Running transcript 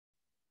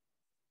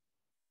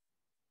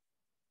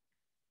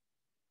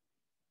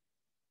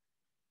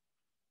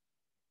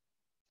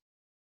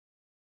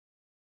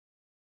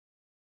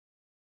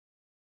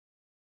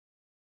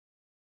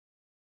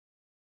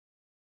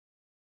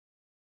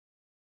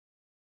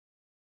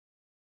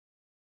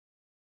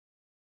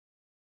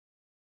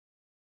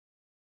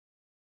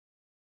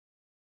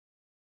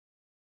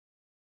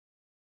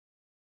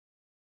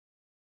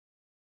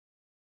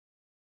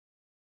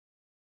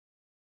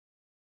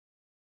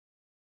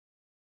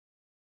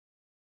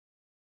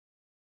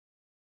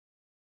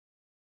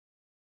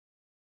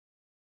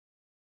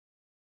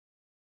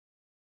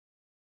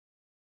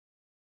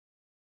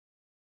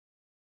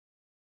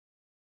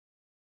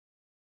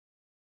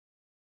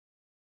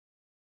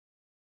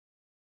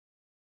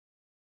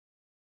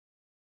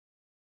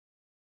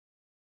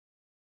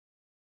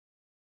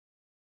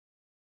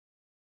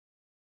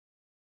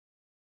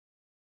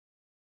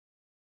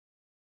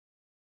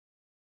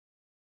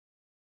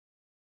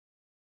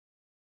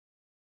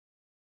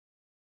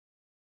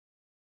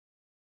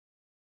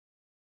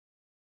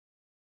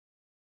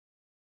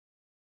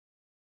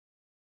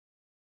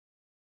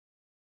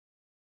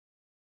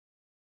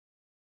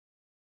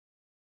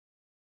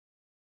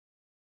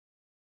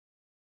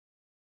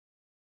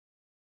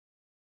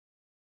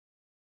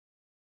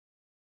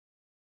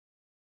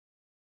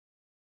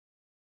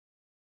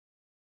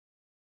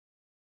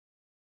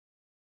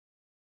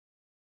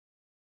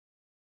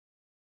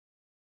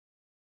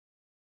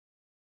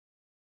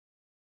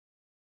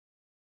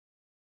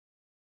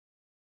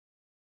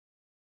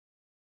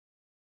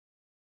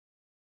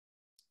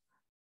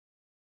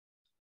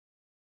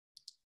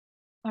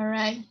All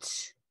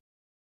right.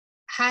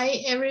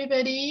 Hi,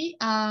 everybody.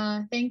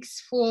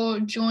 Thanks for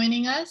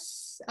joining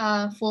us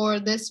for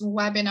this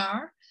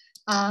webinar.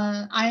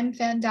 I'm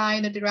Fan Dai,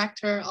 the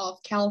director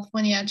of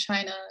California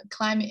China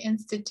Climate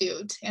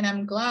Institute, and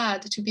I'm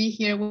glad to be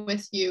here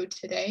with you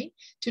today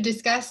to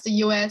discuss the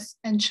US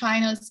and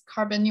China's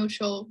carbon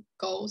neutral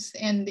goals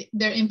and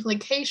their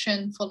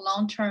implication for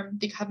long-term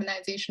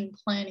decarbonization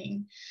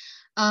planning.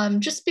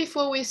 Just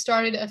before we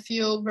started, a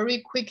few very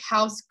quick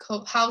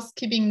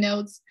housekeeping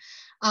notes.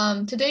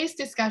 Today's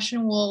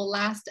discussion will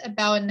last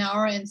about an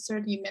hour and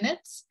 30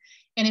 minutes.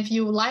 And if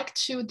you would like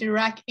to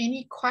direct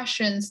any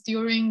questions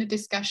during the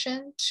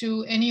discussion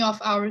to any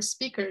of our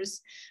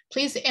speakers,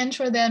 please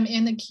enter them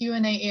in the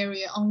Q&A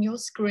area on your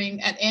screen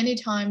at any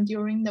time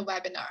during the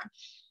webinar,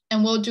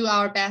 and we'll do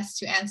our best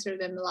to answer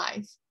them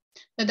live.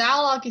 The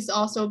dialogue is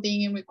also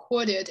being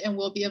recorded and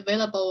will be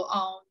available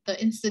on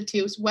the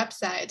Institute's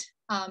website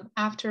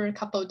after a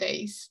couple of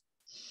days.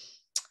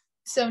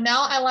 So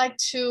now I'd like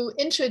to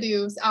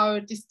introduce our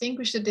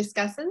distinguished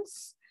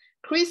discussants.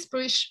 Chris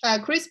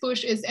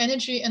Bush is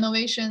Energy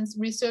Innovations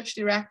Research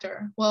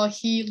Director. Well,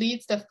 he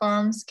leads the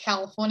firm's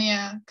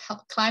California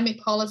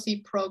Climate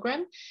Policy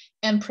Program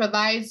and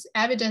provides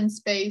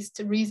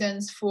evidence-based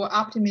reasons for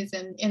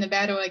optimism in the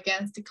battle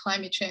against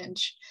climate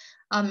change.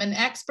 An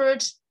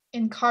expert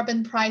in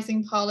carbon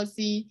pricing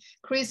policy,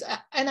 Chris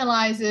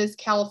analyzes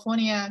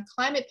California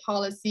climate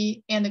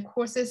policy and the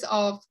courses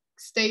of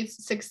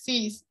states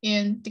succeed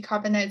in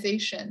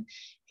decarbonization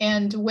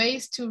and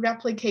ways to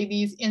replicate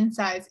these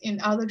insights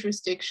in other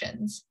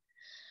jurisdictions.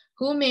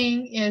 Hu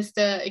Ming is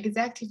the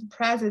executive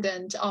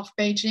president of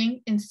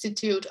Beijing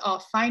Institute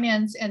of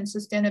Finance and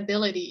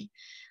Sustainability.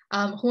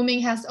 Hu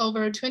Ming has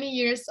over 20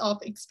 years of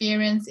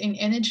experience in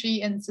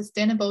energy and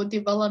sustainable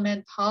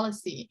development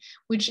policy,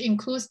 which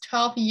includes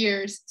 12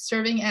 years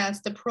serving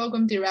as the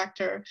program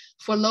director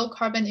for Low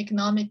Carbon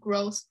Economic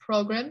Growth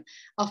Program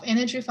of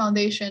Energy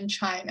Foundation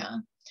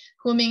China.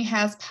 Hu Ming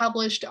has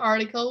published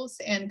articles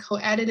and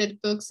co-edited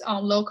books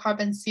on low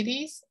carbon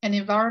cities and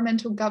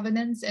environmental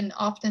governance and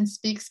often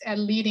speaks at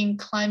leading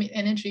climate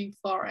energy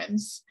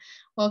forums.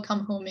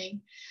 Welcome, Hu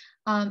Ming.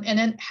 And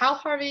then Hal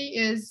Harvey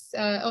is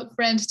an old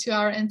friend to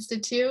our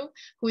institute,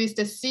 who is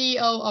the CEO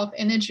of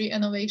Energy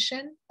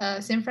Innovation,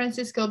 a San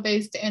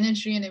Francisco-based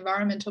energy and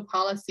environmental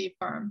policy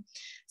firm.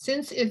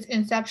 Since its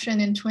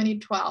inception in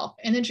 2012,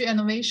 Energy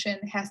Innovation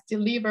has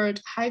delivered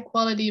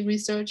high-quality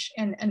research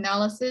and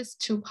analysis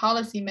to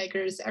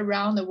policymakers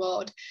around the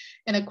world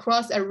and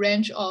across a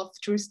range of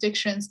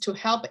jurisdictions to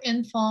help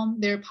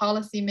inform their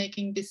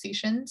policymaking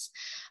decisions.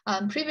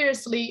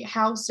 Previously,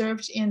 Hal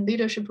served in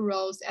leadership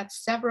roles at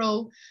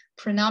several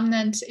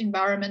prominent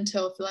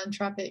environmental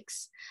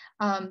philanthropics.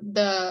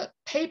 The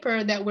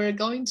paper that we're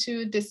going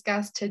to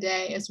discuss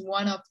today is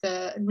one of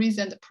the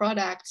recent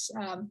products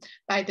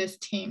by this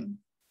team.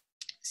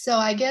 So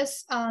I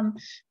guess,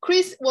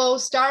 Chris, will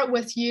start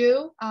with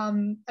you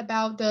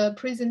about the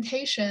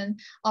presentation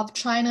of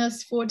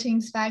China's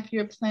 14th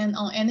five-year plan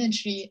on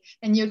energy,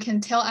 and you can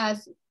tell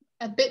us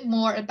a bit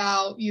more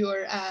about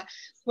your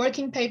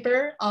working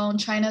paper on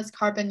China's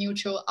carbon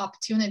neutral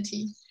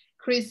opportunity.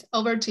 Chris,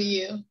 over to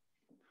you.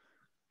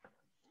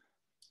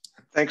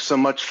 Thanks so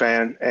much,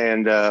 Fan,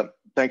 and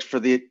thanks for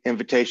the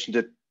invitation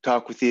to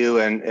talk with you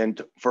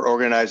and for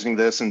organizing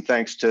this, and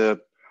thanks to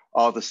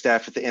all the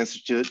staff at the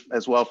Institute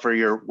as well for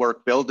your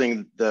work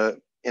building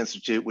the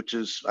Institute, which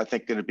is, I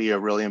think, going to be a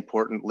really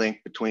important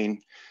link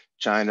between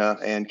China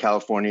and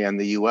California and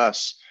the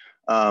US.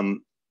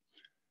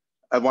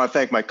 I want to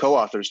thank my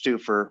co-authors too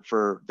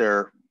for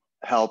their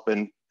help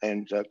and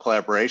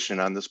collaboration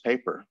on this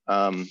paper.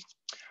 I'm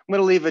going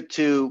to leave it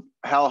to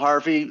Hal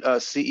Harvey,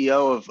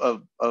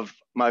 CEO of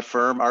my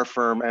firm, our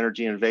firm,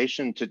 Energy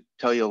Innovation, to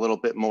tell you a little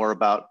bit more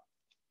about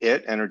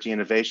it, Energy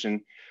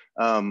Innovation.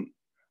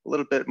 A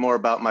little bit more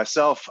about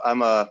myself.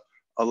 I'm a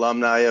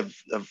alumni of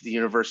the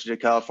University of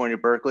California,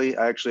 Berkeley.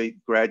 I actually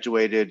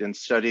graduated and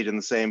studied in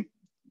the same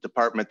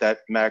department that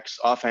Max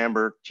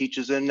Offhammer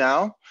teaches in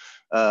now.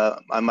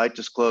 I might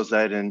disclose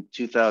that in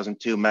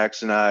 2002,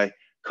 Max and I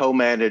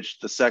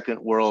co-managed the Second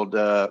World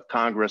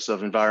Congress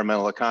of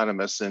Environmental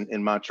Economists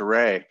in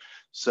Monterey.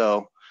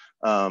 So,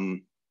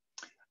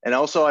 and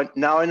also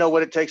now I know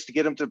what it takes to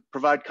get him to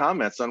provide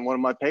comments on one of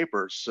my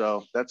papers.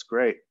 So that's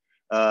great.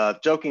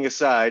 Joking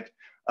aside,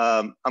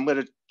 I'm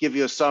going to give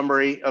you a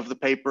summary of the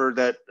paper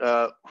that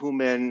Hu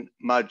Min,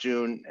 Ma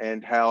Jun,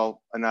 and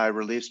Hal and I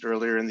released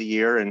earlier in the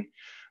year. And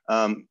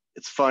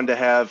it's fun to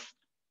have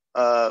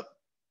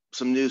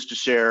some news to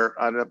share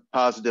on a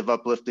positive,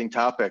 uplifting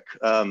topic.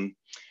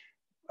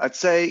 I'd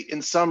say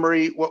in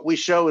summary, what we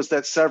show is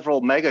that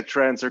several mega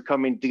trends are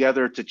coming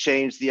together to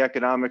change the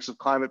economics of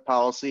climate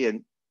policy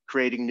and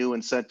creating new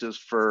incentives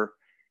for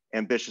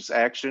ambitious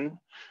action.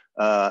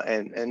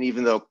 And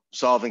even though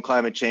solving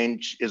climate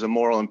change is a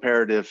moral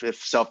imperative,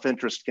 if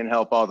self-interest can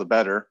help, all the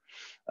better.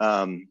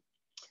 And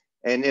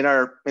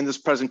in this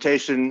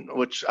presentation,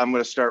 which I'm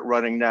going to start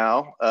running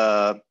now,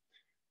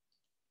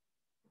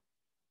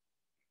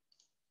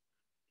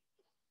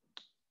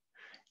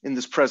 in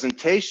this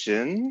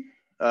presentation,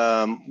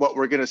 what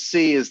we're going to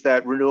see is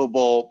that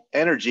renewable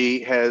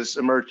energy has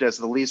emerged as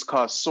the least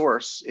cost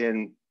source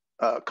in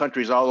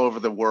countries all over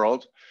the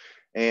world.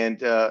 And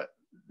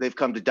they've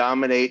come to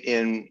dominate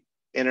in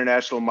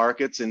international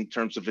markets in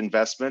terms of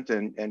investment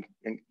and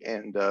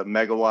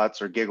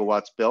megawatts or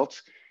gigawatts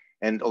built.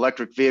 And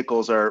electric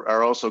vehicles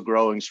are also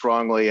growing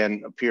strongly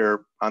and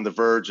appear on the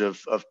verge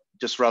of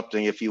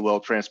disrupting, if you will,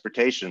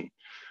 transportation.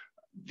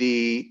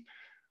 The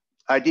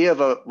idea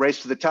of a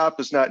race to the top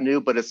is not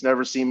new, but it's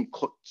never seemed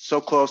so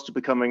close to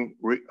becoming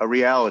a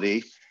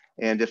reality.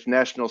 And if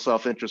national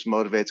self-interest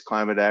motivates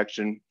climate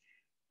action,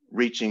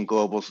 reaching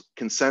global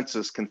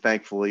consensus can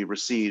thankfully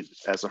recede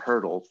as a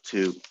hurdle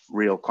to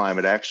real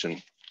climate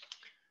action.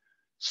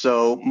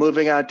 So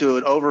moving on to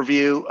an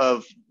overview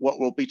of what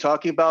we'll be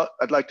talking about,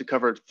 I'd like to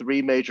cover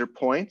 3 major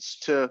points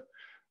to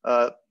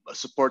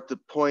support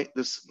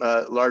this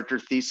larger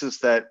thesis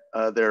that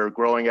there are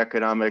growing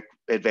economic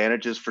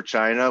advantages for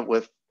China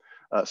with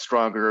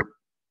stronger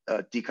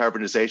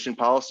decarbonization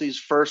policies.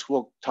 First,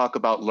 we'll talk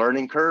about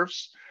learning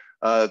curves.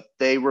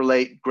 They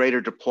relate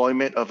greater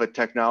deployment of a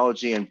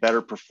technology and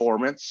better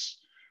performance,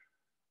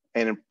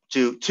 and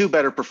to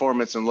better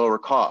performance and lower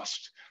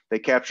cost. They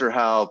capture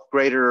how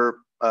greater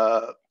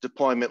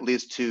deployment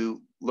leads to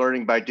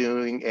learning by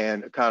doing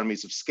and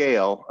economies of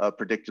scale,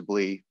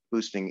 predictably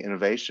boosting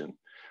innovation.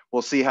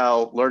 We'll see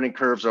how learning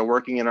curves are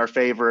working in our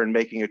favor and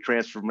making a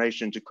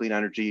transformation to clean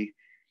energy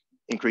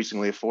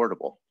increasingly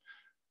affordable.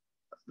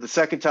 The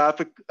second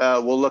topic,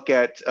 we'll look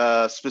at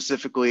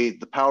specifically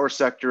the power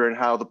sector and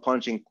how the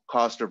plunging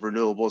cost of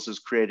renewables is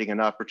creating an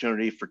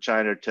opportunity for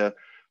China to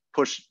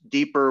push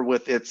deeper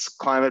with its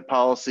climate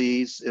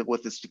policies,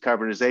 with its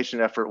decarbonization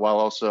effort, while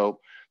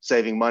also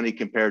saving money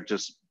compared to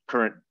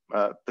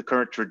the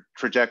current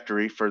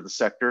trajectory for the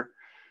sector.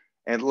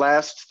 And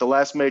the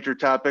last major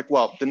topic,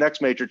 well, the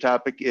next major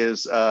topic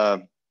is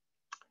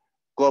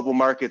global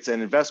markets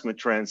and investment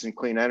trends in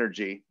clean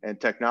energy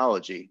and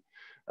technology,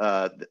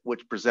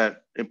 which present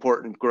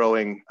important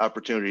growing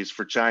opportunities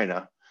for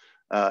China.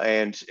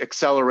 And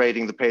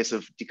accelerating the pace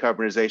of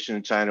decarbonization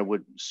in China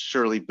would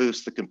surely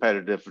boost the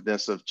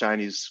competitiveness of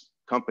Chinese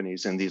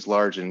companies in these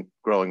large and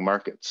growing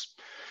markets.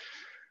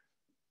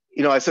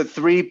 You know, I said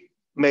 3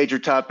 major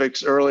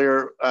topics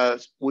earlier.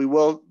 We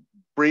will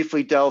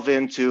briefly delve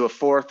into a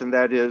fourth, and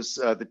that is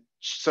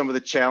some of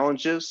the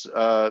challenges.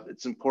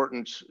 It's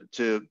important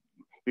to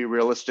be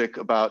realistic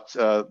about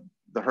the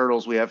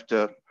hurdles we have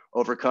to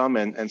overcome,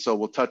 and so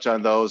we'll touch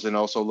on those and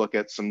also look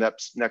at some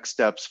next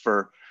steps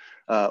for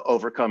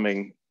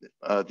overcoming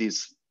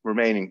these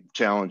remaining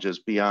challenges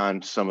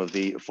beyond some of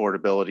the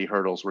affordability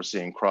hurdles we're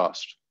seeing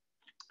crossed.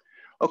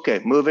 Okay,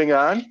 moving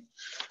on.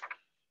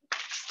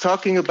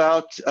 Talking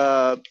about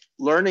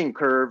learning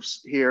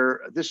curves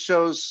here, this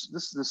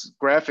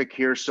graphic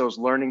here shows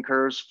learning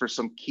curves for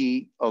some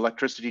key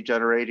electricity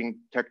generating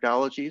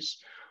technologies.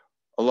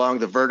 Along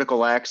the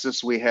vertical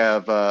axis, we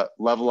have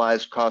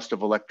levelized cost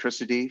of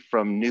electricity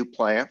from new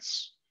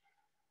plants.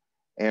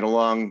 And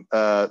along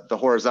the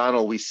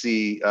horizontal, we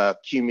see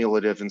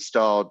cumulative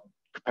installed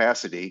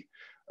capacity,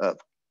 a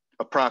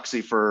proxy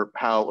for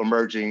how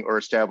emerging or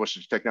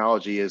established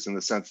technology is, in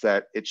the sense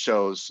that it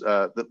shows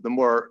the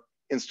more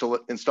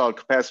installed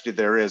capacity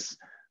there is,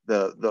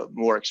 the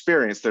more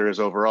experience there is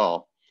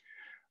overall.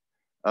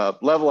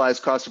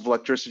 Levelized cost of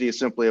electricity is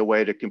simply a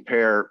way to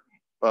compare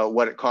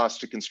what it costs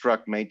to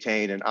construct,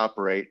 maintain, and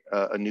operate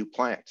a new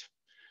plant.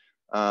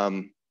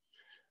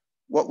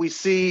 What we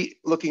see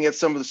looking at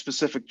some of the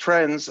specific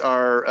trends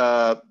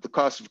are the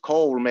cost of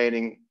coal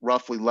remaining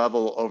roughly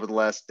level over the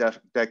last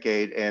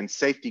decade, and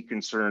safety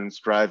concerns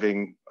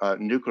driving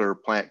nuclear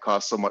plant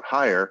costs somewhat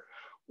higher,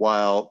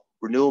 while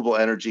renewable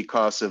energy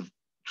costs have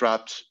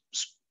dropped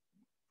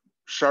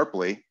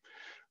sharply.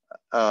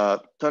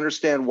 To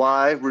understand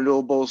why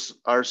renewables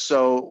are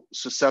so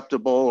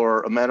susceptible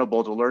or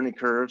amenable to learning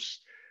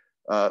curves,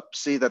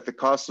 see that the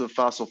costs of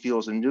fossil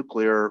fuels and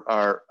nuclear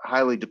are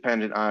highly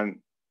dependent on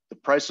the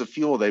price of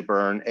fuel they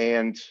burn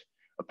and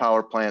a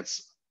power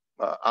plant's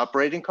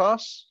operating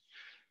costs.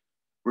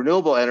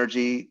 Renewable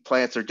energy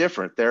plants are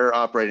different. Their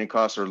operating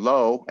costs are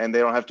low and they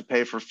don't have to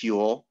pay for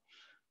fuel.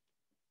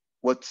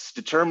 What's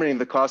determining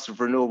the cost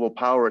of renewable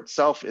power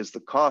itself is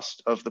the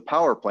cost of the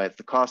power plant,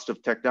 the cost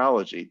of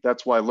technology.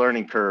 That's why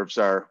learning curves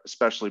are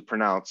especially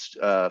pronounced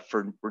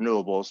for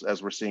renewables,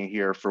 as we're seeing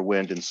here for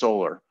wind and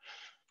solar.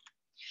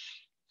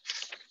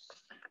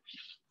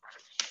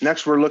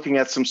 Next, we're looking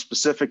at some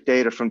specific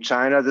data from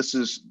China. This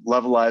is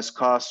levelized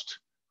cost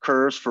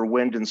curves for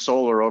wind and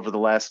solar over the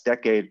last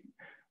decade.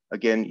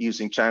 Again,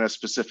 using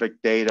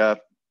China-specific data.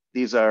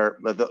 These are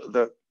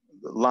the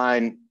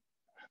line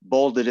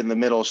bolded in the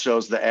middle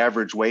shows the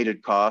average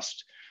weighted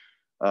cost.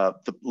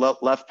 The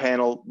left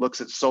panel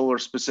looks at solar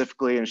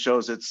specifically and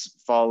shows it's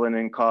fallen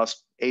in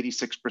cost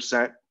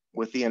 86%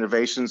 with the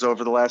innovations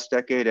over the last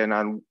decade.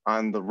 And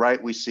on the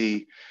right, we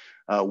see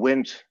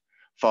wind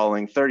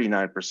falling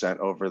 39%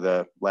 over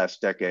the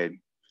last decade.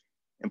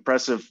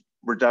 Impressive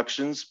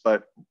reductions,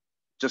 but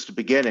just a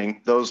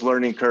beginning. Those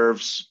learning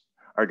curves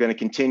are going to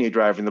continue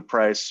driving the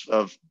price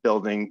of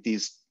building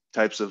these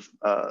types of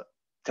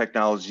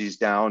technologies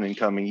down in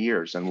coming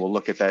years, and we'll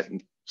look at that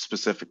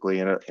specifically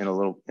in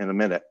a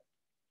minute.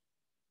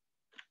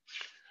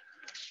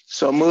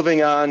 So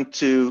moving on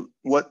to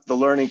what the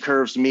learning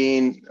curves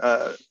mean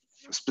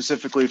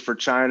specifically for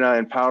China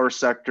and power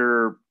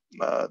sector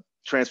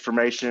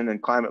transformation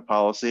and climate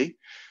policy.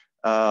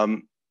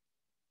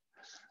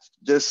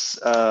 This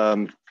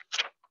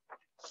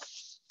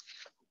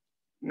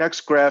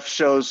next graph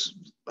shows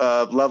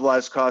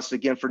levelized costs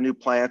again for new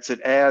plants.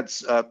 It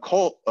adds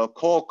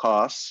coal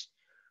costs,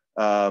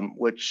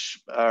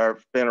 which are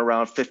been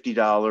around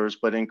 $50,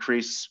 but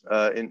increase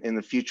in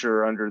the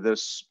future under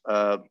this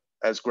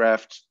as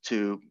graphed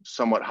to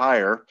somewhat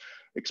higher,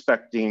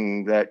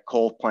 expecting that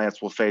coal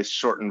plants will face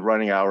shortened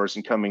running hours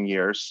in coming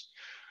years.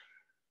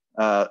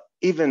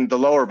 Even the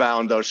lower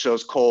bound, though,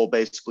 shows coal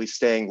basically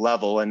staying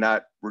level and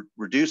not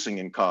reducing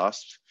in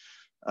cost.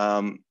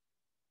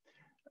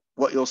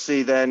 What you'll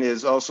see then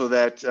is also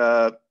that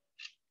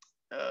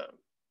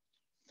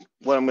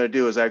what I'm going to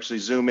do is actually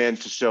zoom in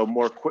to show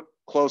more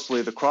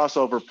closely the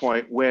crossover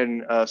point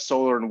when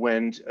solar and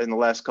wind in the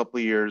last couple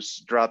of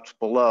years dropped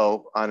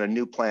below on a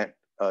new plant,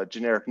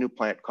 generic new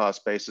plant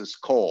cost basis,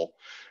 coal.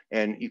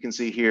 And you can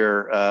see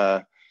here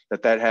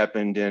that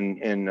happened in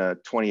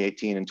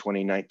 2018 and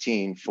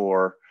 2019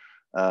 for,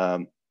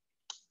 or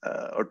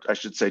I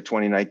should say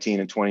 2019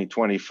 and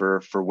 2020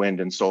 for wind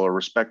and solar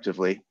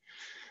respectively.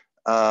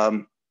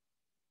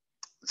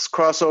 This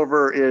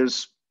crossover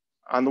is,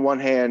 on the one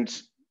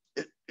hand,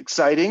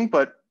 exciting,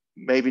 but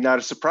maybe not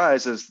a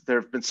surprise, as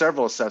there have been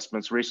several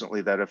assessments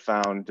recently that have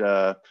found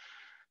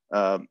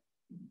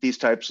these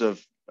types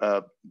of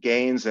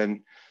gains,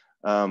 and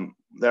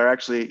there are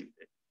actually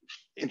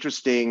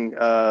interesting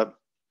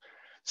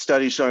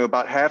studies showing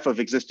about half of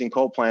existing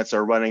coal plants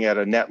are running at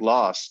a net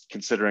loss,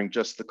 considering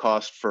just the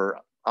cost for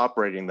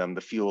operating them,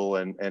 the fuel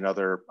and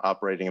other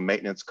operating and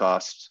maintenance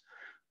costs.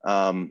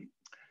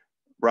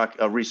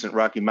 A recent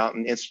Rocky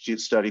Mountain Institute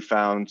study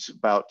found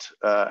about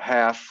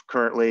half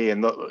currently,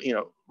 and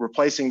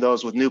replacing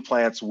those with new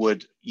plants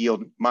would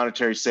yield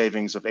monetary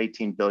savings of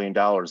 $18 billion,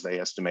 they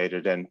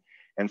estimated, and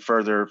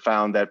further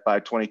found that by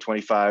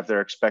 2025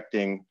 they're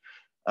expecting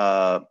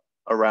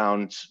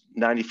around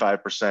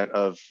 95%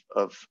 of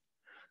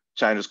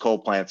China's coal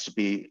plants to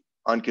be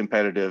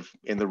uncompetitive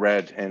in the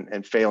red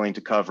and failing to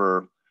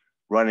cover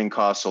running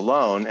costs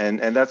alone,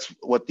 and that's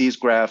what these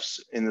graphs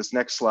in this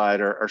next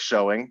slide are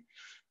showing.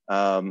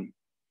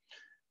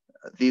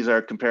 These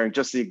are comparing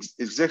just the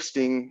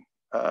existing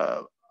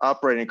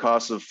operating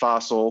costs of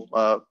fossil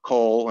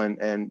coal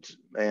and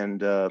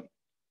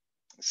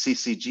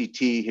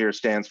CCGT here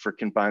stands for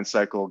combined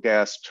cycle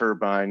gas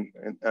turbine,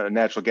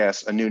 natural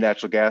gas, a new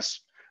natural gas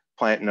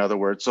plant, in other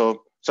words.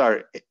 So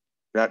sorry,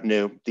 not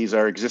new. These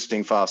are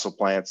existing fossil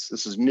plants.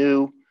 This is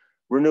new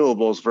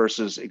renewables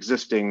versus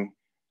existing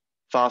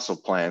fossil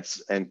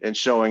plants, and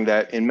showing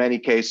that in many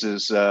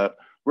cases,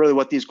 really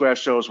what these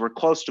graphs shows, we're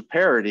close to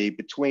parity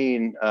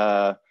between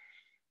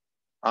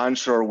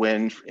onshore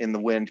wind. In the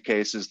wind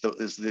case is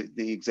the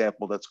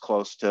example that's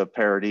close to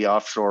parity.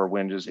 Offshore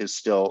wind is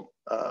still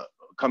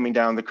coming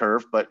down the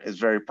curve, but is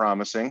very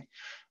promising.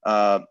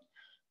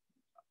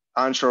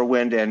 Onshore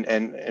wind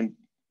and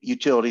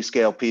utility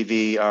scale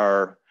PV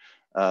are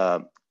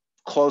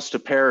close to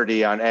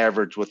parity on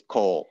average with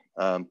coal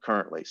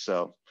currently.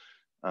 So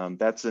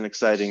that's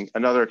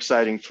another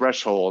exciting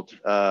threshold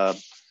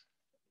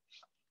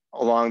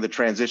along the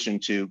transition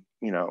to,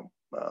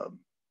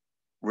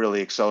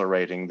 really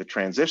accelerating the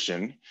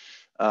transition.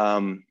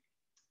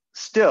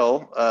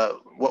 Still,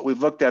 what we've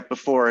looked at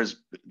before is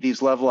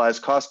these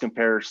levelized cost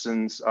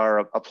comparisons are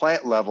a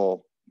plant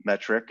level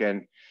metric.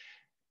 And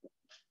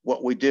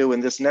what we do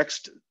in this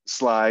next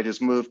slide is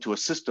move to a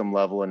system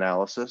level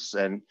analysis,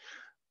 and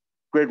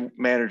grid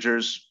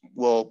managers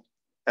will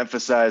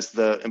emphasize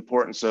the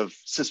importance of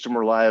system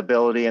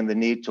reliability and the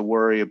need to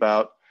worry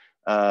about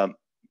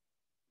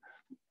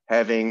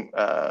having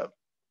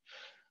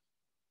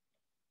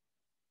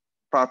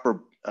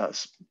proper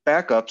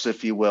backups,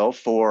 if you will,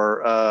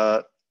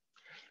 for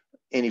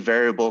any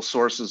variable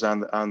sources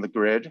on the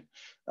grid.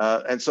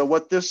 And so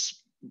what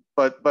this,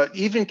 but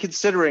even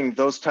considering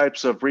those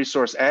types of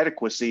resource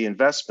adequacy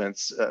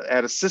investments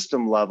at a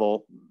system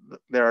level,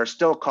 there are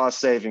still cost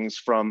savings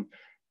from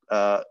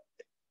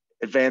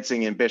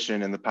advancing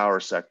ambition in the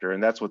power sector.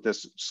 And that's what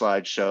this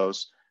slide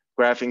shows,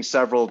 graphing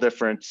several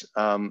different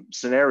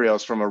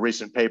scenarios from a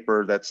recent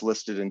paper that's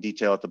listed in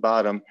detail at the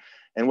bottom.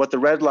 And what the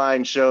red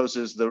line shows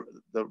is the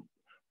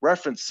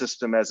reference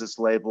system as it's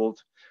labeled.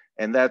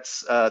 And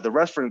that's the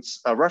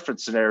reference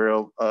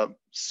scenario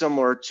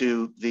similar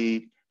to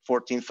the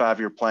 14th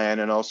five-year plan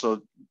and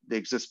also the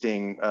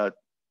existing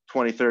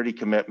 2030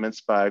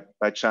 commitments by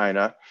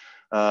China,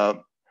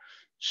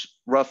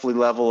 roughly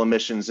level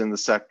emissions in the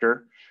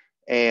sector.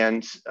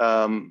 And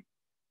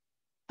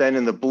then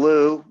in the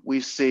blue, we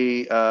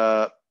see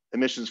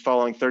emissions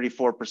falling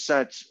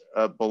 34%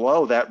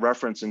 below that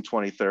reference in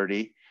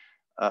 2030.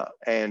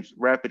 And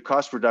rapid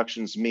cost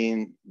reductions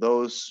mean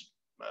those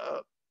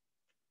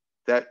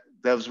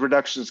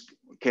reductions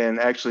can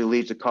actually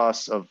lead to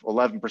costs of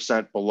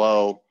 11%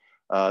 below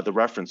the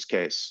reference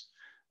case.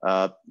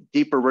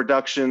 Deeper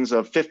reductions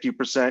of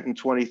 50% in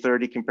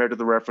 2030 compared to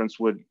the reference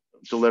would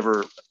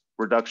deliver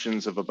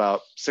reductions of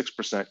about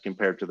 6%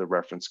 compared to the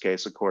reference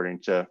case, according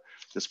to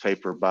this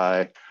paper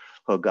by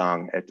He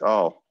et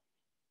al.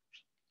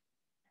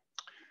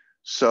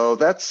 So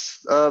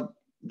that's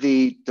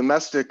the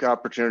domestic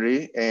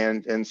opportunity.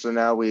 And so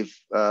now we've,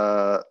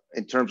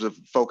 in terms of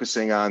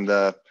focusing on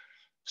the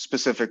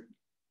specific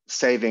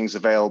savings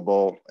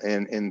available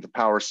in the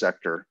power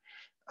sector.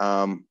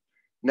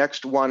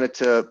 Next, wanted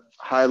to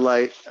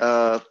highlight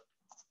the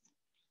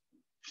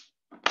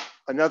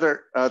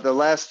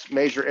last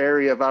major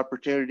area of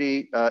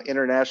opportunity,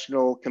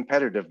 international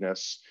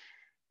competitiveness.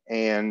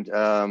 And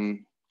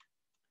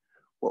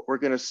what we're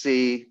going to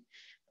see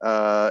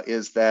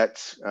is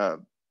that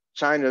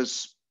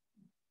China's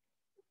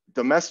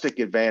domestic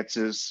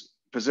advances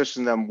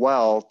position them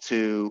well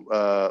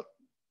to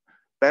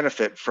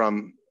benefit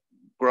from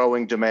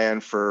growing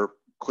demand for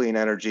clean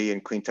energy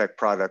and clean tech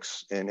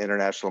products in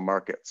international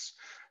markets.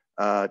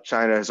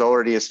 China has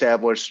already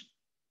established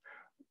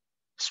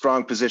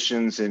strong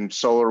positions in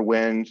solar,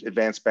 wind,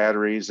 advanced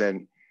batteries,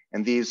 and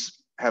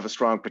these have a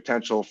strong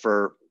potential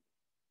for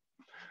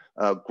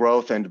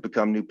growth and to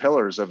become new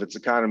pillars of its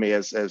economy,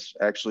 as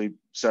actually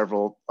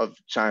several of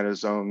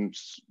China's own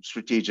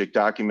strategic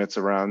documents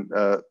around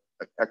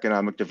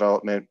economic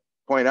development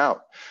point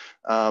out.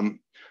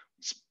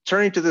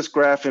 Turning to this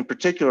graph in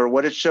particular,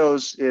 what it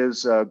shows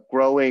is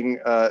growing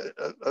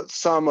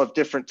sum of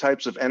different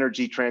types of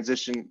energy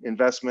transition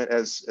investment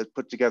as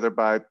put together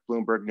by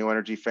Bloomberg New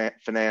Energy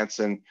Finance.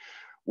 And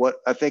what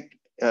I think,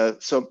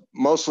 so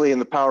mostly in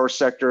the power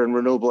sector and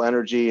renewable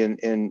energy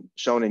and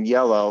shown in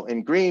yellow.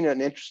 In green,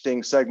 an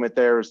interesting segment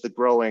there is the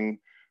growing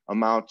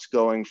amounts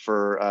going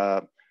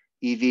for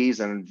EVs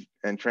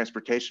and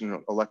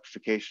transportation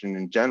electrification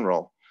in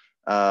general.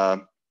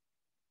 And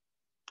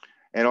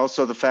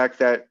also the fact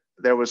that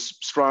there was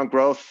strong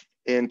growth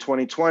in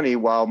 2020,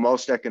 while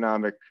most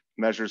economic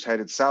measures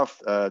headed south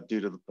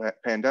due to the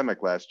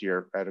pandemic last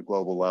year at a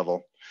global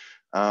level.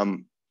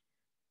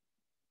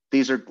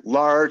 These are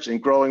large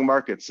and growing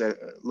markets.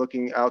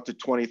 Looking out to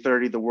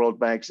 2030, the World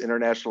Bank's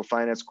International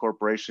Finance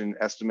Corporation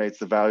estimates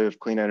the value of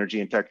clean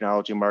energy and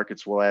technology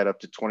markets will add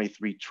up to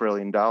 $23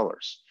 trillion.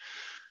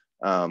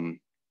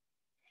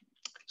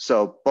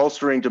 So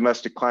bolstering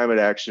domestic climate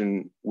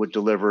action would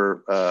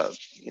deliver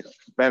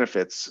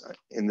benefits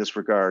in this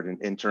regard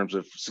in terms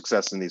of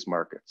success in these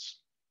markets.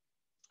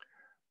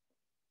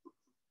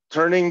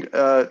 Turning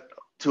to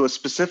a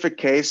specific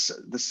case,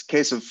 this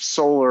case of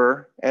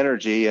solar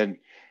energy. And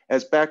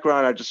as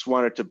background, I just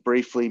wanted to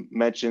briefly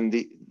mention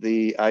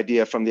the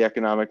idea from the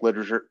economic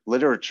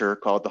literature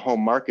called the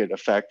home market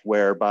effect,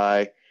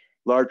 whereby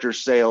larger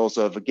sales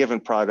of a given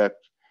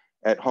product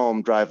at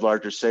home drive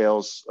larger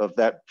sales of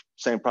that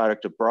same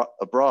product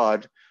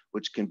abroad,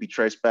 which can be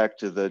traced back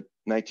to the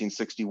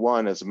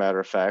 1961, as a matter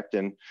of fact.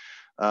 And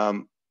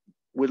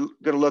we're going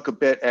to look a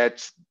bit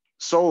at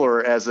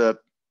solar as a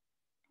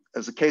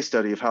case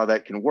study of how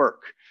that can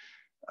work.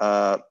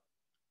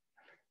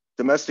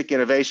 Domestic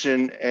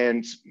innovation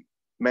and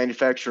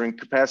manufacturing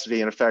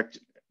capacity, in effect,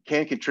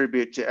 can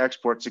contribute to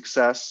export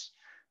success.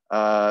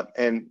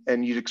 And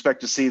you'd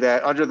expect to see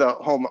that under the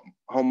home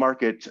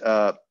market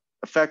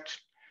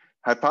effect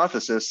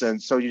hypothesis. And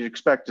so you'd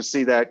expect to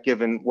see that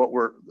given what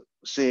we're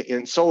seeing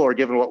in solar,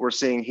 given what we're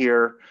seeing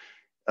here.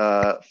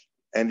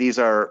 And these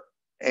are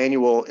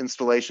annual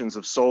installations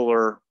of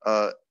solar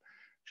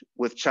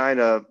with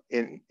China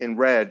in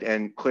red,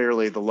 and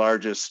clearly the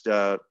largest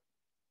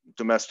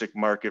domestic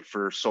market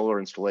for solar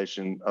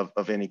installation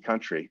of any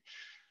country.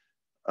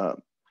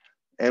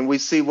 And we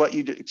see what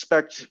you'd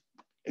expect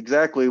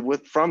exactly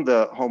from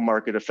the home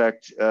market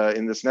effect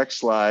in this next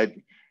slide,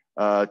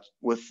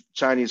 with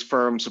Chinese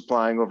firms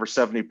supplying over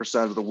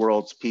 70% of the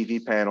world's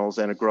PV panels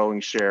and a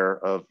growing share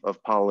of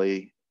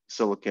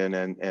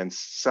polysilicon and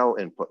cell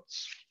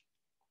inputs.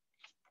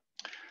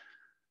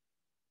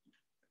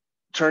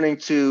 Turning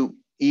to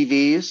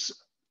EVs,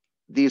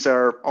 these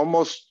are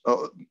almost,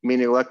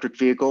 meaning electric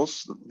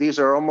vehicles, these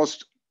are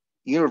almost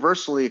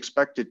universally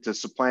expected to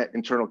supplant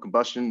internal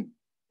combustion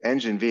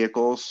engine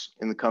vehicles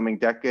in the coming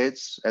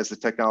decades as the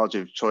technology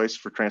of choice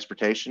for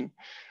transportation.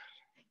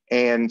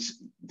 And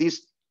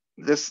these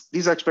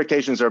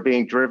expectations are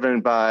being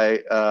driven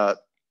by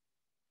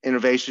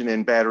innovation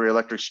in battery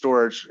electric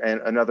storage.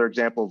 And another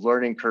example of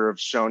learning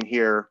curves shown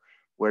here,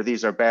 where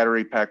these are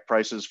battery pack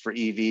prices for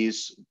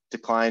EVs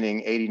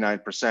declining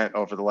 89%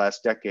 over the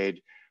last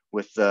decade,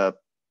 with the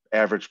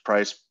average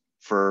price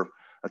for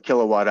a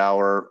kilowatt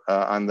hour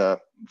on the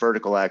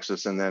vertical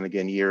axis, and then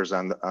again years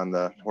on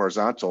the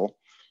horizontal.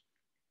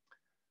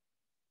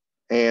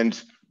 And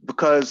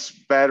because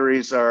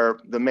batteries are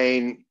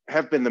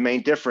have been the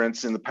main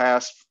difference in the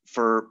past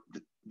for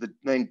the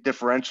main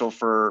differential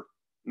for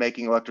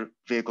making electric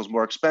vehicles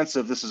more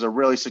expensive, this is a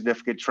really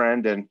significant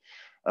trend. And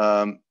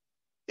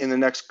in the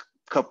next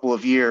couple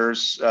of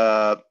years,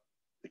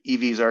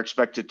 EVs are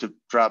expected to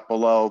drop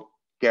below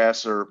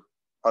gas or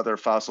other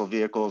fossil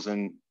vehicles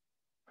in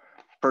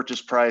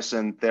purchase price,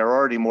 and they're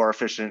already more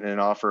efficient and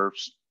offer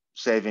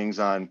savings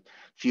on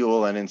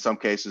fuel, and in some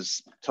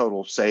cases,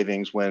 total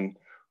savings when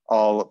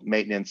all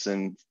maintenance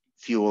and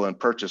fuel and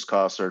purchase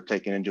costs are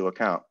taken into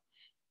account.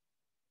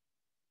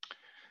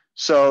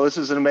 So this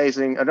is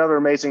another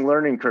amazing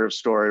learning curve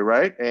story,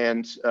 right?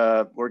 And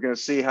we're going to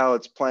see how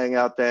it's playing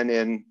out then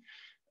in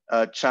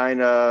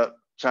China's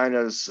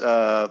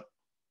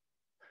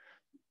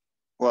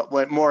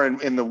what more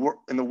in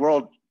the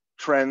world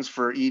trends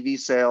for EV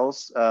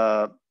sales.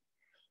 The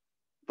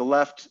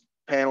left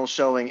panel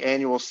showing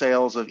annual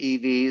sales of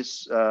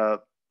EVs,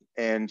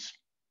 and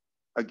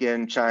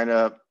again,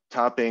 China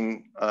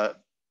topping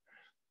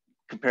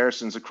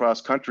comparisons across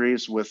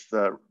countries with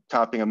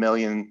topping 1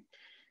 million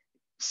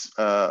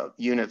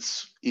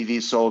units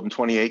EVs sold in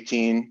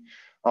 2018,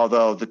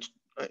 although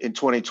in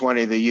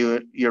 2020,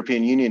 the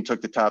European Union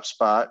took the top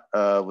spot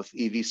with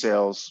EV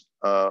sales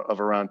of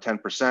around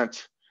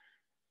 10%.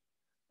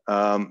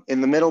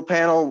 In the middle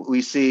panel,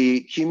 we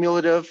see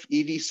cumulative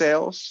EV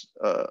sales.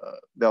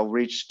 They'll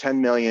reach 10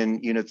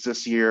 million units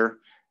this year,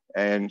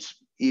 and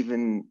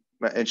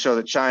show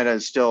that China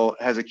still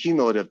has a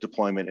cumulative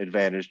deployment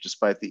advantage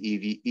despite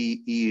the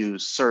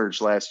EU's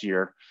surge last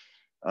year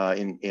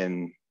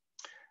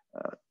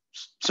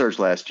surge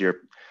last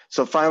year.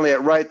 So finally,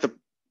 at right,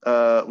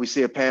 we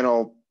see a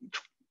panel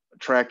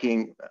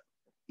tracking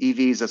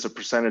EVs as a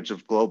percentage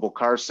of global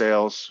car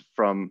sales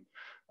from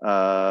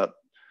the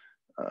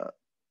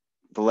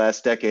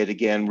last decade,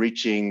 again,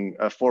 reaching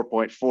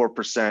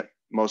 4.4%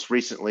 most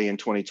recently in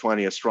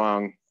 2020, a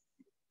strong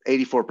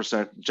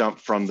 84% jump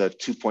from the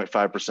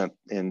 2.5%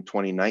 in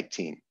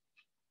 2019.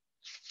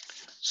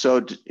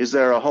 So is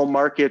there a home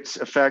market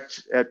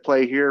effect at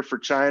play here for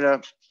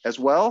China as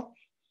well?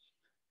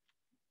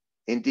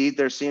 Indeed,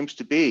 there seems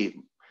to be.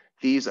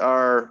 These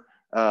are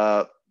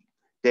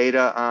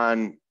data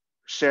on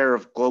share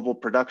of global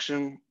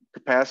production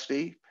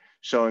capacity,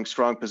 showing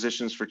strong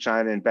positions for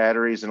China in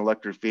batteries and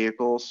electric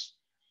vehicles.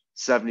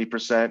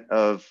 70%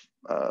 of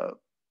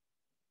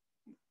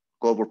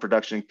global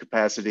production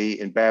capacity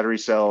in battery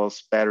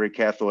cells, battery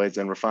cathodes,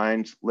 and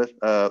refined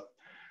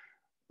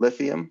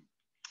lithium.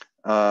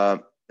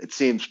 It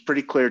seems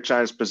pretty clear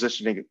China's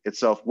positioning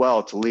itself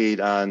well to lead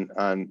on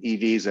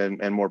EVs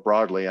and more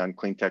broadly on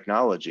clean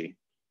technology.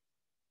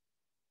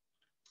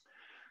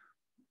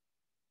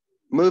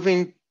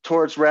 Moving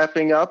towards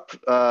wrapping up,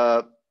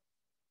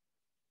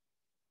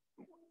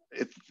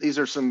 these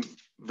are some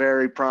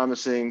very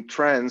promising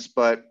trends,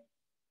 but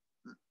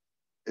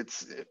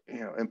it's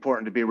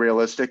important to be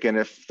realistic. And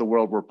if the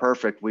world were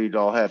perfect, we'd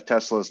all have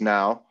Teslas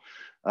now.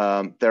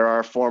 There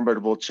are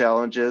formidable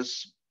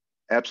challenges,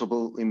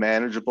 absolutely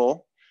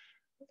manageable.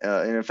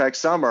 And in fact,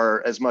 some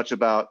are as much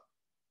about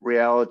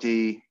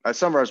reality.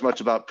 Some are as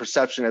much about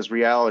perception as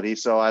reality.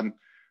 So I'm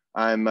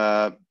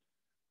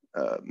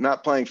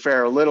not playing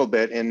fair a little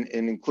bit in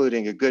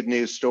including a good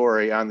news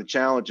story on the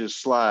challenges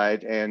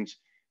slide. And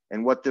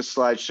what this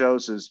slide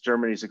shows is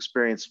Germany's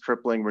experience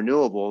tripling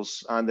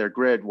renewables on their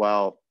grid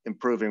while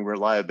improving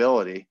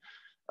reliability.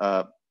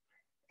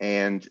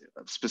 And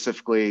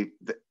specifically,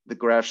 the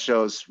graph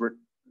shows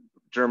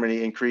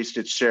Germany increased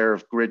its share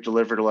of grid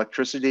delivered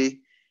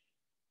electricity,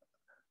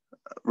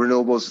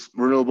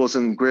 renewables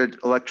and grid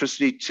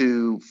electricity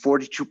to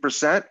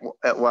 42%,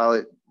 while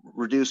it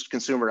reduced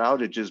consumer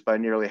outages by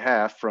nearly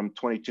half from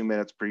 22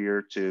 minutes per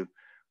year to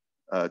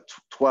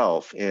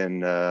 12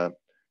 in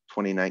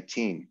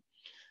 2019.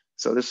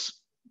 So this,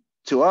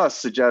 to us,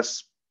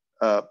 suggests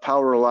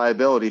power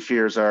reliability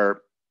fears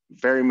are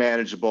very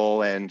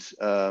manageable, and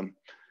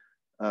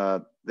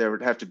there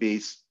would have to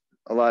be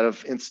a lot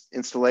of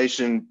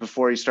installation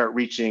before you start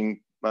reaching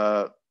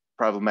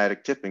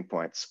problematic tipping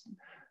points.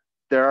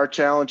 There are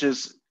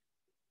challenges,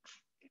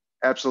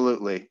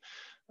 absolutely.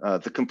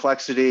 The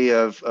complexity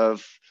of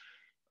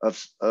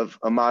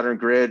a modern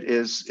grid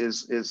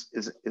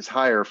is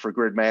higher for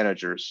grid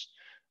managers.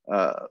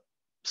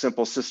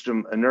 Simple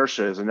system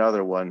inertia is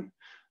another one.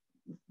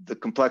 The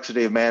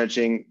complexity of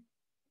managing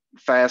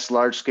fast,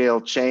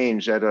 large-scale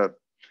change at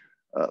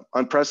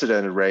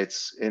unprecedented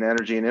rates in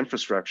energy and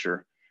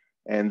infrastructure,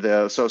 and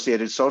the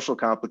associated social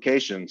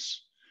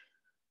complications,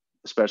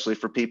 especially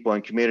for people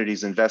and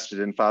communities invested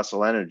in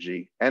fossil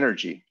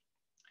energy.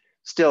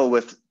 Still,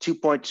 with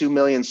 2.2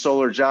 million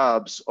solar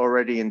jobs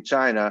already in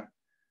China,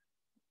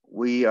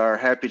 we are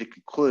happy to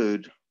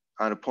conclude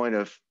on a point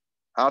of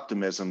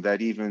optimism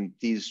that even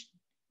these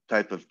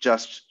type of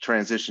just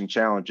transition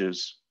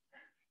challenges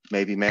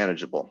may be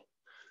manageable.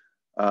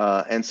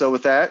 And so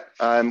with that,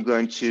 I'm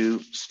going to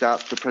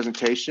stop the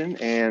presentation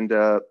and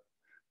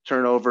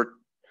turn over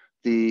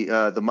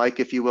the mic,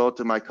 if you will,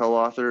 to my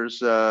co-authors,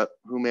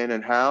 Humin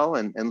and Hal,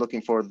 and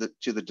looking forward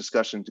to the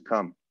discussion to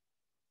come.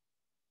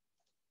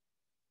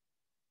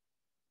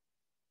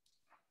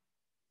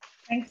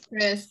 Thanks,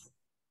 Chris.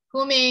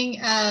 Huming,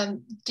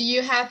 do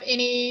you have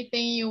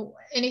anything you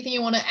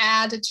want to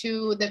add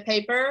to the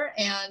paper?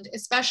 And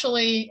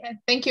especially,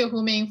 thank you,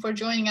 Huming, for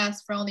joining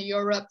us from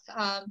Europe.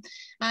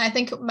 I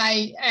think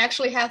I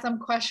actually had some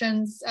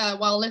questions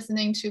while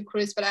listening to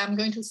Chris, but I'm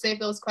going to save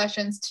those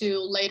questions to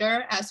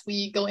later as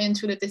we go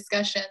into the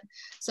discussion.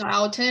 So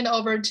I'll turn it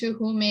over to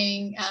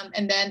Huming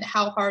and then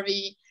Hao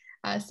Harvey,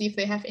 see if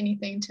they have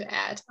anything to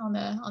add on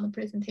the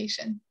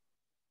presentation.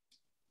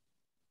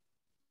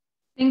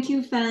 Thank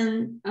you,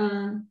 Fan.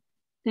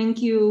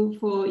 Thank you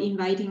for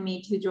inviting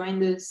me to join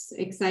this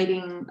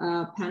exciting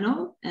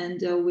panel.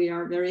 And we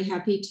are very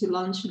happy to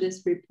launch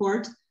this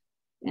report.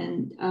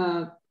 And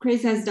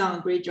Chris has done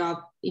a great job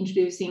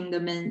introducing the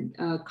main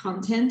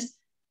content.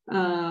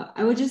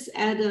 I will just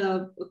add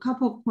a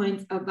couple of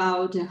points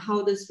about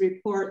how this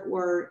report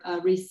were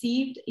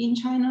received in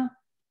China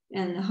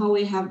and how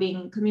we have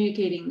been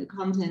communicating the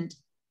content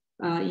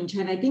in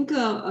China. I think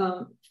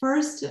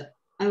first,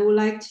 I would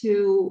like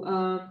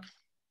to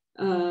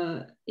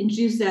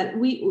introduce that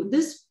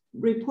this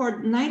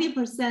report,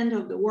 90%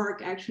 of the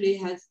work actually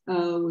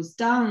was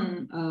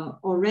done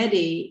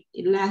already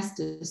last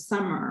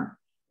summer.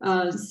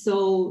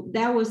 So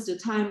that was the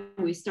time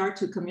we start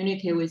to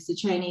communicate with the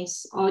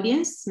Chinese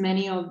audience.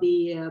 Many of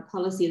the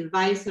policy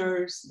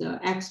advisors, the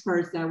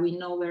experts that we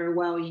know very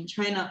well in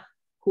China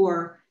who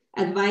are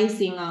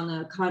advising on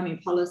the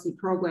climate policy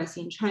progress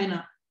in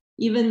China.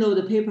 Even though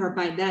the paper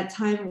by that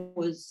time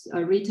was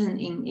written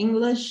in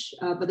English,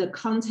 but the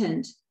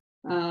content,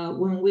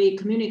 when we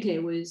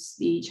communicate with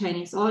the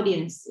Chinese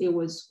audience, it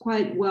was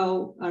quite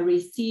well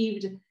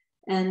received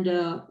and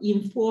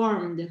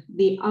informed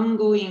the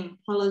ongoing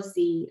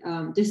policy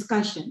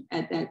discussion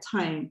at that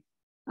time.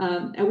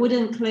 I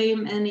wouldn't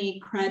claim any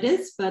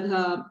credits, but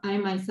I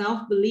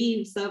myself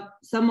believe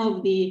some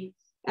of the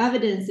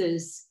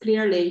evidences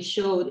clearly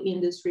showed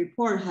in this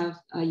report have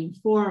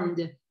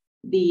informed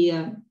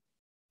the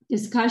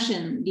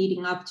discussion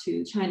leading up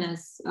to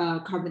China's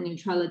carbon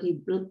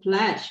neutrality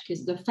pledge,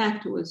 because the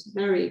fact was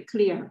very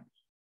clear.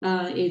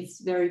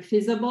 It's very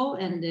feasible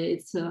and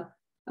it's a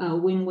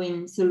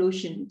win-win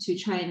solution to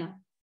China.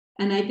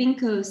 And I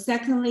think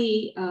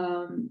secondly,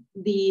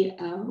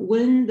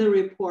 when the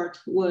report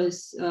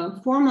was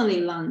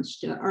formally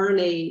launched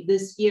early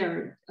this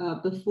year,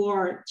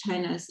 before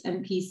China's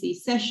NPC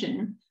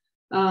session,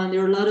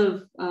 there were a lot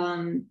of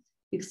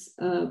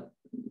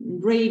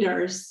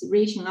readers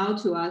reaching out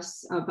to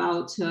us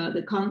about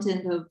the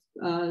content of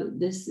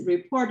this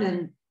report,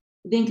 and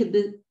I think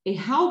it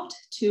helped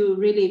to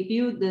really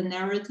build the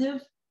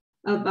narrative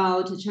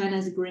about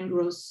China's green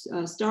growth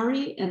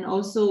story, and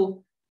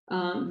also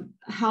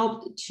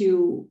helped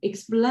to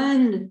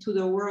explain to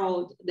the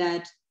world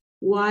that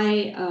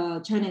why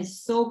China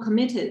is so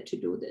committed to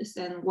do this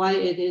and why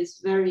it is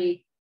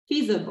very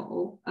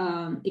feasible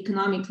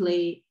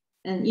economically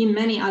and in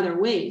many other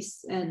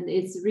ways. And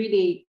it's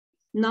really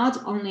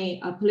not only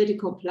a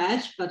political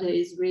pledge, but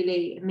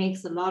it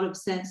makes a lot of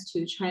sense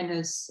to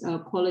China's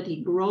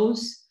quality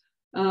growth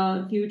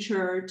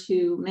future,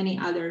 to many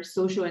other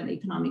social and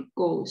economic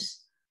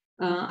goals.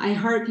 I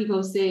heard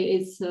people say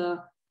it's, I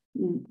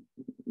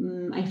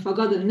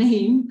forgot the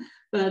name,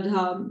 but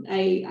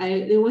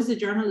there was a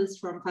journalist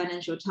from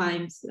Financial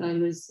Times.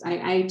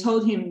 I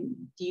told him,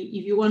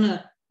 if you want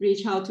to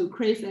reach out to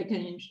Chris, I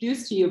can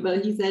introduce to you,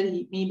 but he said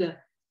he made a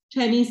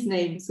Chinese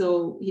name.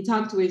 So he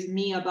talked with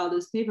me about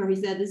this paper. He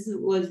said this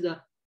was the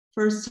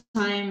first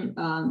time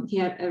he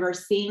had ever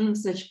seen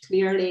such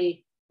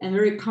clearly and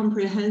very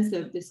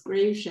comprehensive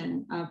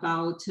description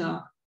about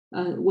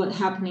what's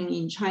happening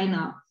in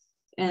China.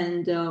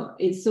 And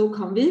it's so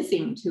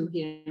convincing to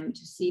him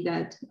to see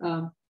that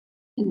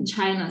in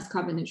China's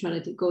carbon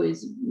neutrality goal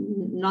is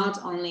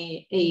not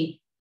only a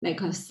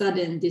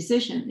sudden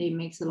decision, it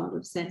makes a lot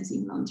of sense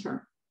in long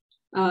term.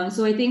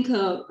 So I think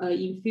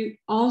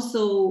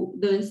also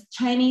the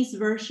Chinese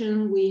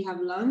version we have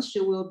launched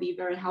will be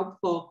very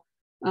helpful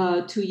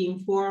to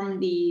inform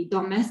the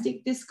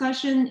domestic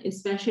discussion,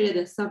 especially at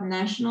the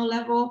subnational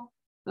level,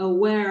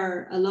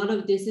 where a lot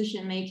of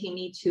decision making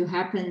needs to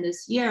happen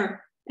this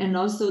year. And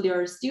also there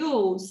are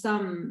still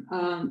some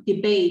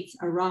debates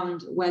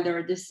around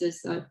whether this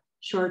is a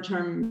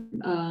short-term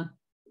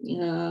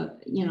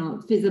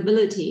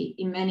feasibility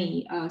in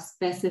many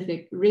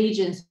specific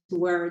regions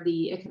where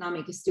the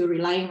economic is still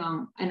relying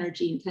on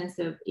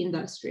energy-intensive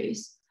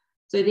industries.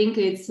 So I think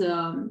it's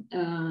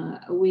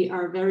we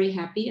are very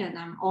happy, and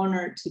I'm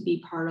honored to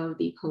be part of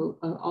the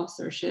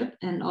co-authorship.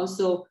 And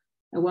also,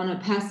 I want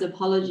to pass the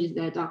apologies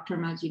that Dr.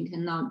 Ma Jin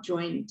cannot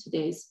join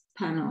today's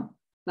panel,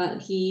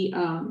 but he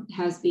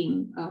has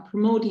been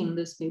promoting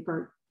this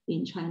paper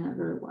in China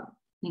very well.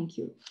 Thank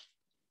you.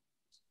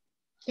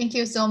 Thank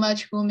you so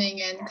much,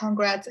 Huming, and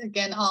congrats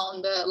again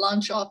on the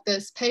launch of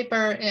this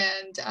paper.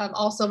 And I'm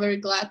also very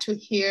glad to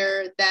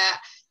hear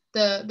that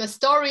the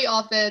story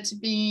of it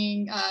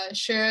being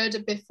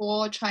shared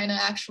before China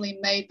actually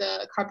made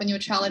the carbon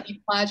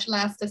neutrality pledge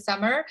last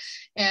summer.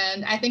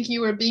 And I think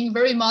you were being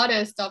very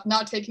modest of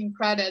not taking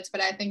credit,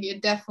 but I think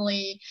it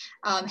definitely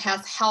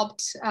has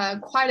helped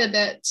quite a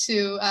bit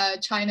to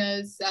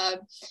China's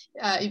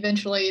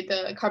eventually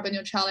the carbon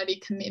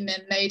neutrality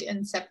commitment made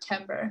in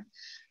September.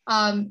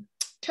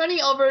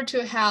 Turning over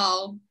to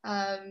Hal,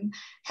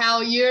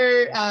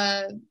 you're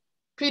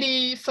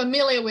pretty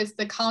familiar with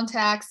the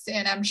context,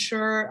 and I'm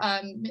sure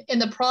in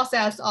the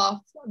process of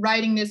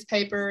writing this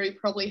paper, you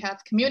probably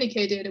have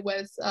communicated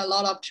with a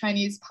lot of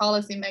Chinese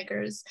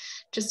policymakers.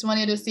 Just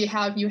wanted to see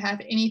how you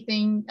have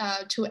anything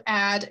to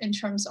add in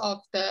terms of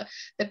the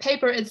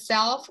paper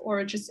itself,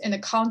 or just in the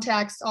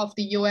context of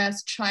the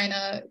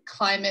US-China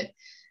climate,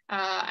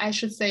 I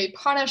should say,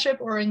 partnership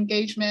or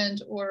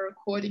engagement or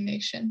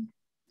coordination.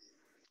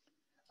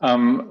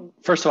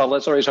 First of all,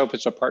 let's always hope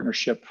it's a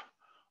partnership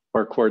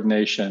or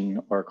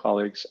coordination or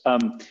colleagues.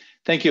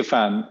 Thank you,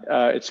 Fan.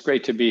 It's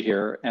great to be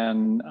here.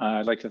 And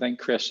I'd like to thank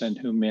Chris and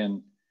Hu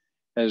Min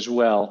as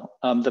well.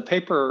 The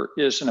paper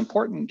is an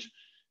important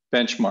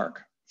benchmark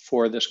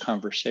for this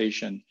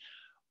conversation.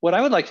 What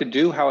I would like to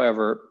do,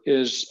 however,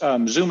 is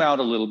zoom out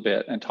a little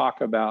bit and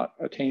talk about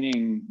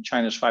attaining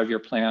China's 5-year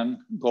plan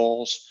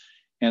goals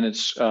and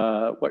its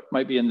what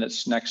might be in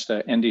its next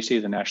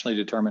NDC, the nationally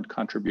determined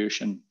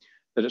contribution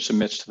that it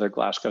submits to the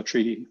Glasgow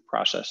Treaty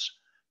process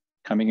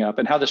coming up,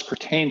 and how this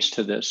pertains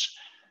to this.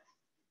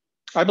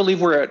 I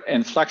believe we're at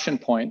inflection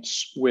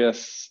points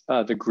with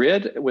the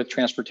grid, with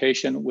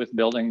transportation, with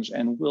buildings,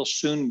 and will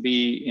soon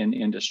be in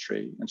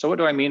industry. And so what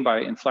do I mean by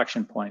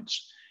inflection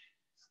points?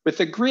 With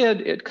the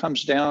grid, it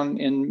comes down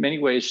in many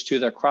ways to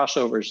the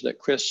crossovers that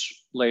Chris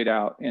laid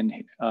out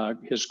in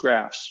his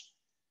graphs.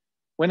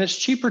 When it's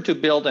cheaper to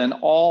build an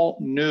all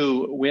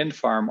new wind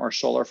farm or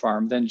solar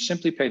farm than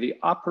simply pay the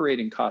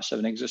operating costs of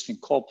an existing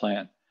coal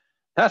plant,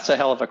 that's a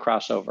hell of a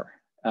crossover.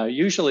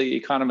 Usually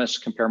economists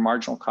compare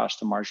marginal cost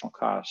to marginal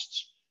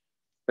costs,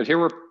 but here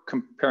we're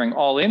comparing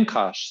all-in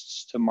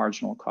costs to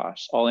marginal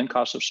costs, all-in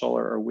costs of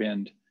solar or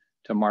wind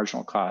to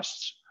marginal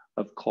costs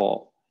of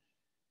coal.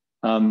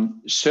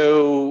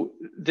 So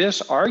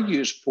this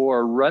argues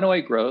for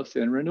runaway growth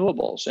in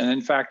renewables, and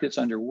in fact, it's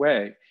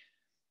underway.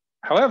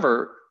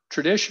 However,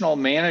 traditional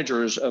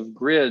managers of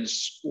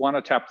grids want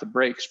to tap the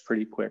brakes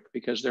pretty quick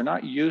because they're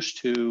not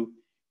used to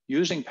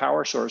using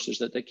power sources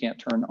that they can't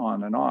turn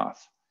on and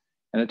off.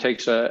 And it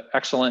takes an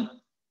excellent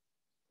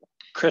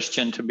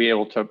Christian to be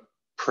able to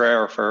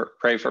pray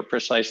for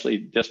precisely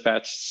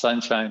dispatched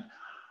sunshine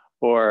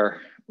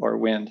or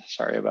wind.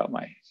 Sorry about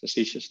my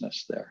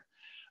facetiousness there.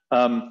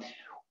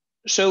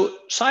 So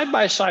side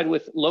by side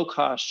with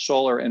low-cost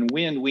solar and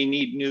wind, we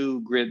need new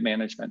grid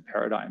management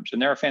paradigms.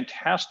 And there are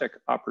fantastic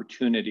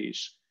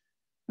opportunities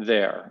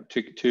there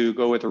to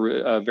go with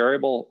a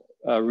variable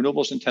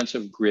renewables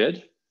intensive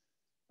grid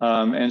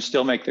and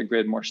still make the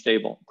grid more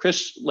stable.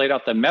 Chris laid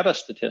out the meta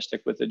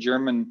statistic with the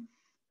German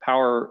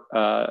power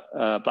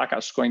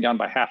blackouts going down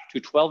by half to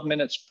 12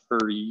 minutes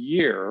per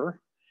year,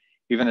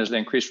 even as they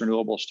increase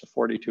renewables to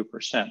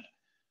 42%.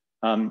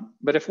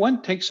 But if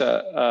one takes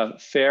a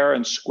fair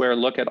and square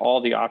look at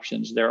all the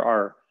options, there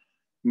are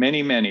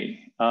many,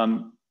 many.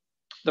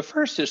 The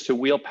first is to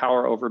wheel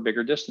power over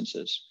bigger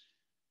distances.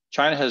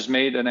 China has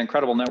made an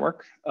incredible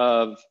network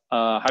of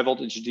high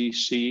voltage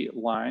DC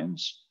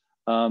lines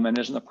and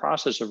is in the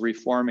process of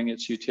reforming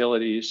its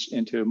utilities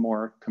into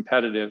more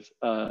competitive,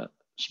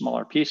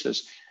 smaller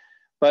pieces.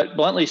 But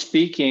bluntly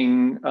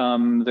speaking,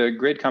 the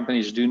grid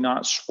companies do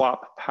not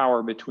swap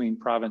power between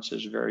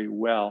provinces very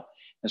well.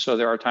 And so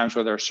there are times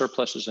where there are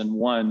surpluses in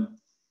one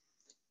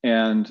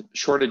and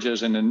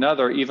shortages in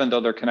another, even though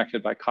they're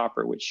connected by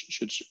copper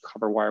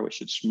wire, which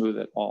should smooth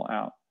it all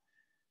out.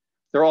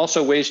 There are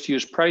also ways to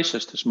use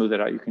prices to smooth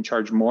it out. You can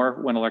charge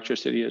more when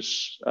electricity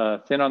is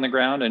thin on the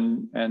ground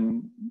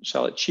and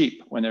sell it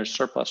cheap when there's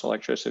surplus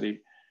electricity.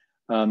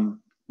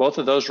 Both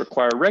of those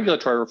require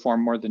regulatory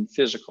reform more than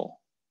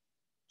physical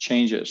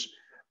changes.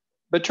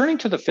 But turning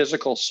to the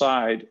physical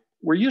side,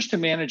 we're used to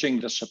managing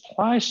the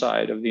supply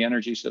side of the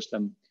energy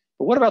system,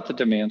 but what about the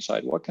demand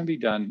side? What can be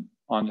done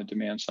on the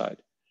demand side?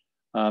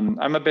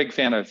 I'm a big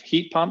fan of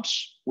heat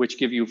pumps, which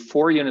give you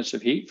 4 units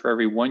of heat for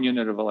every 1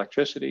 unit of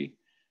electricity.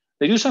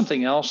 They do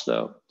something else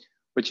though,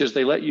 which is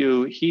they let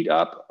you heat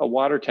up a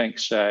water tank,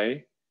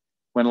 say,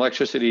 when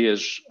electricity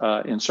is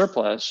in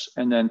surplus,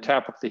 and then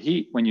tap up the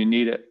heat when you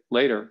need it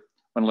later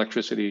when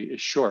electricity is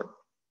short.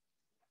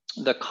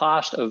 The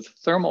cost of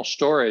thermal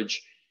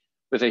storage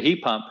with a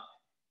heat pump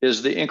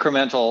is the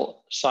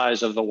incremental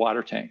size of the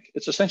water tank.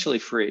 It's essentially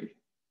free.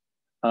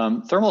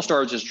 Thermal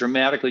storage is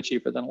dramatically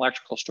cheaper than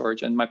electrical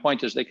storage, and my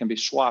point is they can be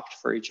swapped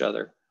for each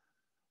other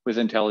with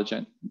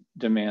intelligent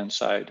demand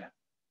side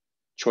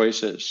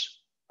choices.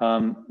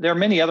 There are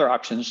many other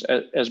options.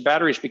 As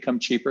batteries become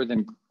cheaper,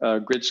 then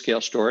grid scale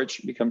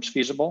storage becomes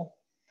feasible.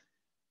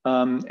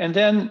 And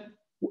then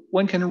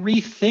one can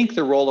rethink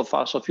the role of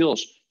fossil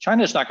fuels.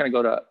 China is not going to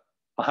go to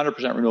 100%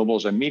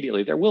 renewables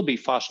immediately. There will be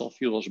fossil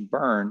fuels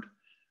burned.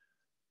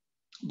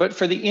 But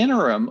for the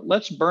interim,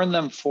 let's burn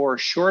them for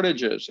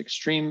shortages,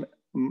 extreme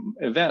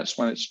events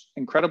when it's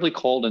incredibly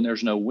cold and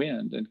there's no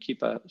wind, and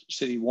keep a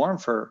city warm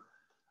for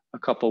a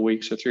couple of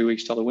weeks or 3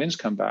 weeks till the winds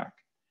come back.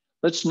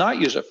 Let's not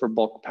use it for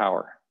bulk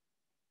power.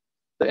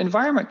 The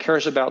environment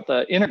cares about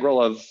the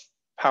integral of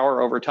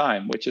power over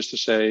time, which is to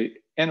say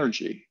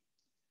energy.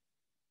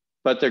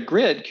 But the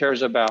grid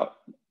cares about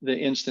the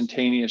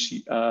instantaneous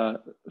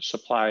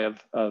supply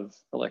of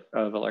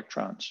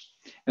electrons.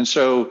 And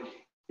so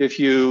if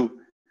you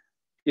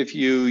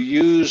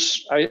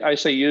use, I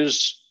say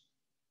use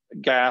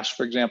gas,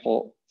 for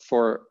example,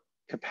 for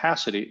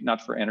capacity,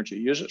 not for energy.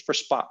 Use it for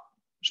spot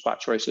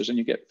choices, and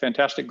you get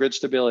fantastic grid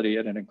stability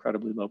at an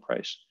incredibly low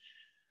price.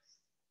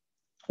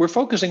 We're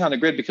focusing on the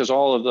grid because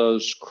all of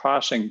those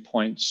crossing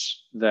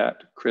points that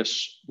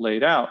Chris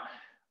laid out.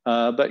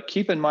 But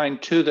keep in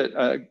mind too that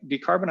a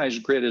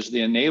decarbonized grid is the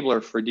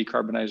enabler for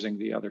decarbonizing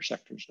the other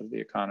sectors of the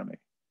economy.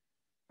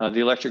 The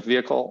electric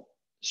vehicle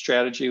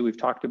strategy we've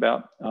talked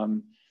about.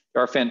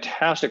 There are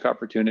fantastic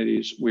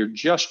opportunities. We've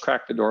just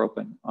cracked the door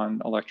open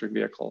on electric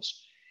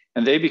vehicles,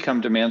 and they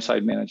become demand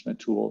side management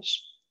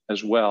tools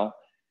as well.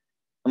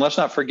 And let's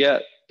not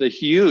forget the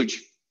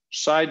huge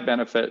side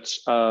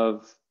benefits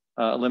of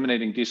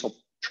eliminating diesel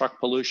truck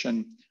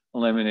pollution,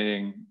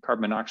 eliminating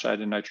carbon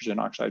monoxide and nitrogen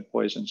oxide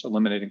poisons,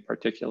 eliminating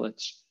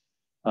particulates.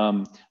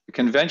 The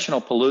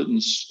conventional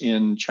pollutants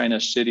in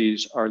China's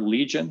cities are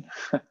legion,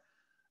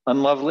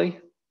 unlovely,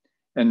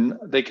 and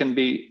they can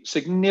be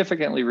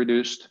significantly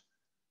reduced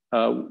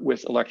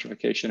with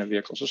electrification of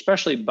vehicles,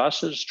 especially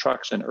buses,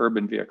 trucks, and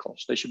urban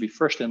vehicles. They should be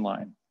first in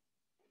line.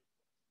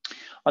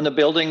 On the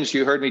buildings,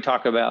 you heard me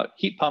talk about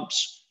heat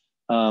pumps.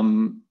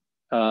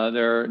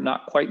 They're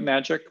not quite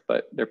magic,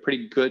 but they're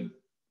pretty good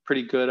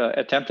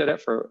attempt at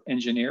it for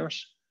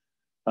engineers.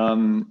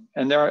 And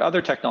there are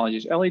other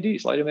technologies,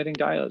 LEDs, light emitting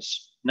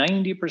diodes,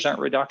 90%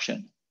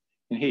 reduction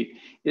in heat.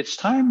 It's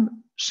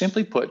time,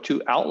 simply put,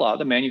 to outlaw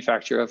the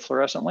manufacture of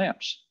fluorescent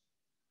lamps.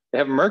 They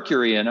have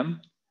mercury in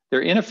them,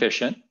 they're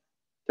inefficient,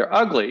 they're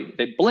ugly,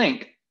 they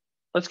blink.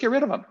 Let's get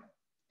rid of them.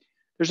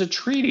 There's a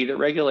treaty that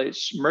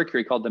regulates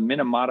mercury called the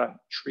Minamata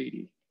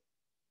Treaty.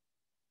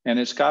 And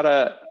its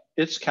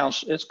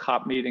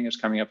COP meeting is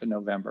coming up in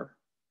November.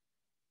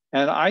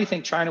 And I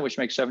think China, which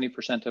makes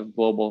 70% of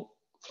global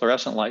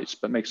fluorescent lights,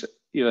 but makes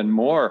even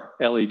more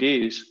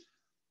LEDs,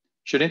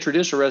 should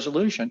introduce a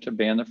resolution to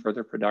ban the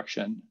further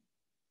production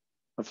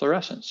of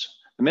fluorescents.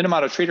 The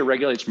Minamata Treaty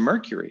regulates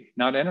mercury,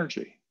 not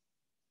energy,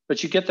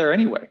 but you get there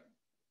anyway.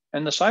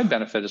 And the side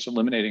benefit is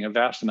eliminating a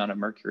vast amount of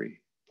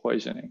mercury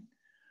poisoning.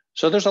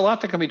 So there's a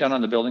lot that can be done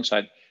on the building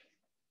side.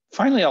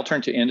 Finally, I'll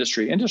turn to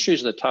industry. Industry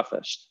is the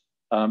toughest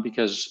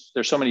because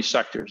there's so many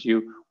sectors.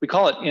 We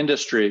call it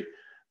industry,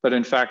 but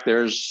in fact,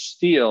 there's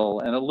steel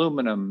and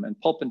aluminum and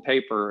pulp and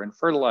paper and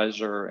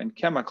fertilizer and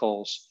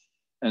chemicals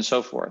and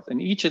so forth.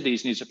 And each of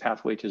these needs a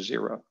pathway to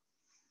zero.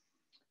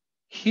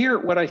 Here,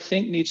 what I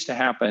think needs to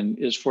happen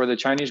is for the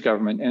Chinese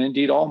government, and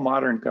indeed all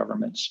modern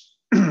governments,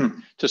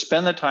 to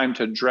spend the time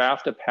to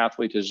draft a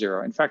pathway to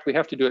zero. In fact, we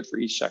have to do it for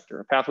each sector.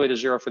 A pathway to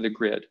zero for the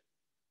grid,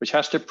 which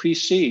has to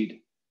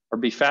precede, or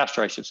be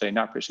faster, I should say,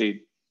 not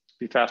precede,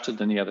 be faster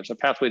than the others. A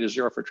pathway to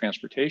zero for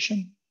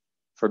transportation,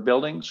 for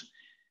buildings,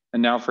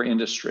 and now for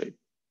industry.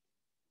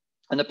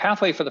 And the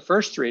pathway for the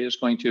first three is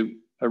going to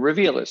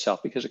reveal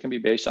itself because it can be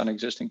based on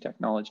existing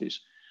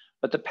technologies.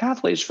 But the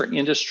pathways for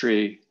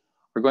industry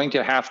are going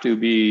to have to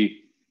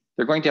be,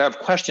 they're going to have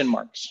question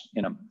marks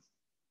in them.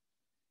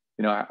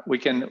 You know, we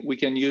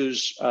can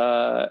use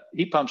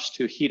heat pumps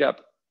to heat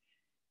up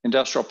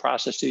industrial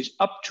processes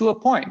up to a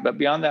point, but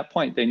beyond that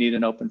point, they need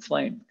an open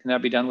flame. Can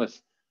that be done with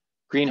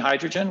green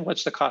hydrogen?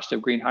 What's the cost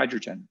of green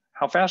hydrogen?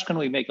 How fast can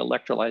we make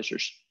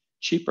electrolyzers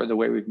cheaper the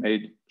way we've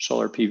made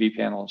solar PV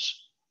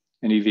panels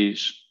and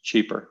EVs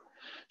cheaper?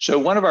 So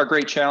one of our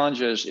great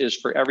challenges is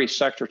for every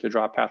sector to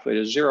draw a pathway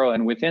to zero.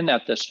 And within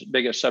that, this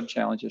biggest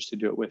sub-challenge is to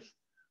do it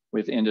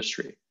with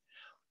industry.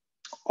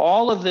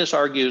 All of this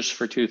argues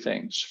for two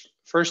things.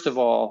 First of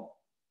all,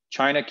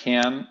 China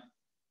can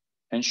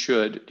and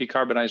should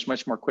decarbonize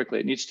much more quickly.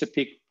 It needs to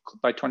peak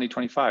by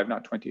 2025,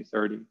 not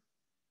 2030.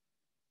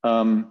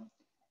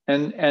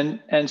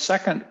 And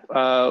second,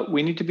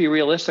 we need to be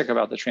realistic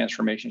about the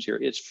transformations here.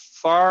 It's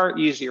far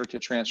easier to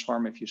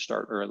transform if you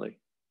start early,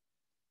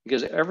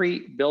 because every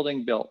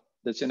building built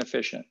that's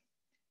inefficient,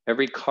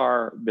 every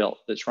car built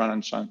that's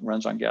runs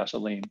on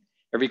gasoline,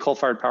 every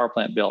coal-fired power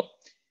plant built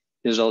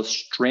is a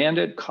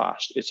stranded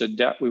cost. It's a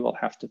debt we will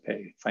have to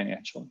pay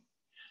financially.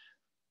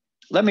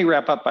 Let me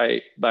wrap up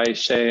by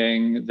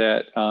saying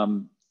that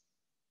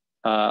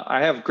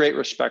I have great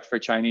respect for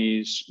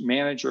Chinese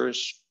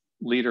managers,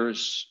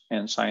 leaders,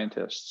 and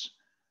scientists.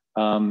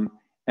 And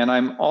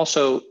I'm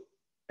also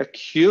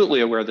acutely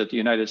aware that the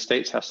United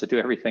States has to do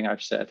everything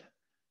I've said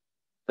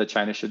that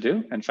China should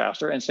do, and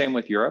faster, and same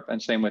with Europe,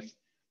 and same with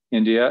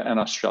India and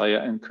Australia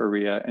and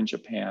Korea and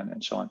Japan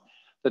and so on.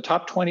 The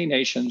top 20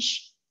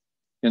 nations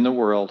in the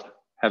world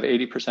have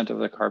 80% of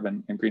the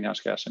carbon and greenhouse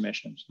gas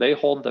emissions. They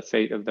hold the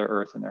fate of their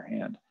Earth in their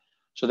hand.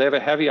 So they have a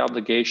heavy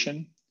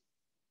obligation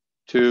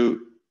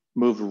to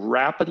moved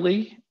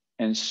rapidly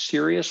and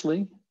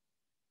seriously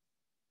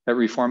at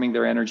reforming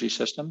their energy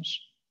systems.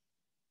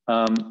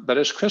 But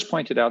as Chris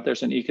pointed out,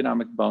 there's an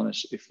economic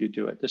bonus if you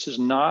do it. This is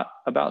not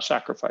about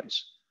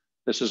sacrifice.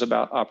 This is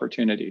about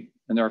opportunity.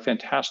 And there are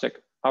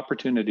fantastic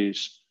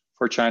opportunities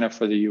for China,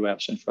 for the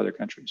US, and for other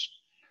countries.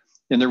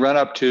 In the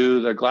run-up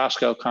to the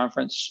Glasgow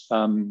conference,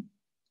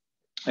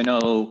 I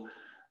know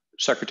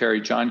Secretary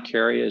John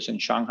Kerry is in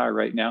Shanghai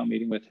right now,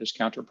 meeting with his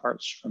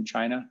counterparts from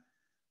China.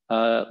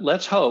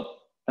 Let's hope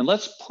and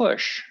let's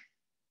push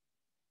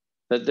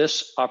that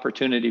this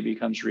opportunity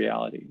becomes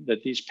reality,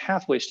 that these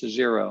pathways to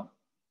zero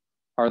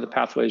are the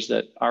pathways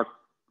that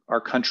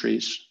our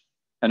countries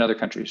and other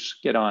countries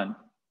get on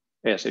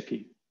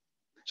ASAP.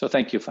 So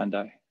thank you,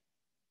 Fandai.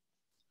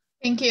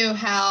 Thank you,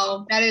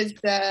 Hal. That is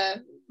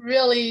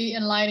really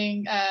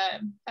enlightening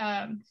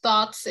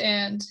thoughts,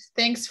 and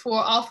thanks for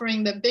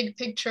offering the big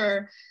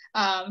picture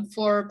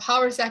for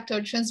power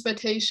sector,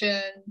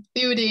 transportation,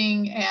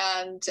 building,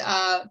 and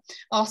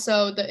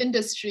also the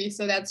industry.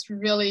 So that's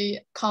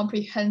really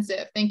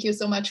comprehensive. Thank you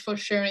so much for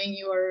sharing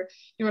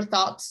your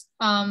thoughts.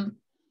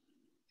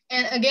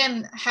 And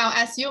again, how,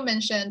 as you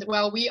mentioned,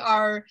 well, we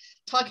are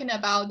talking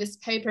about this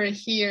paper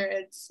here.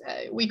 It's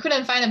we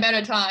couldn't find a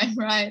better time,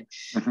 right?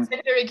 Mm-hmm.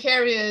 Secretary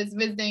Kerry is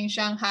visiting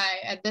Shanghai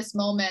at this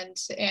moment,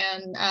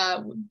 and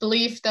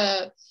believe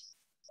the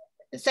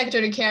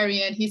Secretary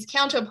Kerry and his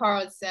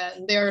counterparts,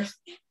 and they're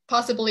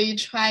possibly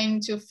trying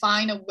to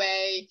find a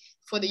way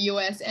for the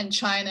US and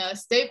China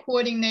stay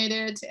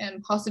coordinated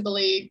and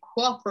possibly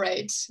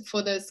cooperate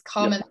for this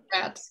common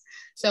threat.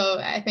 So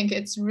I think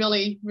it's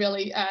really,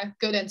 really a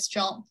good and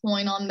strong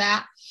point on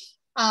that.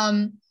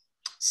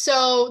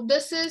 So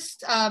this is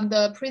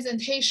the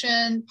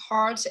presentation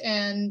part,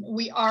 and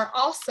we are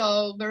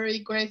also very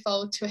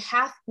grateful to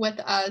have with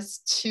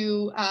us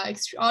two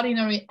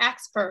extraordinary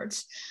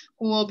experts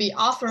who will be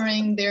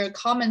offering their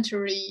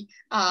commentary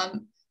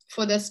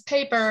for this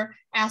paper,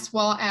 as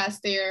well as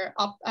their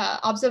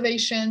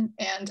observation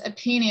and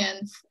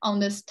opinion on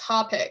this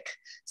topic.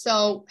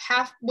 So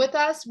with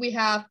us, we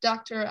have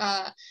Dr.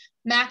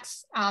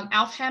 Max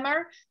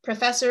Alfhammer,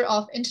 Professor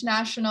of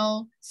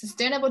International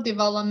Sustainable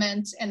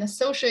Development and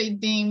Associate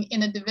Dean in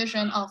the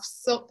Division of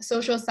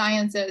Social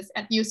Sciences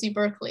at UC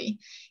Berkeley.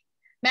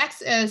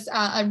 Max is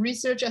a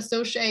research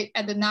associate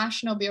at the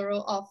National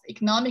Bureau of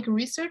Economic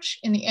Research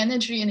in the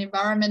Energy and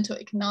Environmental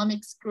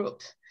Economics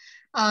Group,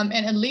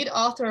 and a lead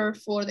author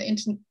for the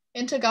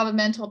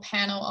Intergovernmental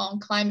Panel on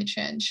Climate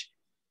Change.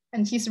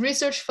 And his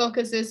research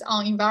focuses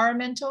on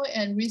environmental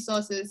and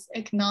resources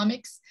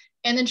economics,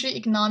 energy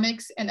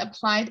economics, and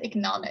applied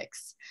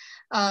economics.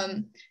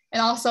 And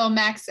also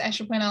Max, I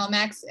should point out,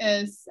 Max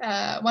is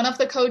one of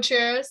the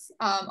co-chairs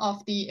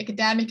of the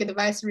Academic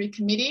Advisory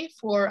Committee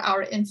for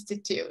our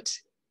institute.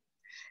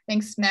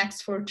 Thanks,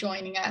 Max, for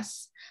joining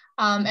us.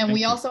 And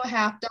we also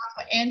have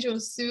Dr. Andrew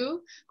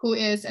Su, who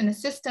is an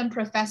assistant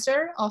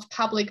professor of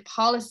public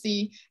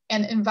policy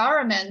and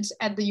environment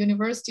at the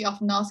University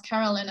of North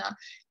Carolina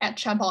at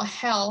Chapel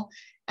Hill.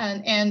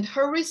 And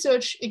her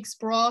research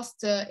explores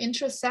the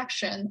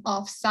intersection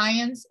of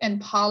science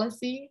and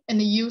policy and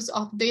the use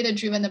of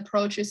data-driven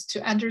approaches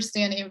to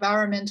understand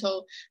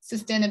environmental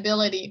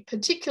sustainability,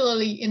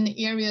 particularly in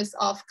the areas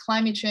of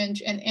climate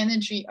change and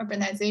energy,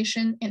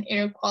 urbanization, and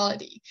air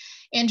quality.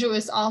 Andrew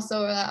is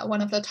also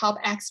one of the top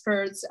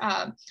experts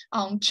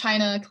on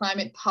China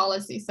climate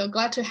policy. So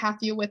glad to have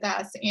you with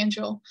us,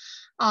 Andrew.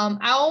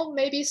 I'll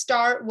maybe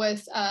start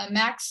with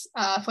Max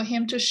for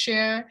him to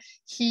share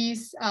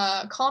his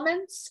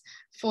comments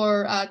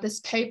for this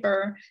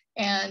paper.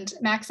 And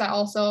Max, I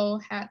also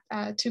had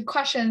two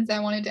questions I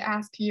wanted to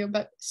ask you,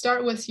 but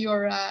start with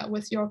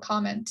your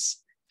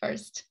comments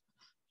first.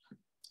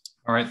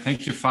 All right,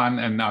 thank you, Fan.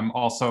 And I'm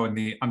also in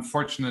the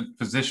unfortunate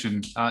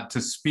position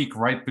to speak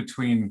right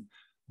between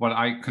what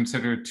I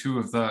consider two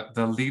of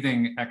the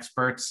leading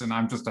experts, and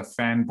I'm just a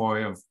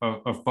fanboy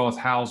of both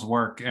Hal's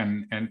work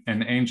and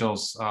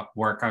Angel's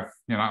work. I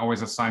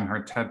always assign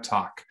her TED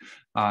Talk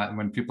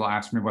when people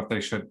ask me what they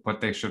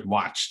should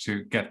watch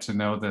to get to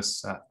know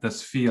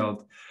this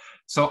field.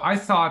 So I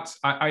thought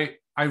I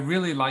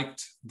really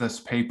liked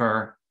this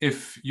paper.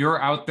 If you're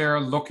out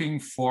there looking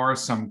for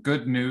some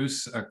good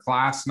news, a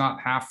glass not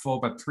half full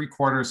but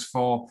 3/4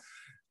 full,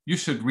 you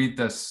should read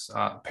this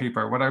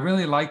paper. What I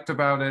really liked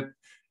about it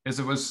is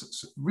it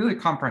was really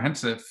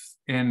comprehensive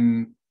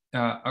in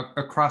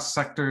across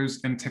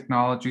sectors and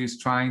technologies,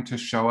 trying to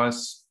show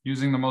us,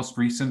 using the most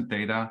recent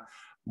data,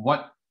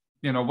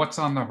 what's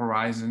on the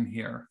horizon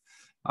here.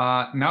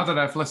 Now that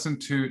I've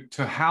listened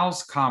to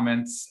Hal's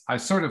comments, I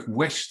sort of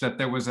wish that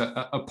there was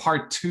a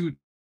part 2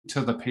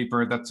 to the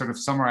paper that sort of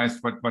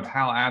summarized what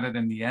Hal added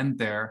in the end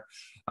there,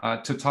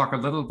 to talk a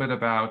little bit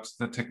about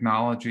the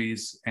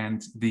technologies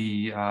and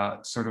the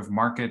sort of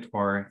market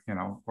or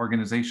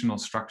organizational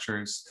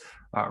structures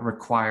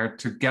required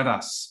to get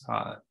us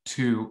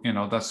to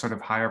the sort of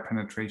higher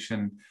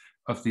penetration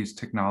of these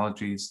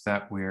technologies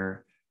that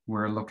we're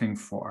looking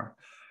for.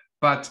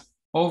 But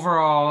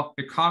overall,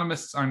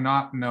 economists are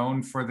not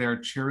known for their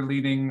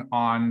cheerleading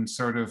on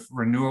sort of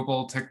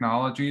renewable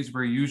technologies.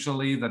 We're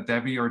usually the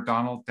Debbie or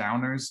Donald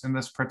Downers in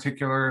this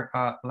particular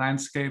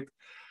landscape.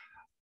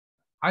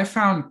 I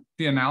found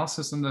the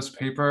analysis in this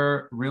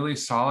paper really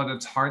solid.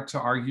 It's hard to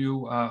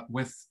argue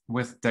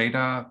with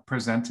data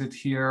presented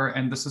here,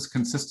 and this is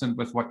consistent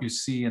with what you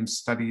see in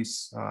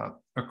studies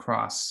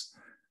across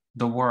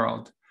the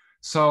world.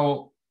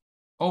 So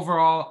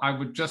overall, I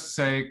would just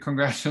say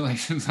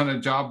congratulations on a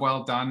job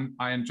well done.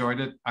 I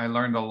enjoyed it. I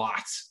learned a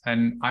lot,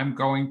 and I'm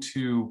going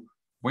to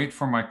wait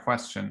for my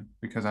question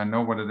because I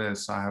know what it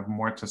is. So I have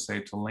more to say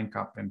to link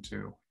up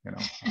into,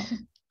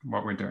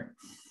 what we're doing.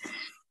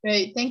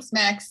 Great, thanks,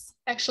 Max.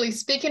 Actually,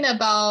 speaking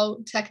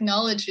about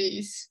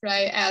technologies,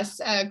 right,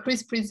 as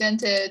Chris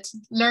presented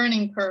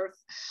learning curve,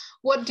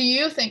 what do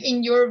you think,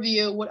 in your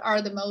view, what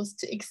are the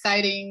most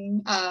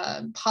exciting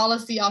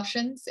policy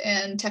options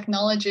and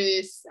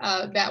technologies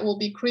that will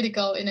be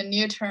critical in the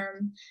near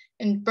term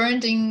in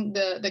bending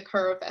the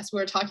curve, as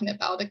we're talking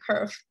about the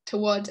curve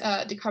toward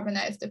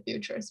decarbonize the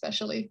future,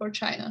 especially for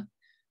China?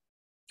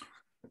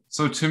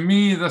 So to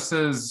me, this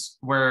is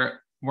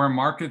where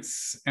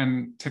markets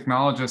and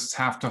technologists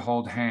have to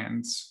hold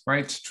hands,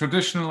 right?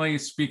 Traditionally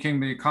speaking,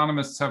 the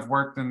economists have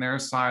worked in their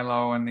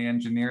silo and the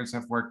engineers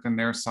have worked in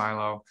their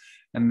silo,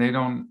 and they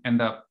don't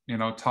end up,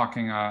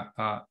 talking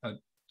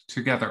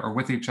together or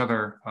with each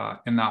other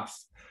enough.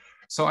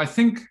 So I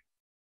think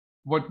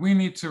what we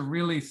need to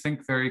really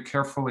think very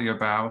carefully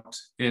about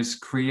is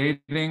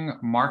creating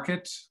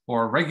market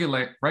or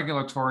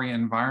regulatory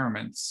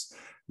environments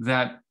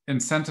that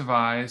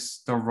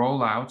incentivize the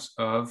rollout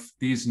of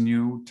these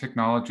new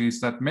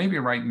technologies that maybe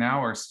right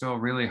now are still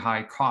really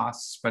high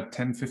costs, but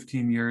 10,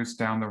 15 years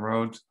down the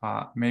road,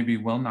 maybe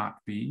will not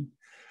be.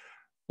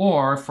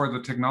 Or for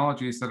the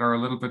technologies that are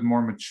a little bit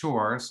more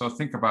mature. So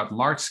think about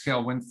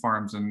large-scale wind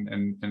farms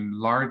and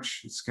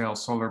large-scale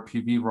solar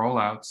PV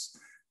rollouts,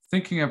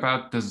 thinking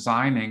about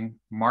designing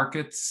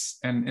markets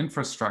and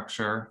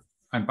infrastructure,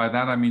 and by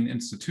that I mean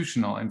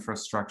institutional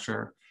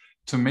infrastructure,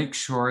 to make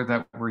sure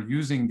that we're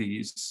using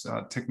these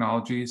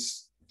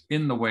technologies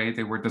in the way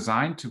they were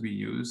designed to be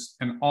used,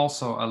 and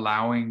also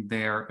allowing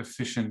their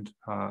efficient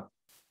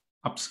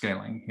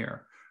upscaling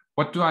here.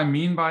 What do I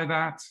mean by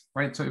that,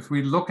 right? So if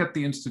we look at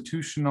the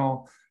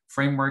institutional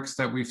frameworks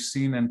that we've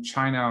seen in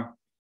China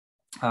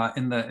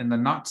in the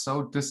not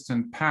so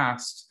distant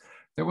past,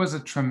 there was a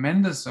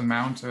tremendous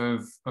amount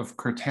of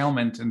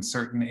curtailment in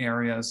certain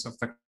areas of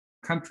the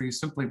country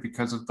simply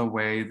because of the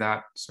way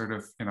that sort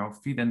of,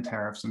 feed-in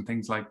tariffs and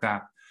things like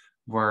that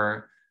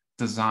were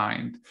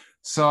designed.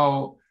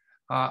 So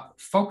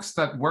folks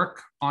that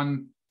work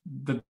on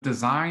the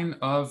design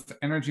of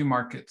energy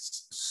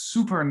markets,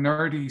 super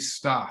nerdy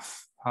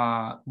stuff,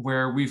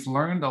 where we've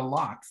learned a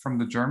lot from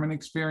the German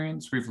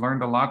experience, we've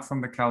learned a lot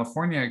from the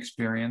California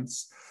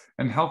experience,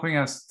 and helping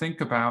us think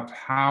about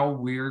how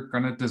we're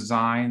going to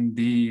design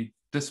the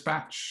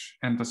dispatch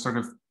and the sort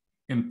of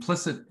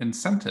implicit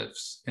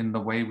incentives in the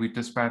way we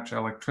dispatch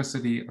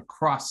electricity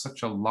across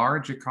such a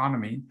large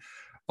economy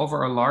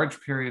over a large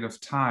period of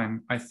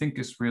time, I think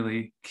is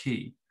really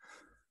key.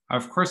 I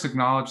of course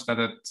acknowledge that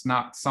it's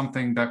not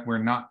something that we're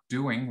not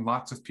doing.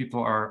 Lots of people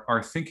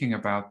are thinking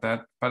about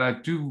that, but I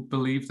do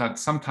believe that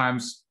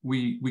sometimes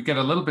we get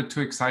a little bit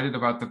too excited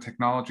about the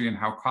technology and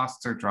how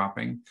costs are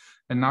dropping,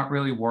 and not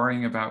really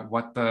worrying about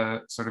what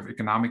the sort of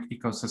economic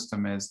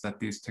ecosystem is that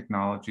these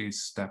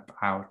technologies step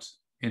out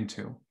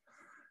into.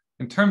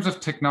 In terms of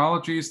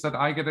technologies that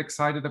I get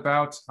excited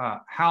about,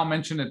 Hal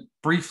mentioned it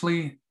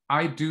briefly.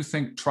 I do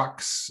think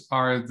trucks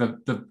are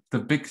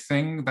the big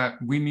thing that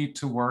we need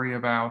to worry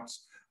about,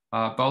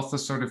 both the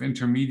sort of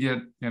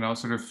intermediate,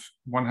 sort of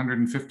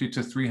 150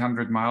 to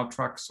 300 mile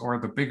trucks, or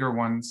the bigger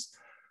ones.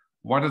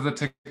 What are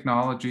the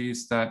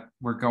technologies that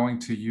we're going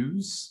to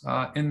use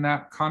in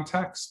that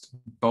context,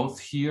 both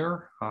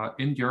here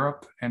in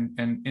Europe and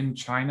in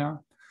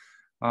China?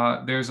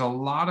 There's a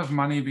lot of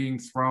money being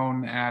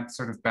thrown at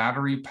sort of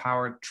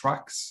battery-powered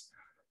trucks,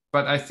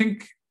 but I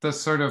think the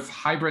sort of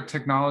hybrid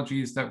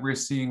technologies that we're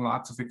seeing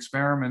lots of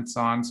experiments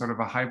on, sort of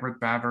a hybrid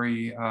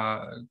battery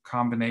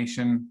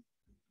combination,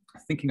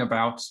 thinking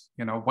about,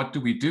 what do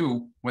we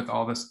do with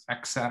all this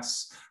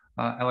excess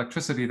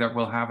electricity that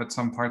we'll have at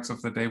some parts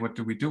of the day? What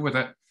do we do with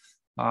it?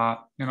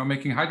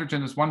 Making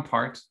hydrogen is one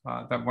part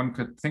that one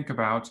could think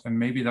about, and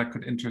maybe that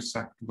could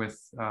intersect with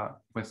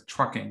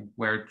trucking,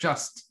 where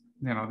just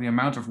the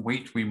amount of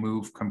weight we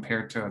move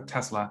compared to a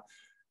Tesla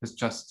is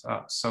just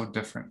so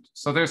different.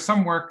 So there's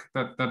some work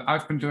that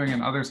I've been doing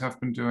and others have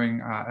been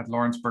doing at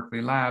Lawrence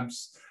Berkeley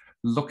Labs,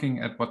 looking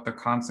at what the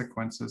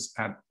consequences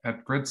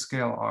at grid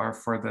scale are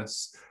for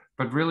this,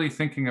 but really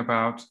thinking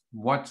about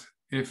what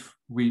if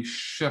we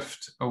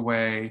shift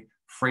away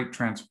freight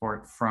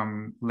transport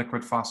from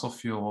liquid fossil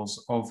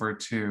fuels over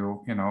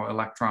to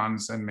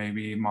electrons and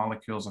maybe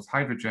molecules of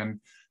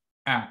hydrogen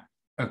at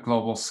a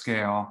global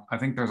scale. I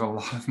think there's a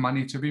lot of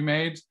money to be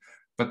made,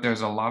 but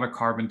there's a lot of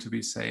carbon to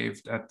be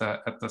saved at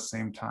the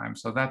same time.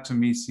 So that to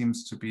me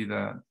seems to be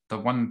the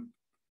one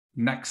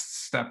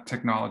next step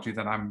technology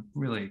that I'm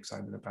really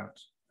excited about.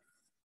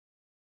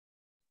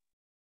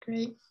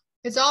 Great.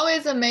 It's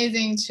always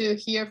amazing to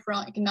hear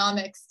from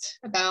economics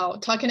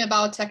about talking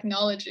about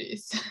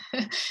technologies.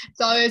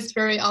 It's always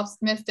very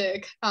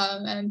optimistic.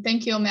 And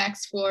thank you,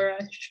 Max, for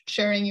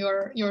sharing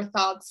your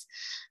thoughts.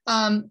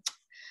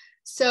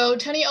 So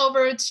turning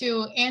over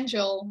to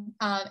Angel.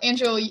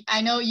 Angel,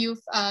 I know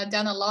you've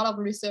done a lot of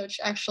research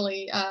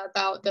actually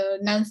about the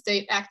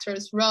non-state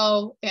actors'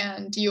 role,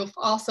 and you've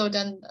also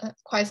done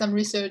quite some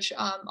research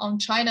on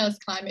China's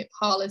climate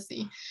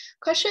policy.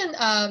 Question,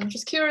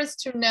 just curious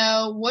to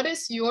know, what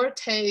is your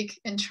take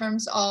in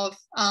terms of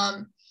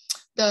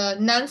the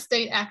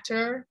non-state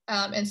actor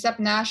and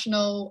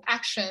subnational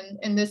action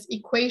in this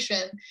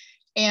equation?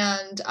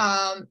 And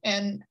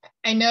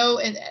I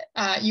know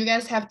you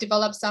guys have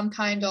developed some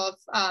kind of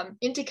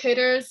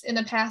indicators in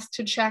the past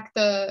to check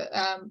the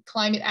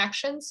climate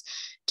actions.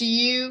 Do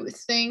you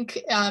think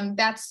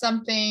that's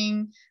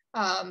something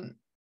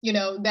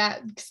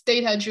that's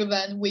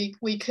data-driven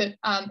we could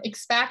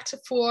expect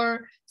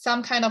for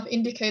some kind of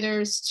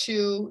indicators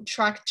to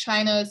track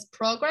China's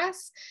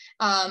progress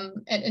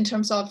and in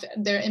terms of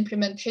their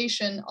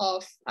implementation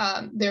of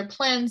their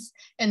plans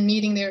and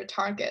meeting their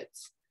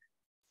targets?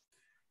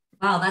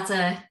 Wow, that's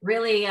a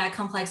really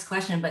complex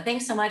question, but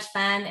thanks so much,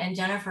 Fan and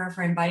Jennifer,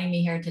 for inviting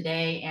me here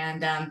today.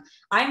 And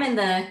I'm in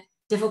the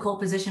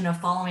difficult position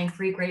of following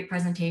 3 great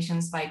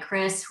presentations by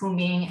Chris,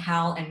 Huming,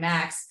 Hal, and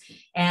Max.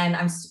 And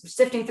I'm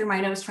sifting through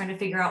my notes trying to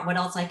figure out what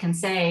else I can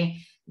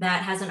say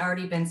that hasn't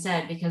already been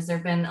said, because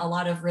there've been a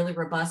lot of really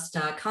robust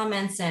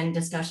comments and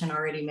discussion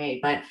already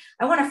made. But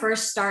I want to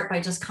first start by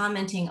just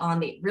commenting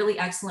on the really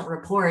excellent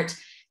report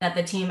that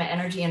the team at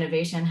Energy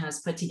Innovation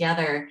has put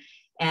together.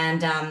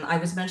 And I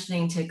was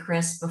mentioning to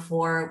Chris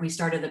before we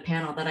started the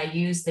panel that I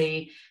use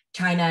the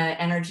China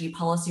Energy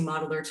Policy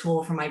Modeler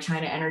tool for my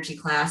China Energy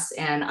class.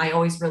 And I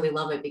always really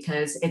love it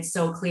because it's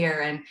so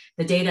clear. And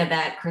the data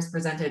that Chris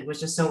presented was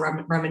just so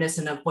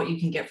reminiscent of what you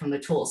can get from the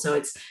tool. So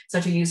it's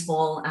such a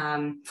useful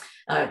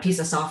piece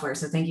of software.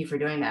 So thank you for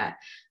doing that.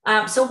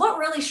 So what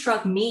really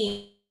struck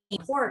me in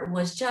the report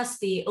was just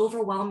the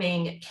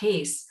overwhelming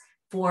case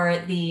for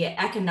the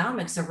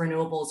economics of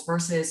renewables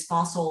versus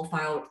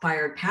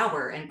fossil-fired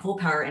power and coal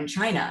power in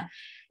China.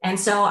 And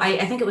so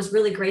I think it was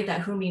really great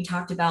that Humi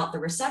talked about the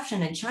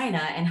reception in China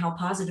and how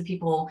positive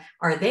people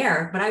are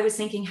there. But I was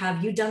thinking,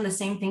 have you done the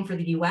same thing for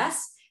the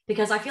US?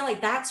 Because I feel like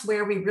that's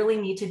where we really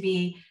need to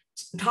be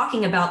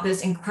talking about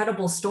this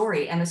incredible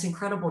story and this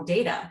incredible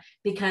data,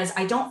 because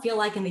I don't feel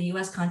like in the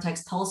US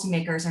context,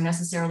 policymakers are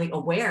necessarily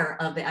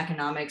aware of the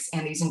economics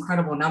and these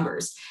incredible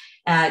numbers.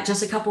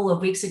 Just a couple of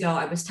weeks ago,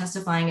 I was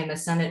testifying in the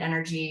Senate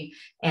Energy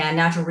and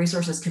Natural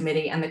Resources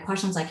Committee, and the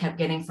questions I kept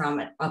getting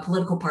from a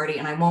political party,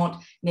 and I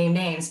won't name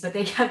names, but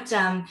they kept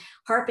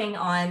harping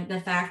on the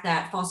fact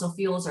that fossil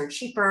fuels are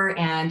cheaper,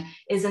 and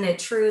isn't it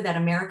true that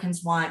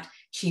Americans want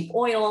cheap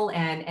oil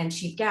and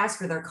cheap gas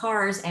for their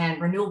cars,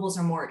 and renewables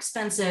are more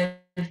expensive?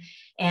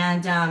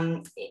 And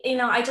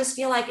I just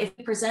feel like if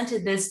we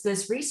presented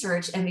this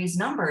research and these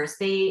numbers,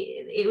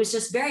 it was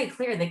just very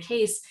clear the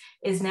case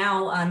is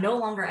now no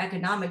longer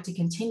economic to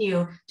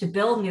continue to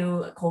build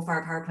new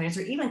coal-fired power plants,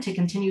 or even to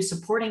continue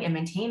supporting and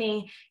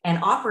maintaining and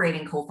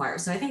operating coal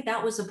fires. So I think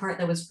that was the part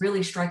that was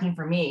really striking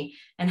for me.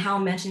 And how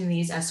mentioning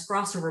these as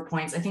crossover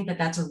points, I think that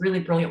that's a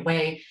really brilliant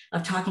way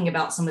of talking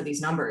about some of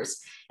these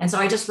numbers. And so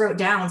I just wrote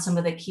down some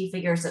of the key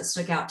figures that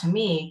stuck out to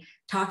me,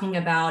 talking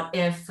about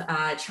if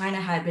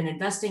China had been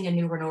investing in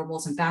new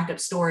renewables and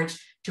backup storage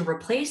to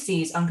replace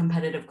these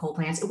uncompetitive coal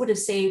plants, it would have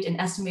saved an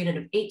estimated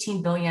of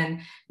 $18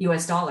 billion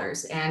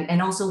US.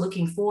 And also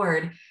looking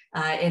forward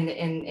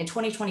in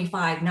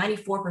 2025,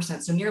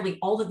 94%, so nearly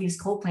all of these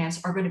coal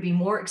plants are going to be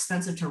more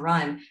expensive to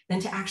run than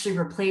to actually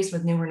replace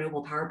with new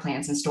renewable power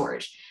plants and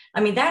storage. I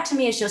mean, that to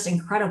me is just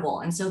incredible.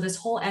 And so this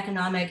whole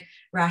economic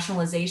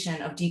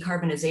rationalization of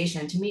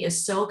decarbonization to me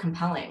is so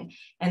compelling.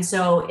 And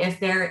so if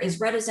there is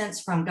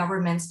reticence from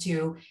governments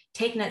to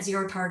take net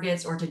zero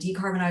targets or to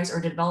decarbonize or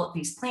develop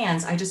these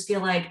plans, I just feel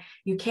like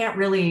you can't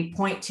really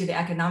point to the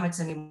economics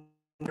anymore,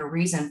 a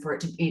reason for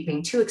it to be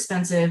being too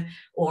expensive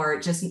or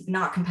just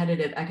not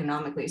competitive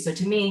economically. So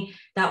to me,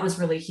 that was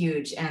really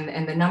huge.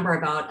 And the number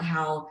about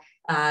how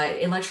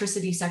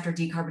electricity sector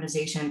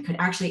decarbonization could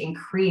actually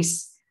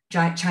increase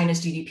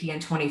China's GDP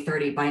in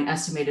 2030 by an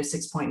estimated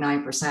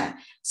 6.9%.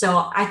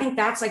 So I think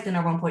that's like the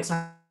number one point.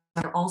 So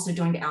we're also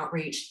doing the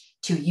outreach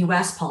to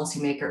US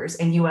policymakers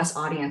and US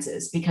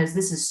audiences, because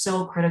this is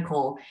so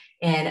critical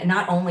in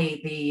not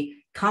only the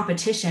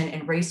competition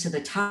and race to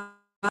the top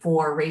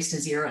for race to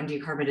zero and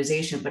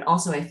decarbonization, but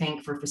also I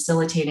think for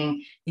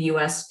facilitating the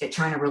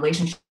US-China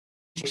relationship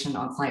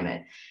on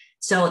climate.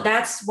 So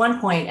that's one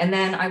point. And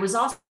then I was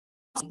also,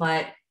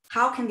 but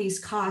how can these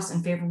costs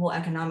and favorable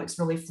economics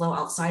really flow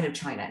outside of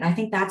China? And I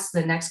think that's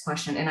the next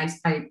question. And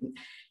I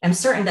am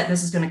certain that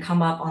this is going to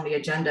come up on the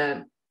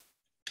agenda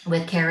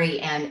with Kerry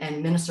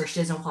and Minister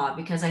Xi Jinping,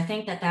 because I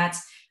think that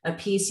that's a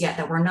piece yet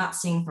that we're not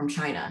seeing from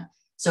China.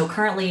 So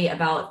currently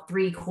about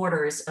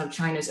 3/4 of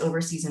China's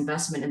overseas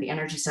investment in the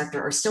energy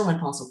sector are still in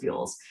fossil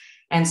fuels.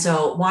 And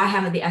so why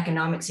haven't the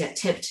economics yet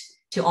tipped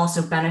to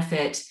also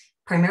benefit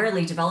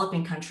primarily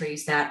developing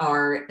countries that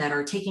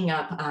are taking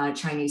up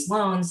Chinese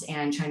loans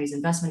and Chinese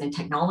investment in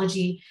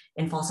technology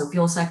in fossil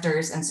fuel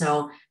sectors? And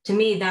so to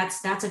me,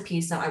 that's a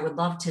piece that I would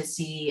love to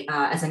see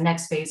as a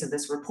next phase of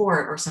this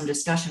report, or some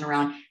discussion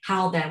around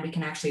how then we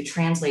can actually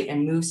translate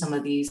and move some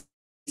of these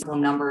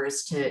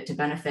numbers to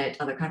benefit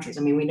other countries.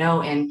 I mean, we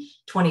know in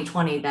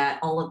 2020 that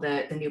all of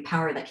the new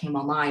power that came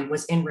online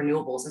was in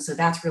renewables. And so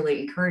that's really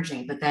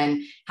encouraging, but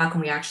then how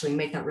can we actually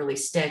make that really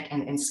stick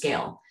and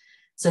scale?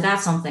 So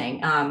that's something.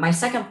 My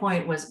second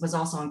point was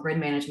also on grid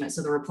management.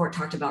 So the report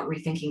talked about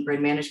rethinking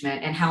grid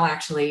management, and how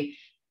actually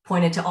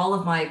pointed to all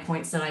of my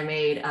points that I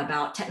made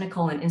about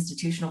technical and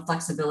institutional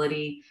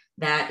flexibility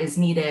that is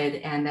needed.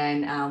 And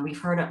then we've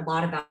heard a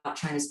lot about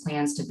China's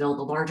plans to build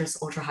the largest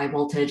ultra high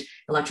voltage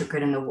electric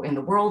grid in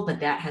the world, but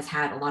that has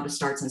had a lot of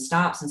starts and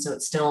stops. And so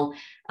it's still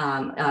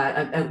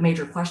a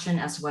major question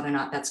as to whether or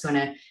not that's going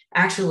to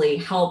actually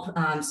help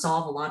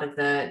solve a lot of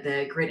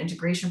the grid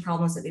integration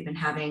problems that they've been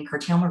having.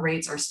 Curtailment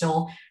rates are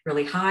still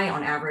really high,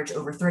 on average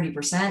over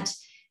 30%.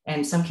 And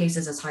in some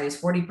cases as high as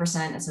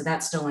 40%. And so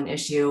that's still an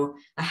issue.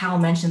 Hal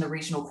mentioned the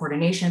regional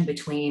coordination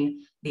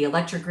between the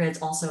electric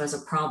grids also as a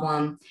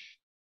problem.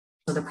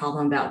 So the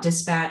problem about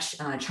dispatch,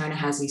 China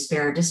has these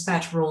fair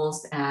dispatch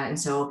rules. And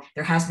so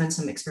there has been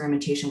some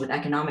experimentation with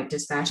economic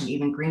dispatch and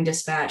even green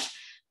dispatch.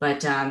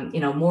 But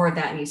more of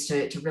that needs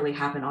to really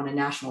happen on a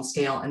national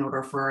scale in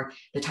order for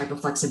the type of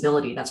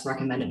flexibility that's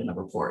recommended in the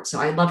report. So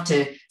I'd love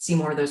to see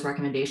more of those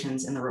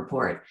recommendations in the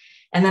report.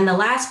 And then the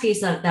last piece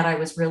that I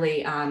was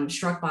really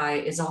struck by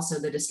is also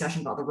the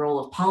discussion about the role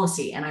of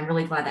policy. And I'm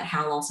really glad that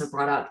Hal also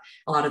brought up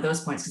a lot of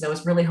those points, because I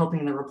was really hoping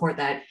in the report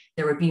that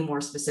there would be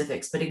more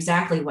specifics. But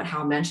exactly what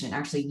Hal mentioned,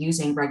 actually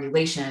using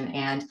regulation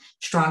and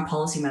strong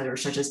policy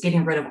measures, such as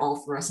getting rid of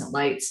all fluorescent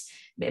lights,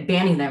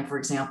 banning them, for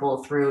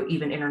example, through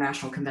even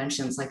international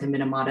conventions like the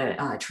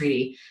Minamata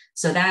Treaty.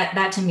 So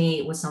that to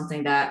me was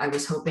something that I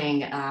was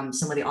hoping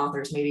some of the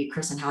authors, maybe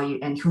Chris and Hal,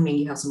 and Huming,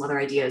 you have some other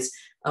ideas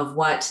of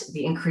what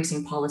the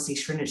increasing policy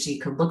stringency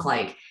could look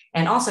like.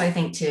 And also, I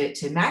think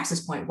to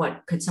Max's point,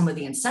 what could some of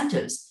the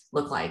incentives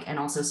look like, and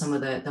also some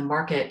of the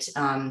market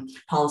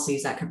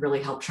policies that could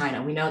really help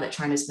China. We know that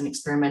China's been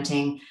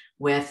experimenting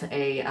with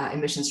a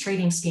emissions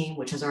trading scheme,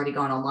 which has already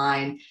gone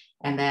online.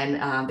 And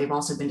then they've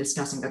also been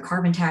discussing a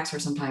carbon tax for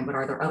some time, but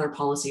are there other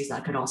policies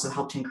that could also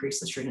help to increase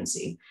the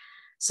stringency?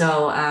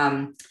 So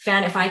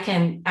Fan, if I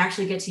can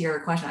actually get to your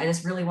question, I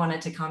just really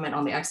wanted to comment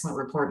on the excellent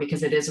report,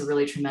 because it is a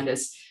really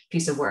tremendous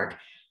piece of work.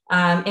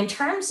 In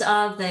terms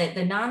of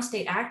the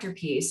non-state actor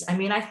piece, I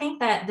mean, I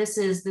think that this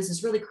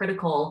is really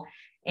critical.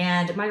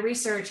 And my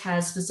research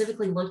has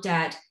specifically looked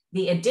at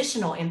the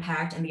additional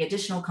impact and the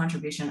additional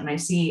contribution. And I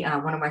see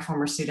one of my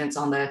former students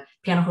on the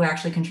panel who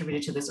actually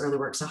contributed to this early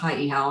work. So hi,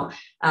 Ihao,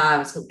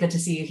 it's good to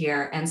see you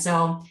here. And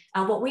so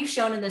what we've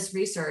shown in this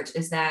research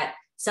is that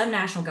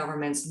subnational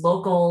governments,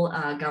 local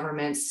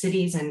governments,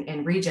 cities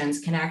and regions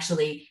can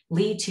actually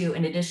lead to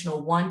an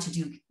additional 1 to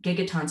 2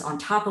 gigatons on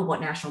top of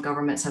what national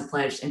governments have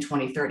pledged in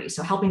 2030.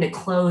 So helping to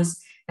close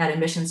that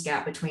emissions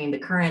gap between the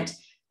current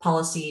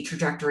policy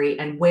trajectory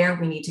and where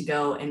we need to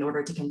go in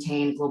order to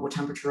contain global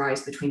temperature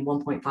rise between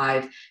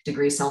 1.5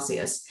 degrees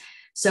Celsius.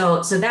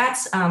 So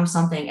that's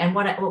something. And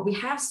what we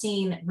have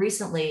seen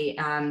recently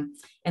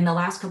in the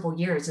last couple of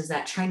years is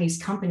that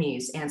Chinese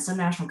companies and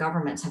subnational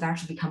governments have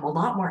actually become a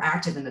lot more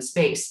active in the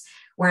space.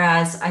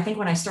 Whereas I think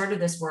when I started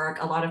this work,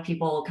 a lot of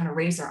people kind of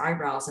raised their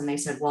eyebrows and they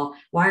said, well,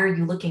 why are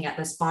you looking at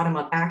this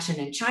bottom-up action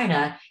in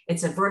China?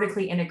 It's a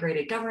vertically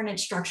integrated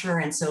governance structure.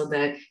 And so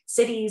the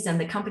cities and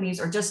the companies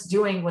are just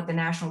doing what the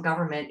national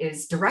government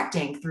is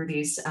directing through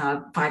these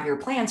 5-year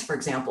plans, for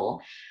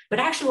example. But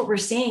actually what we're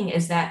seeing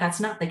is that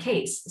that's not the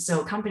case.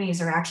 So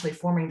companies are actually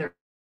forming their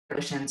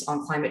positions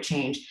on climate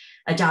change,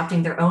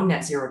 adopting their own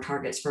net zero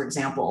targets, for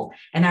example,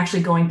 and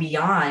actually going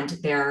beyond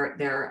their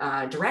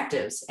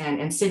directives.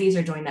 And cities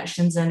are doing that.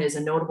 Shenzhen is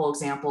a notable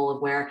example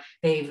of where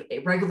they've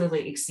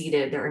regularly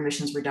exceeded their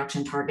emissions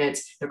reduction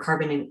targets, their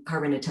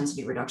carbon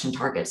intensity reduction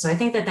targets. So I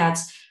think that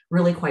that's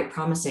really quite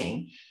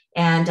promising.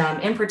 And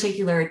in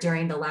particular,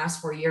 during the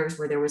last 4 years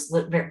where there was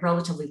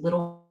relatively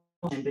little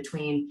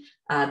between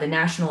the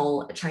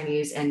national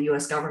Chinese and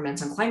US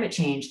governments on climate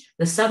change,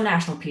 the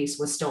subnational piece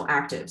was still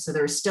active. So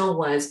there still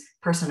was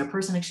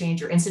person-to-person exchange.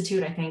 Your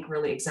institute, I think,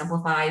 really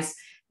exemplifies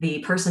the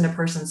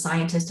person-to-person,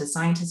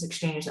 scientist-to-scientist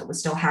exchange that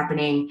was still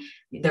happening.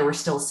 There were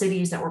still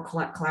cities that were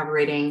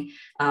collaborating.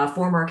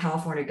 Former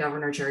California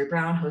Governor Jerry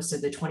Brown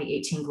hosted the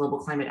 2018 Global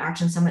Climate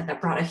Action Summit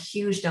that brought a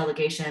huge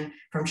delegation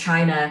from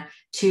China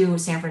to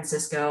San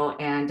Francisco.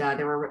 And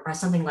there were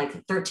something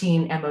like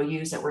 13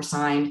 MOUs that were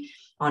signed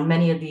on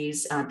many of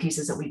these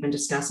pieces that we've been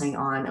discussing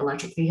on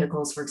electric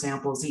vehicles, for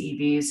example,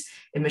 ZEVs,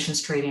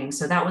 emissions trading.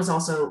 So that was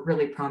also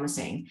really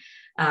promising.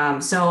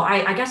 So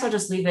I guess I'll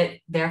just leave it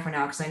there for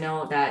now, because I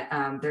know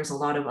that there's a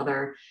lot of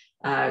other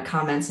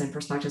comments and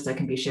perspectives that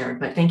can be shared.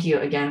 But thank you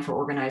again for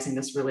organizing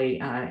this really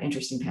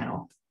interesting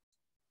panel.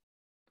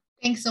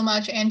 Thanks so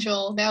much,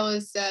 Angel. That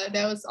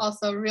was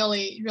also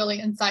really, really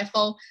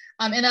insightful.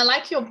 And I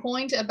like your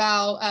point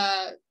about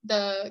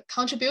the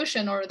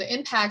contribution or the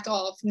impact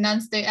of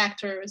non-state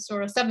actors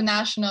or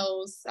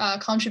subnationals'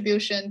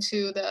 contribution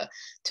to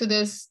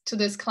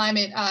this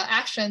climate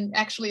action.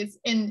 Actually, it's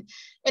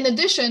in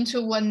addition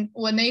to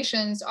what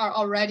nations are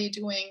already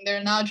doing.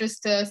 They're not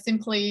just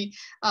simply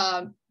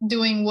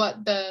doing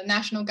what the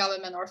national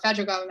government or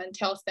federal government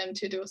tells them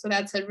to do. So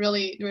that's a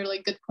really,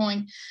 really good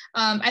point.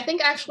 I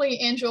think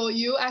actually, Angel,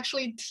 you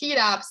actually teed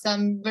up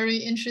some very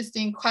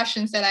interesting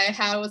questions that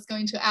I was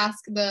going to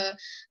ask the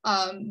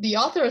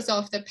authors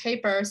of the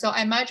paper. So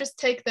I might just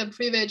take the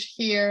privilege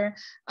here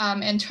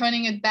and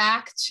turning it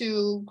back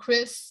to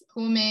Chris,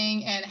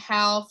 Hu-Ming, and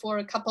Hal for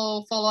a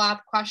couple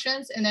follow-up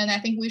questions. And then I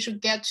think we should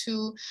get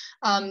to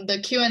the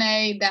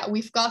Q&A that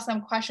we've got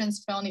some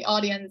questions from the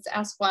audience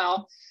as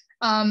well.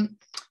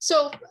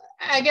 So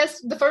I guess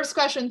the first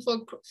question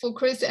for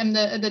Chris and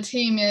the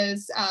team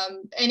is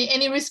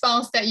any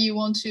response that you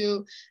want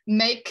to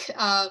make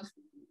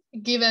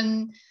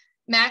given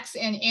Max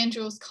and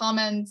Andrew's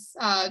comments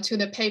to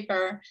the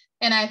paper.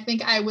 And I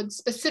think I would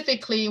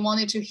specifically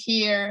wanted to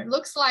hear,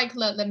 looks like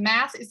the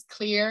math is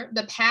clear,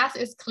 the path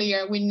is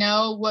clear. We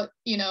know what,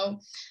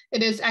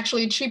 it is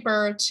actually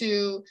cheaper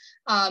to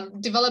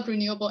develop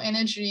renewable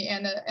energy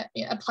and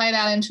apply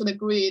that into the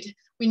grid.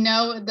 We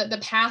know that the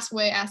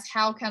pathway as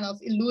how kind of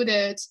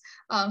eluded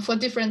for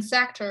different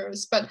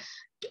sectors, but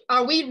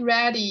are we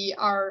ready?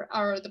 Are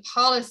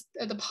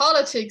the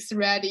politics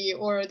ready,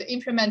 or the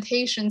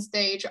implementation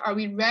stage? Are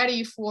we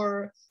ready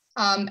for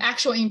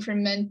actual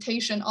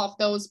implementation of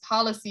those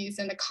policies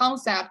and the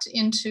concept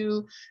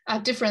into a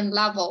different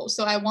level?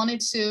 So I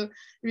wanted to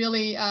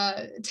really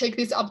take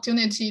this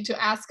opportunity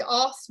to ask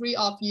all three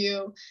of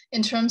you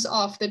in terms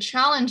of the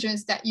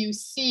challenges that you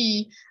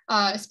see,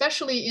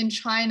 especially in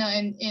China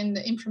and in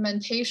the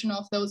implementation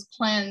of those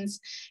plans,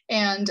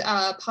 and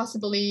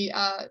possibly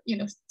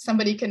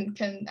somebody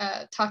can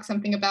talk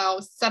something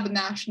about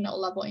subnational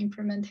level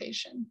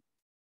implementation.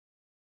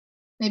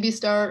 Maybe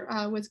start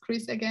with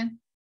Chris again.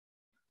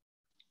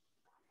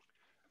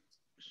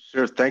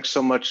 Sure. Thanks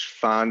so much,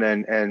 Fan,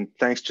 and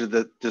thanks to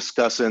the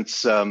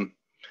discussants.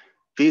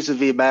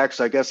 Vis-a-vis Max,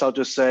 I guess I'll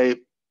just say,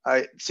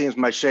 it seems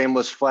my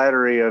shameless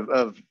flattery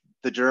of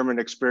the German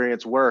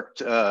experience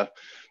worked,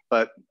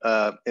 but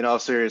in all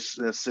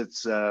seriousness,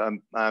 it's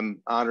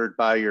I'm honored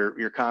by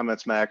your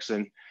comments, Max,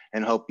 and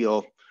hope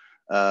you'll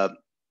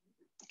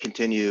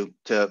continue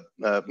to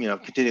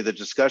continue the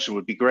discussion.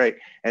 Would be great.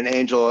 And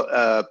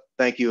Angel,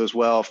 thank you as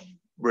well.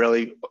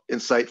 Really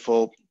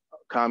insightful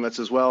comments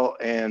as well.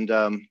 And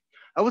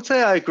I would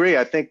say I agree.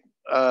 I think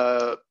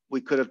we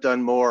could have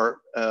done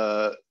more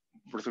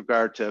with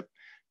regard to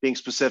being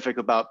specific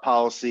about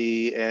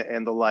policy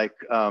and the like.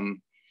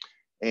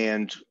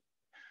 And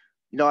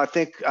I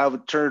think I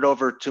would turn it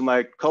over to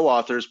my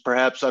co-authors.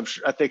 Perhaps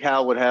I think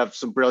Hal would have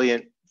some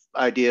brilliant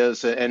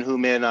ideas, and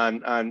Hu-Min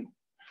on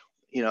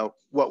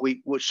what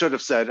we should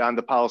have said on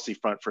the policy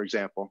front, for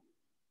example.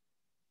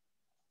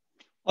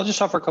 I'll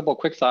just offer a couple of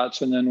quick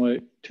thoughts, and then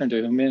we turn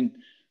to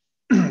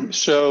Hu-Min.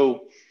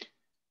 So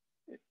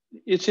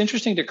it's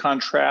interesting to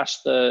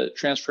contrast the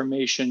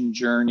transformation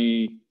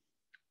journey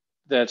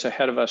that's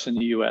ahead of us in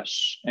the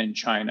US and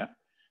China.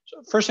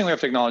 So first thing we have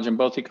to acknowledge, in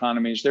both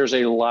economies, there's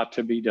a lot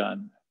to be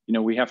done.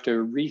 We have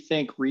to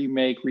rethink,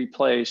 remake,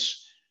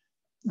 replace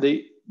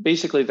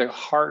basically the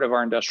heart of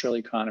our industrial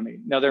economy.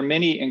 Now, there are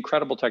many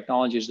incredible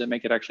technologies that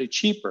make it actually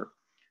cheaper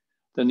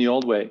than the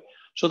old way.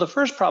 So the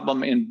first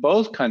problem in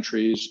both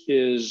countries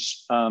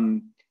is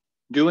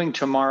doing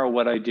tomorrow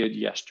what I did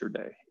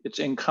yesterday. It's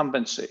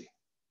incumbency.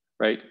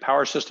 Right?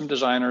 Power system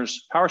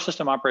designers, power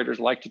system operators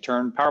like to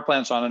turn power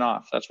plants on and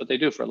off. That's what they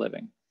do for a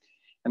living.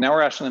 And now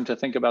we're asking them to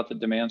think about the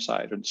demand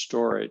side and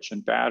storage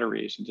and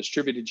batteries and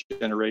distributed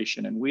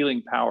generation and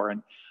wheeling power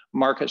and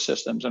market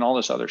systems and all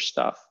this other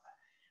stuff.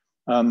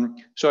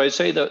 So I'd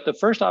say the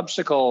first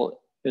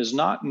obstacle is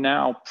not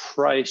now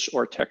price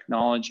or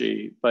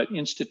technology, but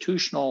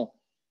institutional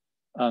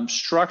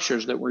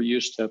structures that we're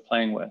used to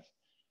playing with.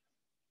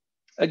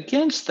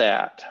 Against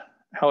that,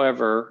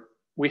 however,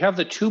 we have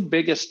the two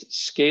biggest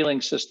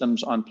scaling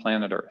systems on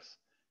planet Earth.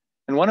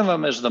 And one of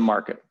them is the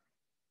market.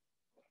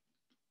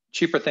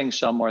 Cheaper things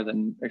sell more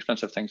than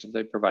expensive things if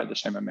they provide the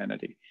same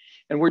amenity.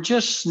 And we're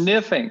just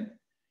sniffing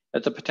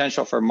at the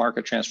potential for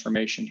market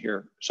transformation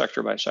here,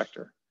 sector by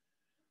sector.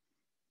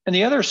 And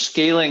the other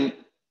scaling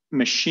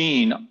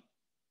machine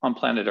on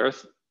planet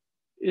Earth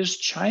is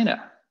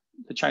China,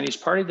 the Chinese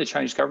party, the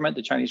Chinese government,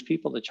 the Chinese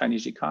people, the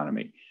Chinese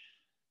economy.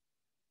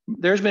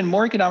 There's been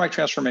more economic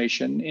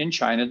transformation in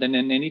China than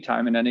in any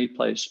time in any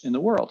place in the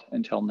world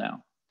until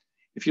now.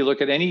 If you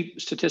look at any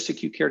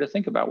statistic you care to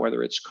think about,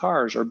 whether it's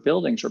cars or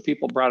buildings or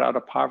people brought out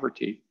of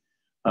poverty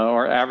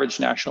or average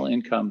national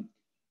income,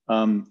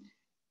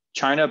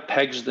 China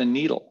pegs the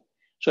needle.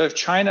 So if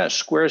China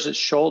squares its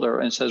shoulder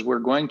and says we're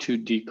going to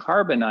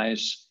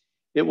decarbonize,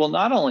 it will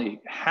not only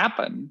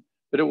happen,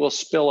 but it will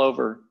spill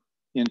over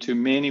into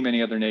many,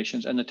 many other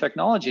nations. And the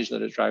technologies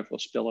that it drives will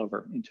spill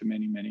over into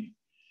many, many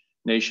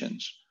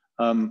nations.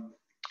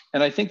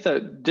 And I think the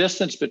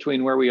distance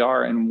between where we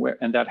are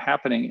and that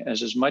happening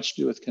has as much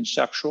to do with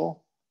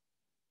conceptual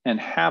and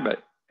habit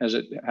as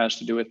it has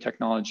to do with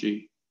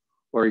technology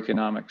or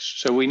economics.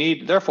 So we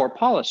need, therefore,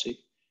 policy.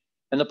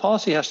 And the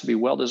policy has to be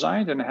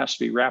well-designed and it has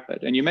to be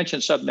rapid. And you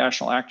mentioned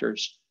subnational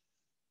actors.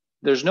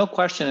 There's no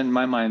question in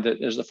my mind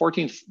that as the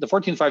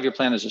 14th five-year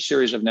plan is a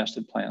series of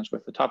nested plans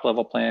with the top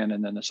level plan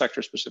and then the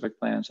sector specific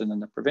plans and then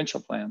the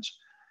provincial plans.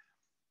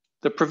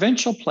 The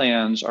provincial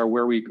plans are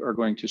where we are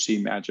going to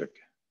see magic.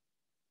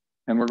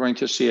 And we're going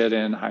to see it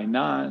in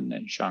Hainan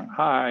and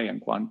Shanghai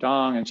and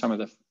Guangdong and some of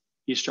the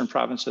eastern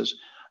provinces.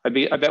 I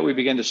bet we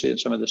begin to see it in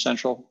some of the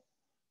central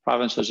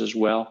provinces as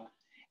well.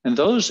 And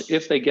those,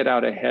 if they get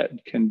out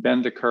ahead, can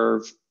bend the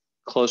curve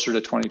closer to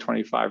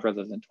 2025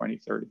 rather than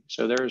 2030.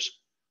 So there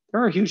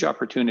are huge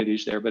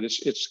opportunities there, but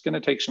it's going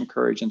to take some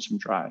courage and some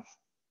drive.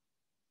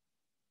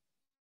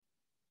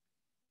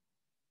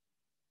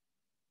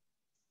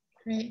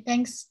 Great,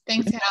 thanks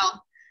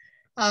Hal.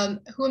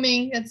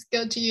 Hu-Ming, let's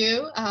go to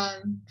you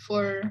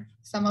for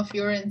some of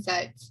your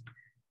insights.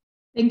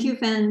 Thank you,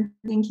 Fan.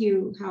 Thank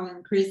you, Hal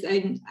and Chris.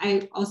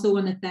 I also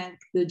want to thank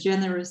the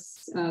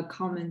generous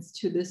comments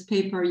to this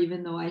paper,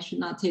 even though I should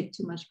not take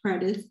too much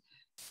credit.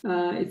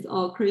 It's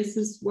all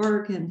Chris's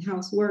work and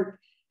Hal's work.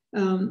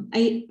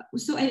 I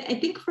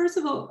think, first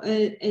of all,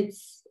 I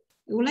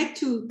would like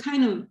to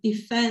kind of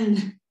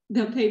defend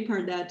the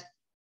paper that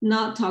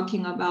not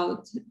talking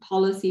about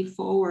policy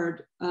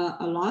forward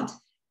a lot.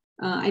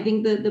 I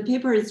think that the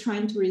paper is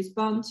trying to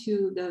respond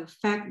to the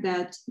fact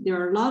that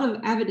there are a lot of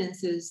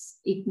evidences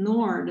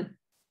ignored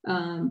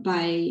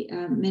by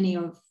many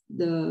of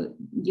the,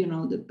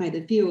 by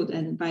the field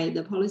and by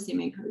the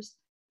policymakers.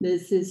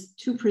 This is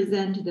to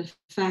present the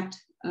fact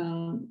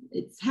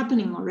it's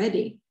happening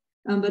already.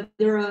 But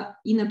there are,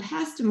 in the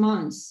past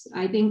months,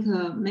 I think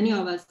many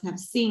of us have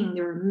seen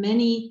there are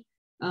many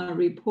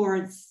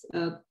reports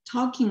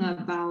talking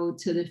about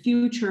the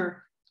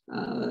future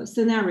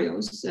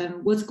scenarios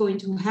and what's going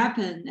to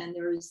happen. And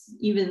there's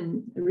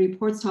even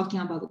reports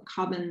talking about the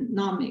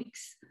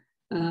carbonomics,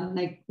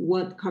 like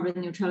what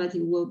carbon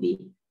neutrality will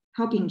be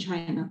helping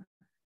China.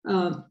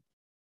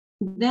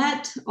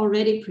 That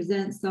already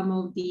presents some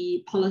of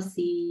the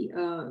policy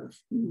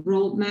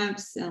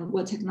roadmaps and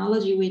what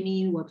technology we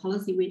need, what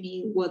policy we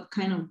need, what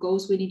kind of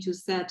goals we need to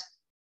set.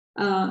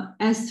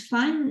 As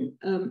Fan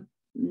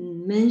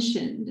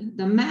mentioned,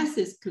 the math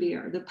is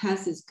clear, the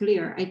path is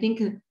clear. I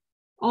think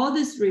all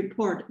this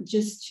report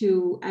just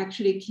to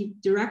actually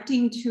keep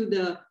directing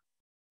to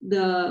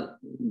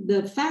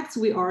the facts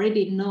we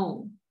already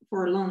know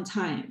for a long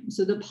time.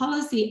 So the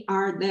policy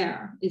are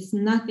there. It's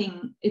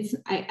nothing,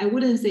 I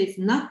wouldn't say it's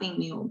nothing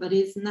new, but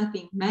it's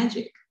nothing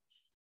magic.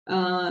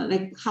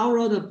 Like Hal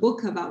wrote a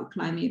book about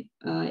climate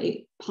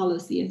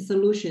policy and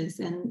solutions,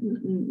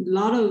 and a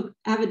lot of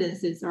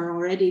evidences are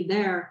already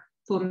there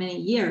for many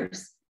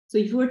years. So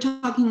if we're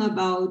talking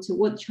about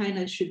what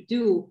China should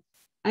do,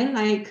 I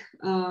like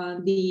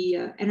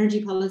the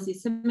energy policy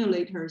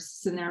simulators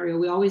scenario.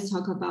 We always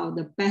talk about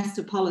the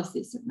best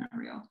policy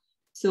scenario.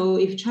 So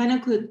if China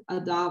could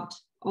adopt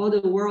all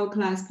the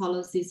world-class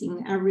policies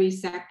in every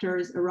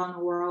sectors around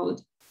the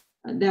world,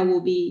 that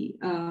will be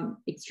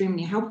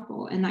extremely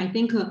helpful. And I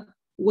think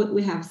what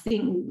we have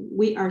seen,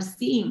 we are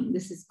seeing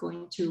this is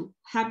going to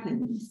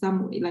happen in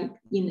some way, like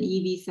in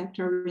the EV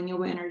sector,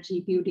 renewable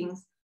energy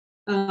buildings.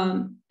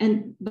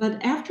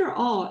 But after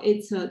all,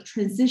 it's a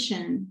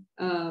transition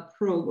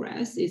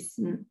progress. It's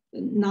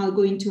not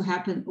going to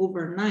happen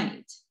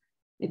overnight.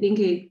 I think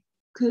it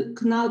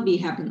could not be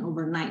happen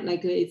overnight.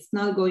 Like it's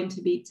not going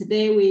to be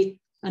today we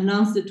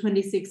announced the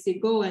 2060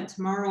 goal and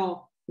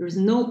tomorrow there's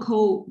no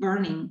coal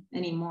burning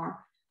anymore.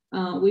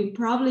 We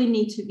probably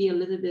need to be a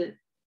little bit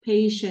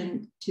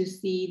patient to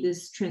see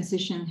this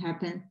transition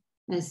happen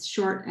as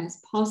short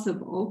as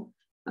possible.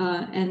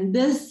 And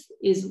this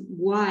is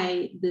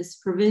why this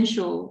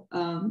provincial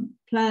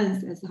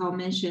plans, as Hal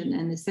mentioned,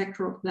 and the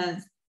sectoral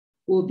plans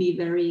will be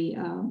very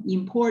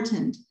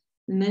important.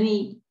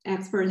 Many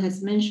experts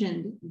has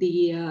mentioned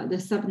the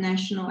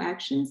subnational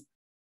actions.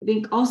 I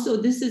think also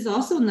this is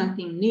also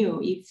nothing new.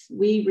 If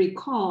we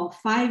recall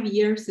 5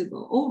 years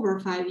ago, over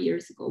 5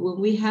 years ago, when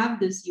we have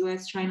this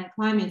US-China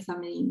climate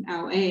summit in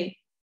LA,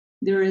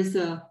 there is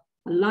a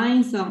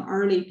alliance on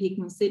early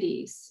peaking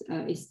cities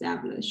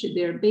established.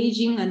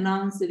 Beijing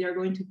announced that they're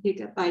going to pick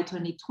up by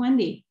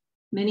 2020.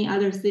 Many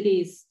other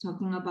cities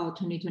talking about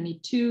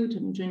 2022,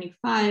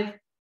 2025.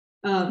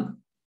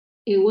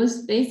 It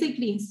was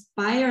basically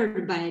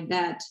inspired by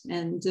that,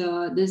 and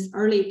this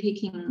early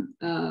peaking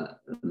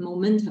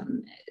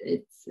momentum.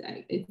 It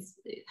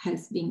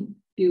has been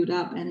built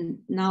up, and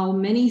now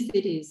many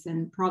cities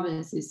and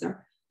provinces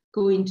are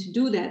going to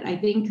do that. I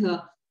think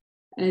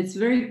it's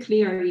very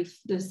clear if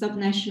the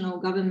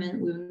subnational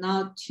government will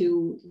not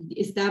to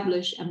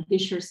establish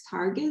ambitious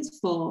targets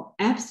for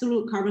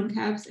absolute carbon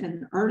caps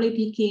and early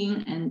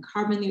peaking and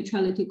carbon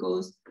neutrality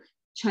goals,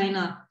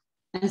 China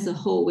as a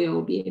whole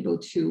will be able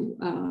to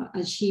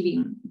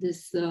achieving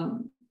this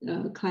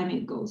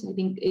climate goals. I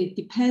think it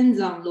depends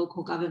on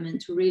local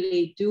government to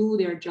really do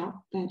their job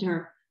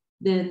better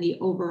than the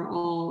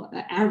overall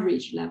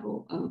average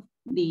level of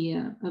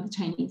the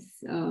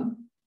Chinese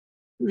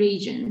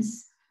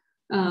regions.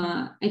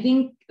 I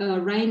think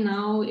right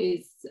now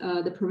is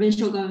the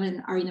provincial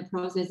government are in the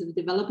process of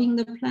developing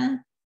the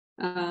plan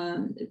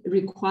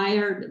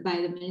required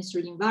by the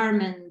Ministry of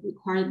Environment,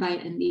 required by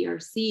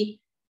NDRC.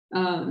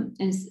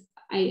 And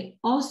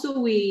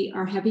we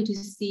are happy to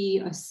see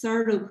a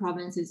third of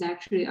provinces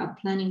actually are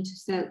planning to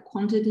set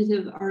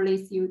quantitative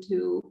early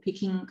CO2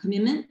 peaking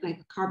commitment, like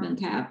a carbon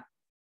cap.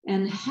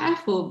 And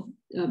half of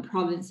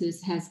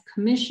provinces has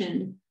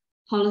commissioned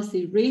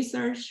policy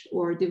research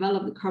or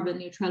developed carbon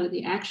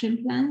neutrality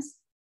action plans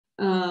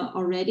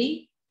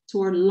already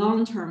toward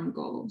long-term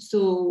goal.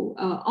 So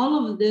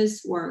all of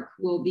this work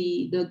will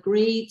be the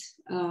great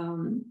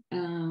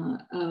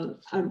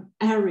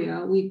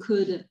area we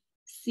could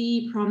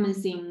see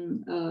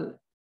promising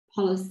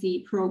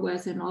policy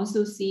progress and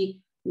also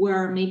see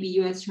where maybe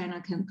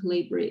US-China can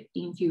collaborate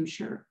in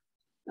future.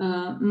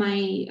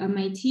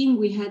 My team,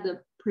 we had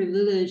the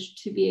privilege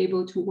to be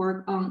able to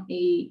work on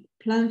a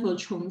plan for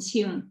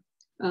Chongqing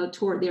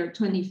toward their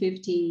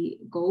 2050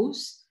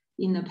 goals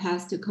in the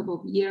past couple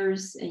of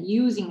years, and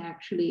using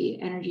actually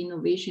Energy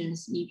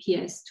Innovations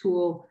EPS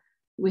tool,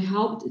 we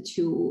helped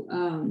to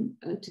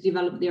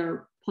develop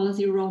their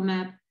policy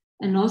roadmap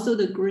and also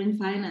the green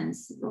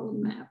finance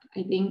roadmap.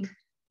 I think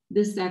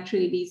this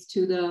actually leads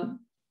to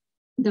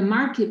the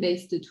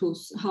market-based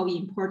tools, how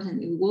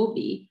important it will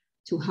be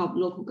to help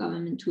local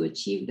government to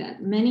achieve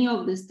that. Many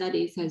of the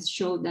studies has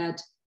showed that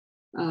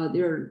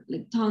there are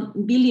like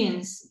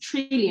billions,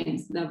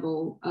 trillions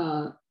level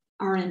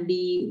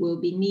RMB will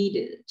be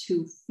needed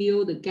to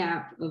fill the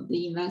gap of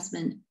the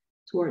investment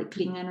toward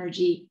clean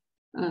energy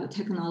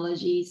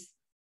technologies.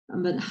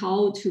 But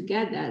how to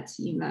get that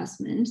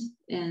investment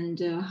and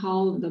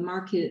how the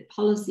market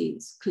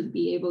policies could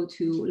be able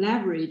to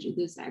leverage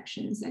these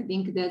actions. I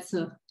think that's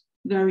a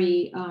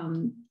very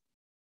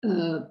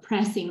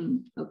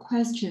pressing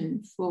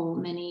question for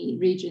many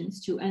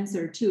regions to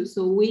answer too.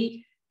 So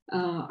we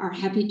are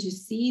happy to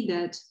see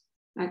that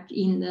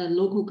in the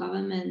local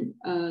government,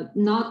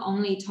 not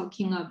only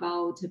talking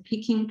about a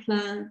peaking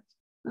plan,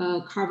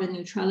 carbon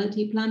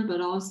neutrality plan, but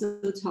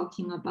also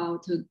talking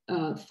about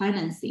a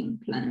financing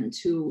plan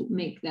to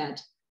make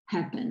that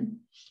happen.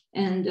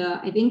 And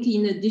I think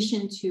in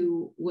addition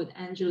to what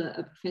Angela,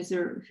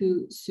 Professor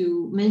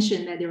Su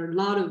mentioned, that there are a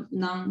lot of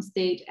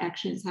non-state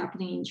actions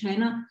happening in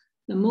China,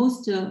 the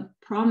most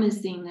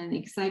promising and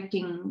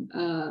exciting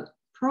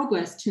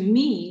progress to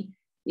me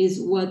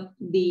is what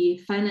the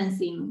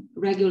financing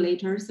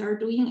regulators are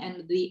doing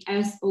and the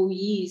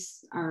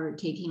SOEs are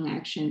taking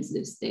actions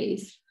these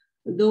days.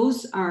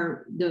 Those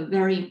are the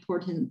very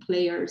important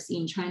players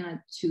in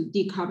China to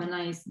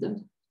decarbonize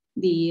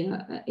the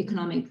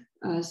economic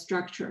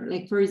structure.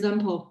 Like for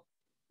example,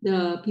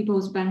 the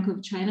People's Bank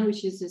of China,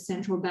 which is a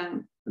central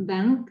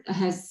bank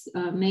has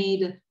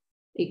made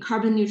a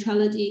carbon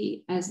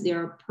neutrality as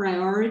their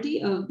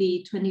priority of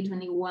the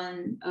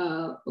 2021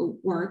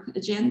 work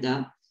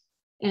agenda.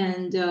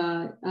 And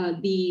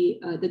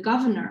the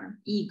governor,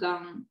 Yi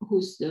Gang,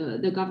 who's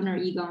the governor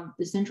Yi Gang of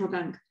the central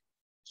bank,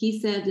 he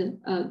said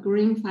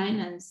green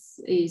finance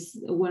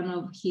is one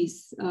of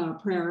his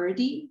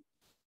priority,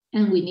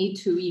 and we need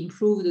to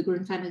improve the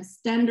green finance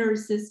standard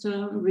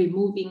system,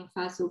 removing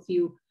fossil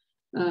fuel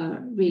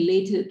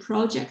related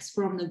projects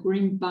from the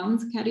green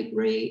bonds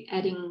category,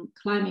 adding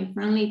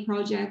climate-friendly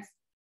projects,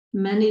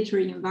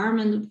 mandatory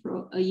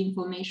environmental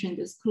information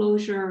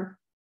disclosure,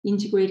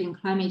 integrating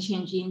climate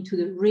change into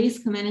the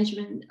risk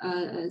management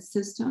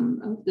system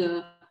of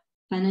the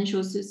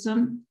financial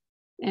system.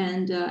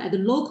 And at the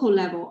local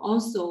level,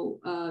 also,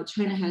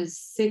 China has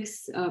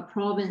 6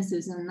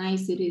 provinces and 9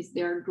 cities.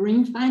 They are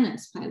green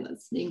finance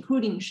pilots,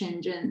 including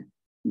Shenzhen.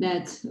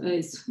 That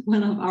is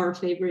one of our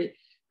favorite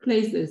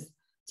places.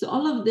 So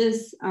all of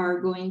this are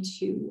going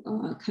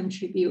to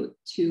contribute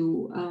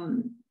to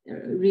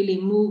really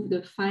move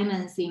the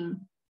financing,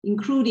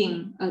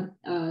 including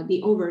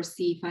the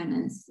overseas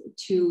finance,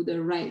 to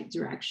the right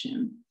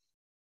direction.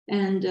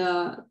 And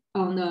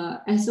on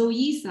the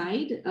SOE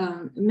side,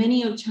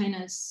 many of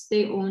China's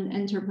state-owned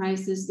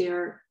enterprises,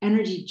 they're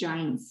energy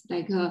giants,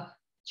 like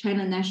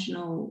China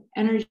National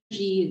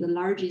Energy, the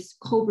largest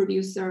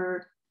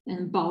co-producer,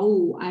 and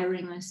Baowu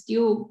Iron and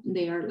Steel,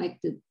 they are like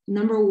the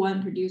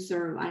 #1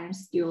 producer of iron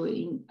steel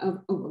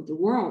of the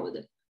world.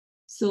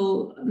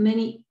 So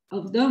many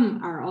of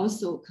them are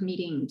also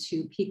committing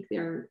to peak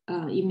their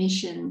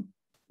emission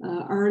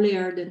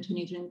earlier than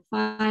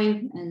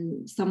 2025,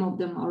 and some of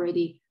them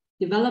already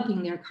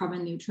developing their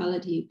carbon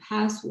neutrality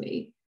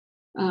pathway.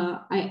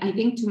 I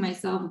think to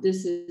myself,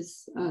 this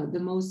is the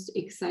most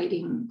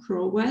exciting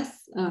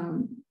progress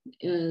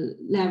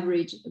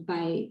leveraged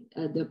by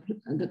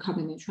the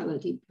carbon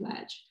neutrality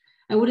pledge.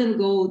 I wouldn't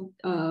go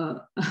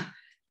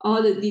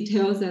all the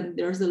details, and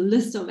there's a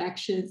list of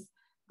actions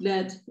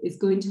that is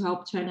going to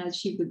help China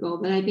achieve the goal.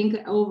 But I think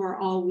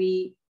overall,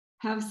 we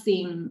have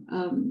seen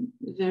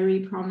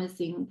very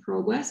promising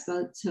progress,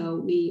 but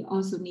we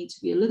also need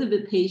to be a little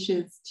bit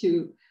patient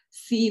to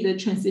see the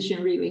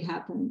transition really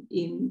happen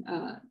in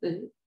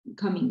the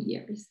coming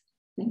years.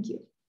 Thank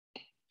you.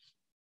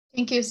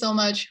 Thank you so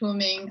much,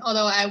 Hu-Ming.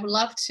 Although I would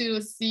love to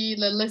see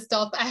the list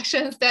of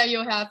actions that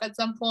you have at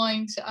some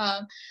point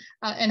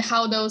and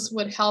how those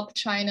would help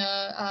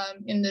China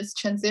in this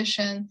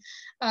transition.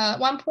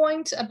 One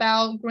point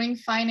about green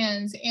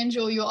finance,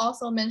 Angel, you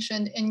also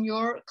mentioned in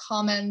your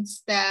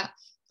comments that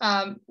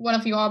one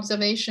of your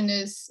observations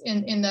is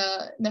in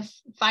the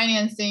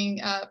financing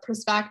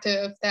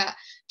perspective that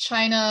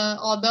China,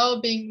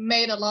 although being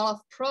made a lot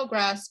of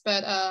progress,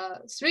 but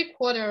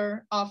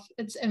 3/4 of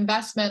its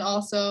investment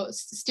also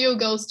still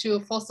goes to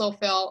fossil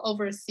fuel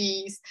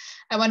overseas.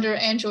 I wonder,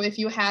 Angel, if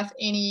you have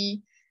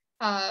any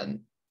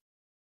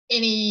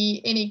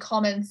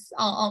comments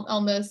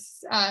on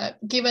this,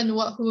 given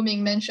what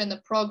Hu-Ming mentioned,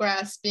 the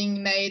progress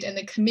being made and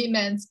the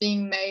commitments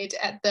being made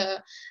at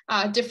the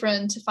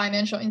different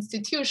financial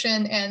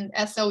institutions and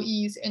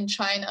SOEs in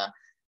China.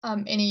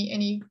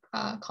 Any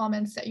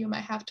comments that you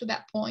might have to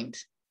that point?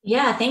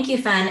 Yeah, thank you,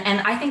 Fan. And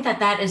I think that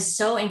that is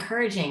so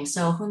encouraging.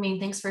 So Hu-Ming,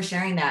 thanks for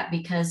sharing that,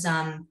 because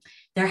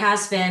there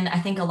has been, I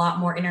think, a lot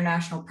more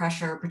international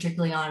pressure,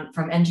 particularly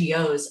from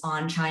NGOs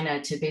on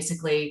China to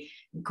basically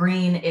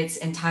green its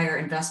entire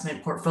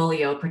investment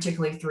portfolio,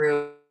 particularly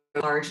through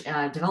large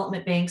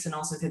development banks and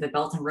also through the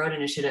Belt and Road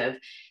Initiative.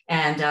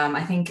 And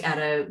I think at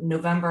a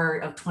November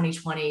of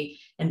 2020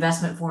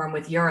 investment forum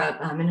with Europe,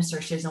 Minister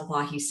Xie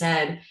Zhenhua, he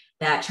said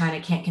that China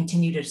can't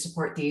continue to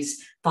support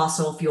these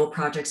fossil fuel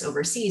projects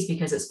overseas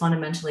because it's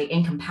fundamentally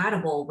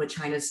incompatible with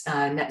China's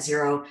net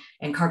zero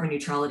and carbon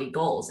neutrality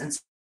goals. And so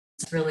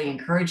it's really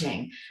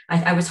encouraging.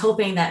 I was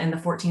hoping that in the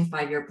 14th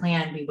five-year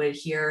plan, we would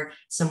hear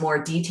some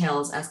more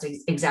details as to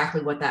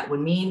exactly what that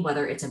would mean,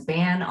 whether it's a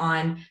ban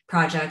on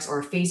projects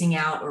or phasing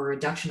out or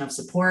reduction of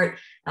support.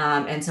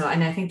 And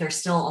I think there's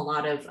still a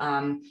lot of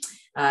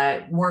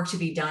work to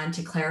be done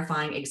to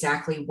clarifying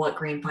exactly what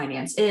green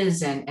finance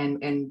is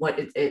and what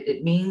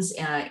it means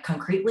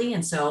concretely.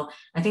 And so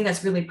I think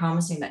that's really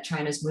promising that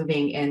China's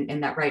moving in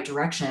that right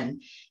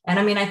direction. And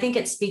I mean, I think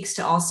it speaks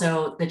to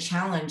also the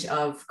challenge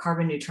of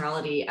carbon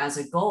neutrality as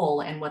a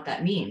goal and what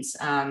that means.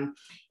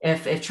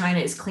 If China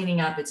is cleaning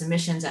up its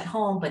emissions at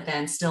home, but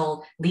then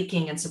still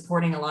leaking and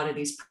supporting a lot of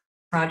these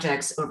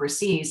projects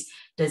overseas,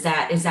 is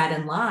that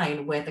in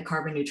line with the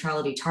carbon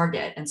neutrality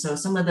target? And so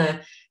some of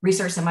the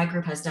research that my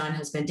group has done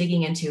has been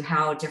digging into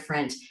how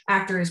different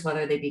actors,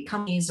 whether they be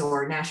companies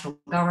or national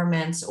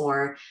governments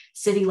or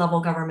city level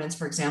governments,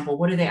 for example,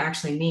 what do they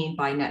actually mean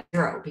by net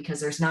zero?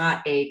 Because there's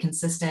not a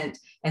consistent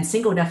and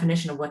single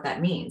definition of what that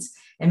means.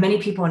 And many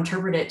people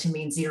interpret it to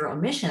mean zero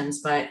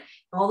emissions, but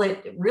all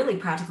it really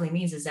practically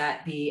means is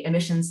that the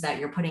emissions that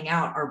you're putting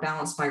out are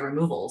balanced by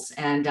removals.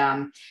 And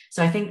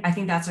so I think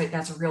that's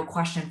a real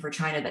question for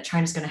China that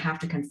China's going to have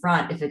to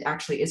confront if it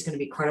actually is going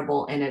to be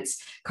credible in its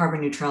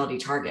carbon neutrality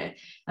target.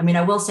 I mean,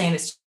 I will say in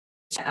its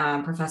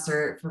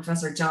Professor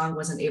Zhang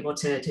wasn't able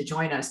to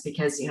join us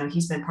because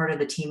he's been part of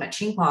the team at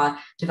Tsinghua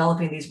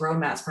developing these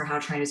roadmaps for how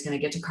China is going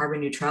to get to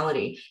carbon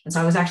neutrality. And so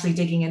I was actually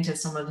digging into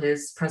some of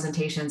his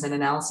presentations and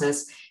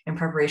analysis in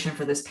preparation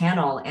for this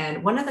panel.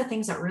 And one of the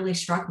things that really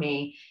struck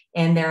me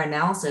in their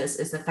analysis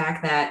is the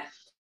fact that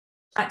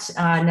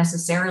not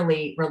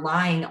necessarily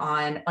relying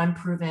on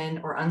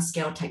unproven or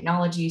unscaled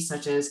technologies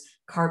such as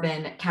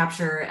carbon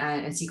capture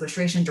and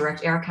sequestration,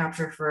 direct air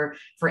capture,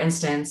 for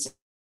instance,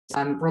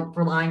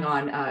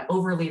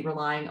 overly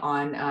relying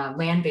on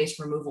land-based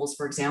removals,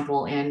 for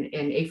example, in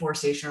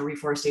afforestation or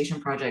reforestation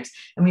projects.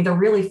 I mean, they're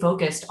really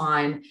focused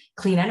on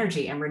clean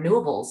energy and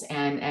renewables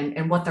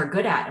and what they're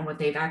good at and what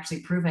they've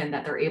actually proven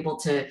that they're able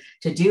to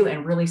do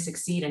and really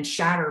succeed and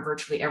shatter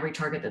virtually every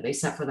target that they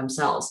set for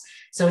themselves.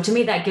 So to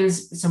me, that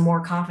gives some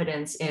more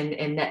confidence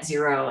in net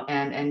zero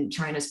and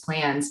China's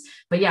plans.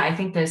 But yeah, I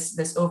think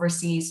this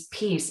overseas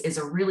piece is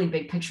a really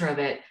big picture of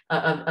it,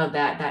 of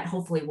that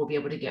hopefully we'll be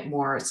able to get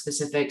more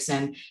specifics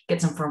and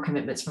get some firm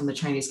commitments from the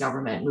Chinese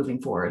government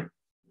moving forward.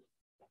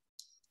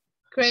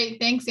 Great,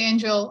 thanks,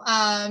 Angel.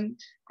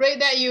 Great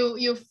that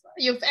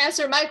you've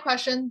answered my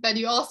question, but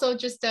you also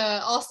just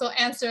also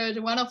answered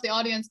one of the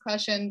audience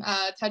question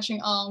touching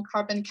on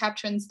carbon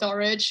capture and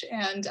storage.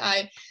 And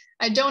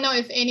I don't know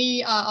if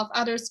any of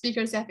other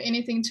speakers have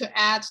anything to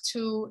add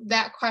to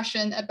that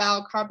question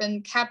about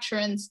carbon capture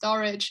and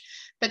storage.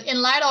 But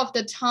in light of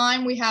the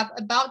time, we have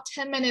about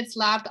 10 minutes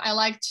left. I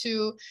like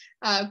to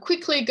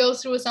quickly go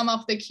through some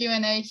of the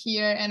Q&A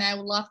here, and I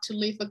would love to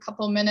leave a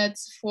couple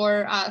minutes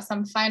for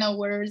some final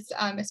words,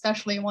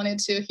 especially wanted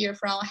to hear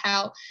from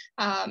how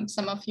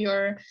some of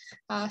your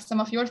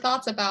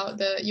thoughts about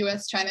the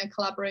US-China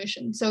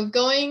collaboration. So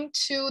going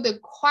to the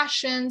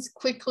questions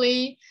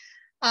quickly.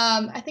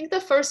 I think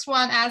the first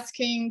one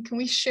asking, can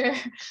we share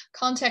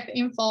contact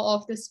info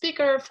of the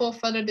speaker for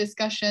further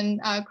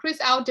discussion? Chris,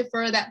 I'll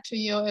defer that to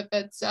you if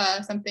it's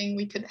something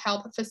we could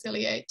help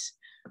facilitate.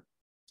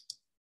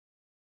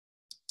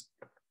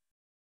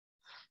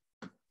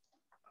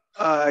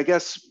 I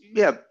guess,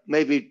 yeah,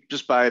 maybe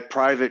just by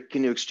private,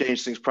 can you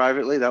exchange things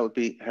privately? That would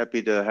be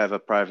happy to have a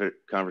private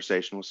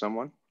conversation with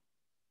someone.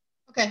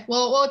 Okay,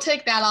 well, we'll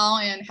take that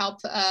on and help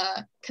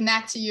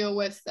connect you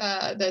with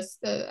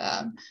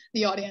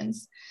the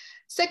audience.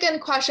 Second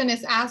question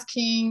is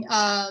asking,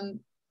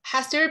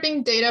 has there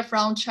been data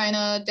from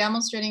China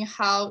demonstrating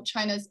how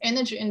China's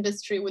energy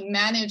industry would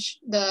manage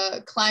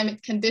the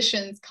climate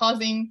conditions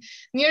causing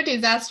near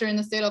disaster in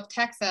the state of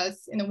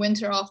Texas in the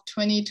winter of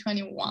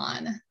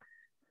 2021?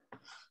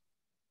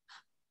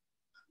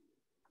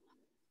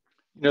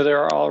 You know,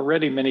 there are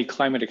already many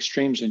climate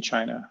extremes in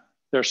China.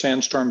 There are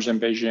sandstorms in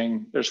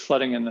Beijing. There's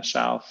flooding in the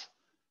south.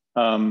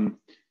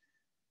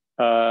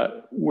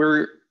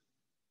 We're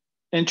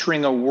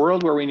entering a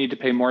world where we need to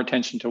pay more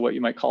attention to what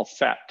you might call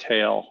fat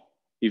tail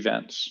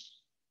events.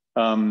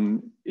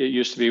 It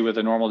used to be with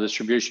a normal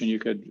distribution, you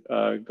could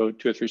go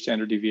 2 or 3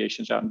 standard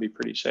deviations out and be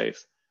pretty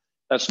safe.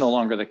 That's no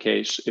longer the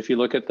case. If you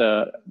look at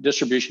the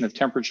distribution of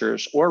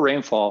temperatures or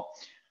rainfall,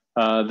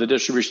 the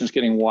distribution is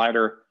getting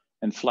wider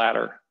and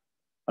flatter.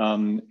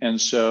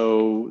 And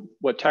so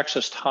what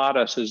Texas taught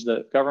us is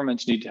that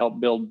governments need to help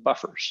build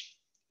buffers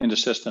into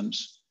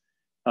systems.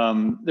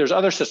 There's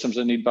other systems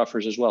that need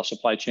buffers as well,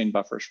 supply chain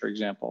buffers, for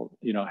example.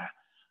 You know,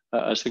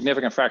 a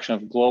significant fraction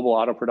of global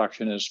auto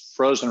production is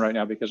frozen right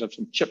now because of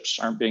some chips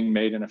aren't being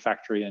made in a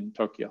factory in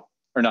Tokyo,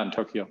 or not in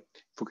Tokyo,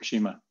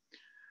 Fukushima.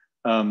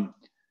 One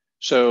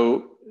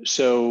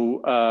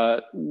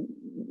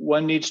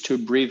needs to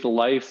breathe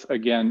life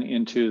again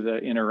into the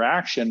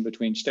interaction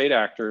between state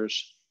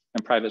actors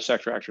and private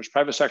sector actors.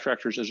 Private sector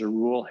actors, as a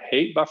rule,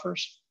 hate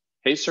buffers,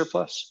 hate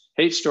surplus,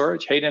 hate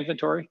storage, hate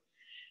inventory.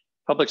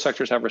 Public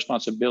sectors have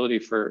responsibility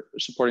for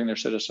supporting their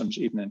citizens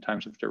even in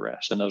times of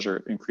duress, and those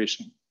are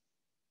increasing.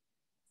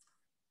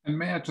 And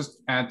may I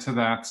just add to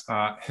that,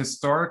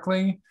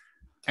 historically,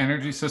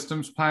 energy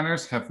systems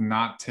planners have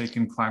not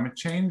taken climate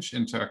change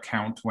into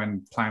account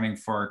when planning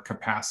for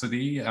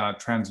capacity,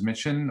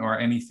 transmission, or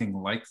anything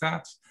like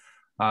that.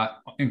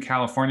 In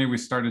California, we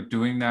started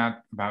doing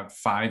that about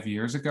 5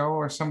 years ago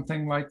or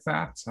something like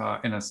that,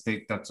 in a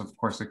state that's, of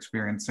course,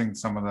 experiencing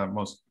some of the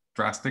most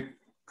drastic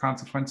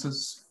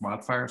consequences,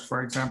 wildfires,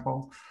 for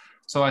example.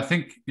 So I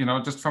think, you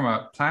know, just from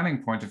a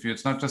planning point of view,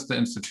 it's not just the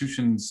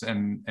institutions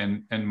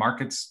and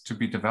markets to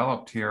be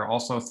developed here,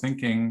 also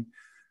thinking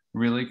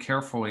really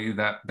carefully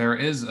that there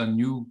is a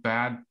new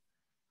bad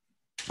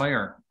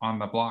player on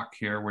the block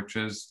here, which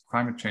is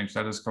climate change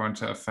that is going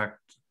to affect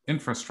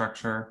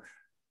infrastructure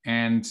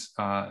and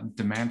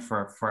demand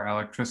for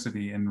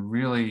electricity in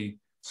really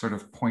sort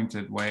of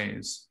pointed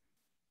ways.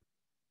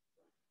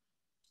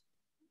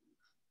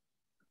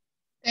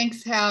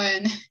 Thanks, Hal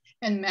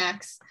and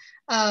Max.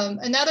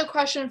 Another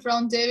question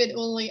from David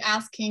Uli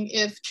asking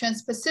if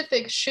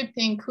Trans-Pacific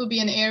shipping could be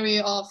an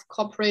area of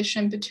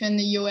cooperation between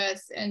the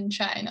US and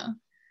China.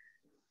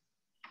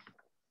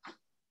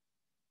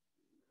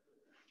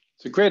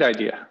 It's a great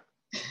idea.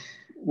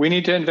 We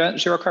need to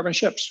invent zero carbon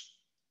ships.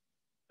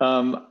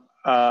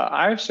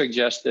 I've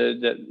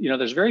suggested that, you know,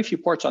 there's very few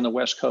ports on the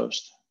West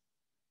Coast.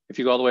 If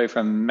you go all the way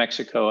from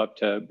Mexico up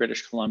to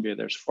British Columbia,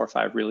 there's 4 or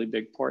 5 really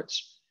big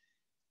ports.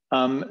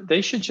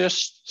 They should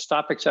just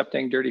stop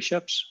accepting dirty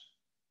ships,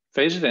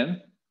 phase it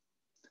in,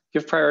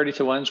 give priority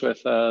to ones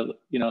with,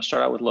 you know,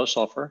 start out with low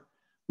sulfur,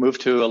 move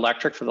to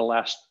electric for the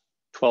last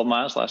 12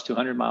 miles, last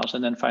 200 miles,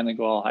 and then finally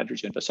go all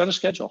hydrogen, but set a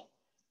schedule.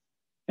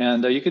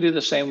 And you could do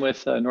the same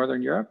with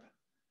Northern Europe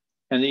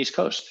and the East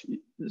Coast.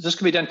 This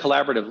can be done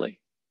collaboratively.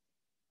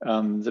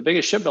 The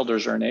biggest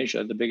shipbuilders are in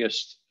Asia. The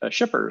biggest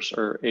shippers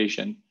are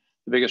Asian.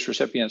 The biggest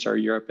recipients are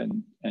Europe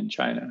and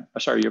China.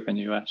 Sorry, Europe and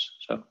the US.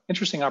 So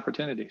interesting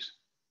opportunities.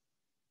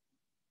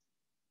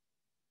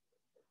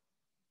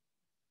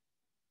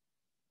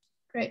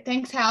 Great,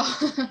 thanks, Hal.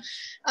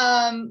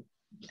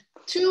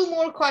 2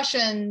 more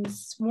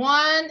questions.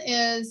 One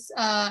is,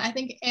 I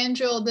think,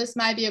 Angel, this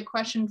might be a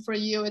question for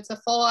you. It's a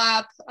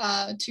follow-up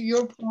to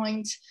your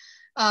point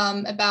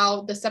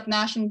about the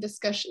subnational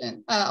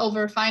discussion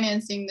over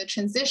financing the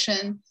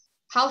transition,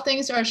 how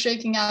things are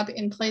shaking up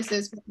in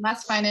places with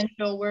less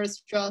financial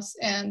wherewithals,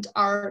 and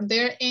are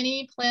there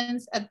any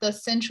plans at the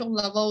central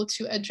level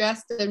to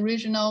address the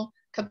regional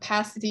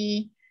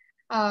capacity?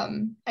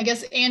 I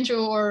guess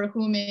Andrew or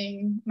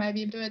Hu-Ming might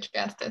be able to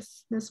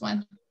address this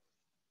one.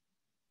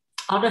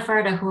 I'll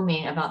defer to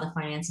Hu-Ming about the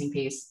financing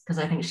piece because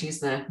I think she's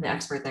the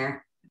expert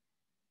there.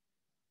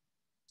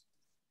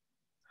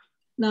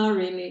 Not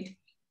really.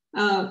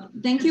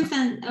 Thank you,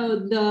 Fan.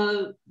 I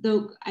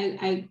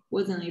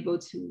wasn't able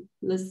to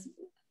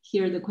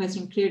hear the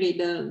question clearly.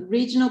 The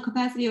regional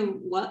capacity of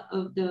what,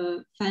 of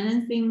the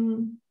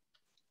financing?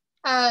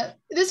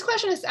 This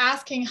question is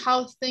asking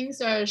how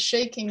things are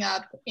shaking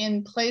up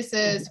in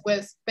places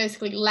with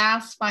basically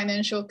less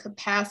financial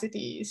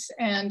capacities.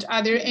 And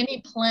are there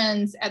any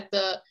plans at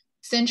the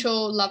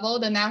central level,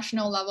 the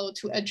national level,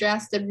 to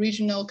address the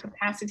regional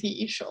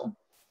capacity issue?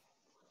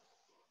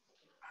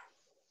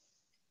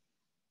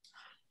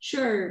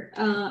 Sure.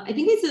 I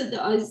think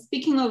it's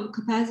speaking of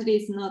capacity,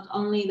 it's not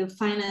only the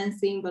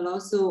financing, but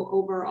also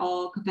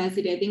overall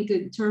capacity. I think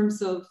in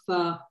terms of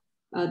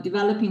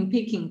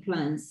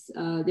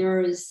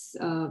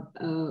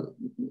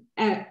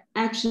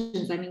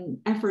actions,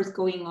 efforts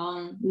going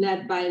on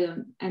led by the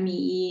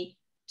MEE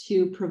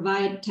to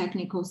provide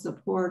technical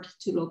support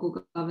to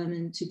local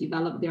government to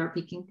develop their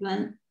picking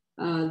plan.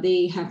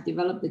 They have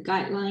developed the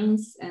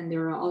guidelines, and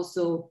there are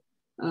also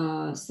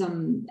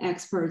some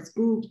experts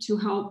group to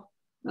help,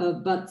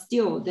 but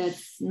still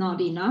that's not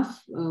enough.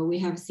 We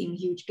have seen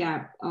huge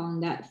gap on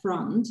that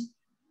front.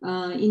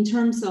 In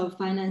terms of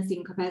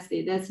financing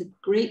capacity, that's a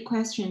great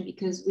question,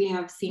 because we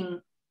have seen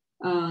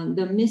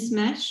the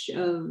mismatch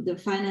of the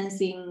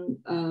financing,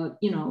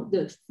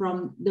 from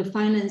the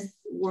finance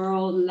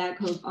world, lack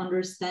of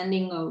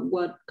understanding of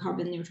what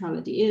carbon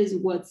neutrality is,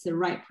 what's the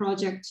right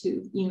project to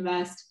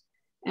invest,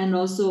 and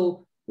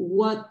also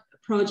what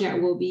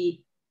project will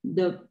be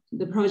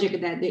the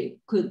project that they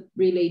could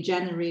really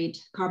generate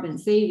carbon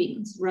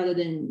savings rather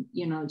than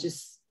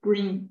just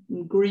green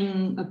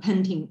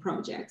painting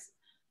projects.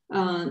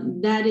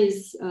 That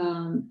is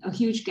a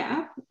huge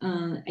gap.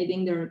 I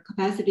think the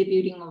capacity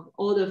building of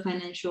all the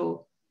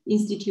financial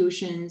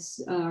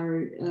institutions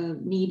are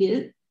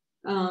needed.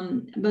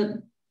 But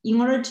in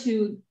order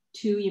to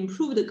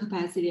improve the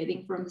capacity, I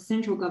think from the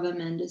central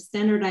government, the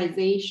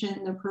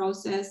standardization, the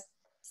process,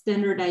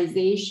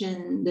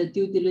 standardization, the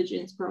due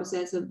diligence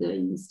process of the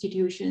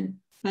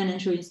institution,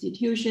 financial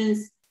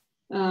institutions,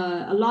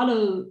 a lot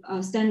of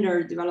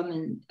standard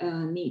development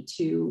need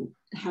to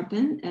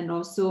happen, and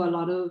also a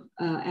lot of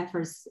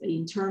efforts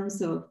in terms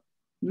of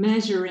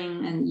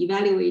measuring and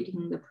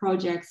evaluating the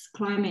project's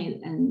climate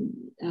and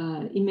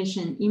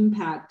emission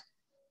impact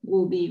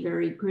will be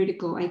very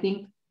critical, I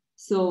think.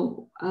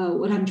 So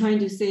what I'm trying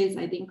to say is,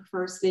 I think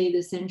firstly,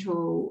 the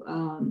central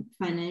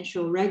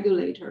financial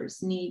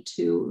regulators need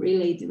to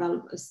really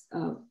develop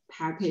a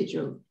package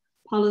of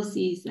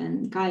policies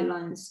and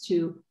guidelines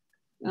to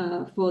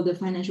for the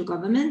financial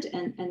government,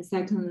 and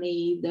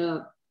secondly,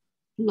 the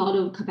lot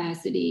of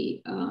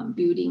capacity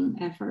building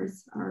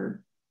efforts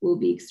will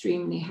be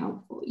extremely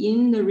helpful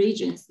in the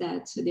regions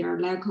that there are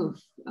lack of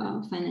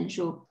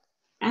financial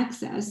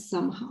access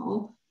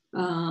somehow.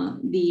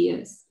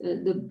 The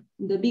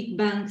big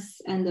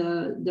banks and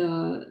the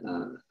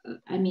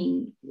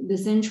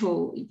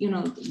central,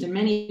 the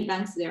many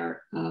banks,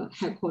 their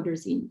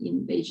headquarters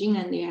in Beijing,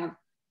 and they have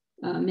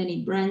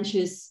many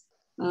branches.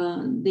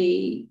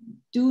 They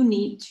do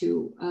need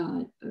to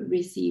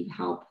receive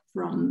help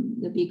from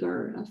the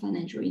bigger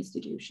financial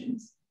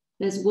institutions.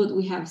 That's what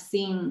we have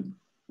seen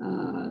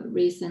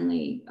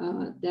recently,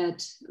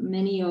 that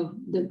many of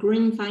the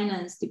green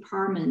finance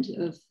department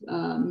of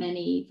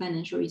many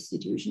financial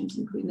institutions,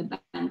 including the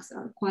banks,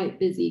 are quite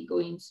busy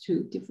going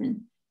to different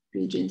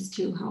regions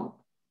to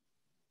help.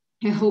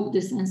 I hope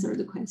this answered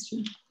the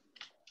question.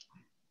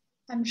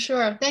 I'm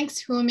sure. Thanks,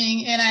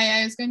 Hu-Ming. And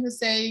I was going to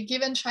say,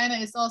 given China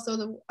is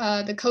also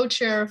the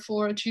co-chair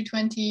for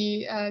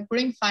G20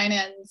 Green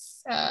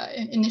Finance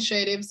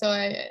Initiative, so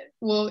I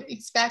will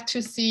expect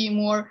to see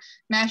more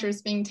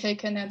measures being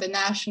taken at the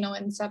national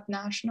and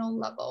subnational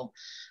level.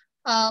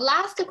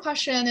 Last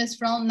question is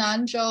from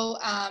Nanzhou.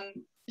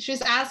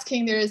 She's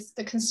asking, there is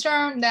the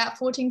concern that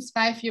 14th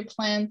five-year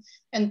plan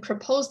and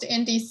proposed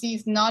NDC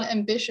is not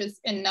ambitious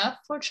enough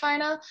for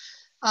China.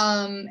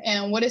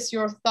 And what is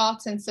your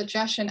thoughts and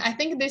suggestion? I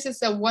think this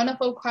is a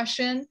wonderful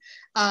question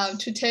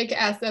to take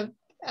as a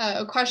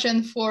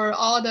question for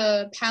all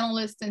the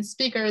panelists and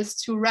speakers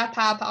to wrap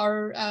up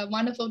our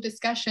wonderful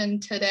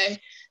discussion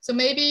today. So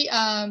maybe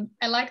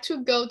I'd like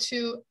to go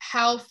to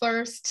Hal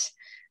first,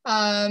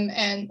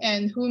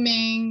 and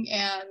Hu-Ming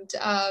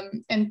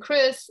and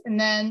Chris, and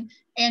then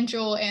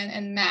Angel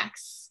and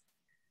Max.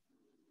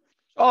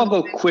 I'll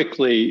go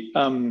quickly.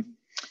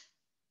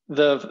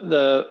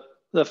 The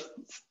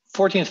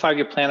 14th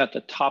five-year plan at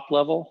the top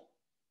level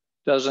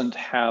doesn't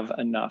have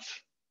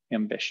enough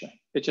ambition.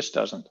 It just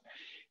doesn't.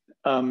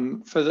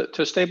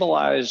 To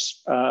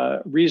stabilize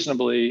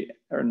reasonably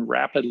and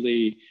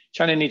rapidly,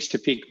 China needs to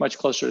peak much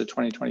closer to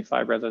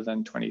 2025 rather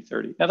than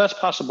 2030. Now that's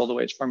possible the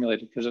way it's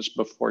formulated because it's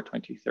before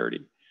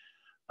 2030.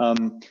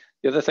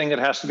 The other thing that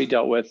has to be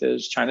dealt with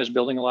is China's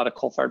building a lot of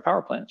coal-fired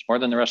power plants, more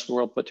than the rest of the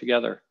world put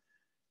together.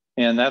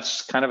 And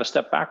that's kind of a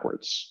step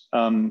backwards.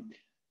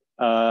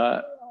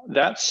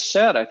 That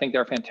said, I think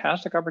there are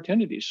fantastic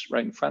opportunities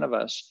right in front of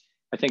us.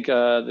 I think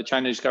the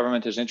Chinese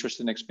government is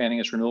interested in expanding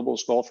its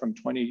renewables goal from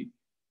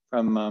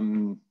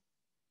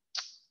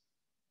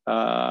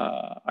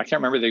I can't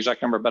remember the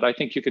exact number, but I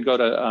think you could go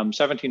to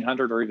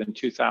 1,700 or even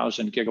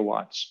 2,000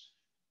 gigawatts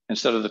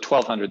instead of the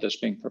 1,200 that's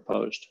being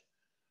proposed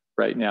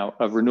right now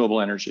of renewable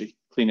energy,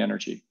 clean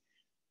energy.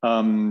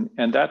 And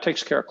that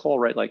takes care of coal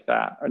right like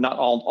that, or not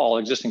all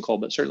existing coal,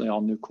 but certainly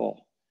all new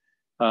coal.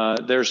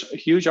 There's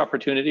huge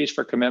opportunities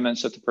for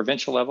commitments at the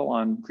provincial level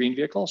on green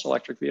vehicles,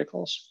 electric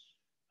vehicles,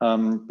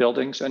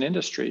 buildings and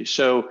industry.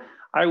 So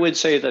I would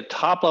say the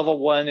top level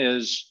one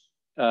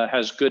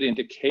has good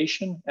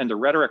indication, and the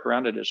rhetoric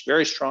around it is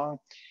very strong.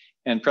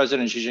 And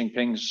President Xi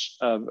Jinping's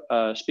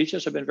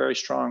speeches have been very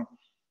strong,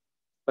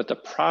 but the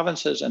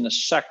provinces and the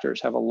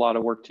sectors have a lot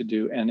of work to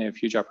do, and they have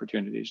huge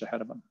opportunities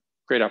ahead of them,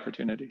 great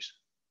opportunities.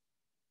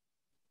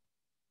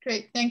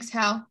 Great, thanks,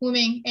 Hal.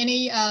 Hu-Ming,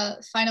 any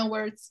final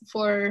words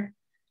for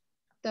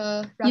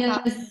the wrap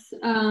up? Yes,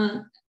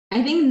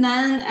 I think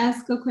Nan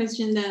asked a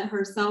question that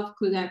herself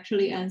could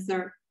actually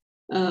answer.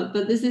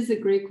 But this is a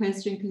great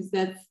question because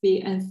that's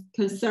the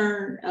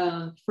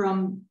concern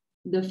from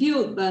the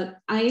field. But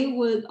I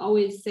would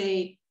always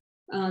say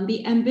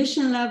the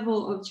ambition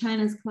level of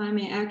China's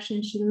climate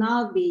action should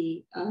not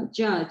be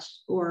judged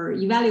or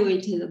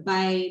evaluated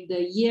by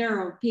the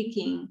year of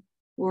peaking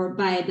or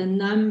by the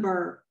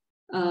number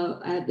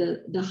at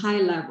the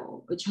high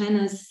level.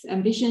 China's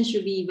ambition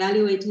should be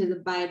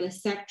evaluated by the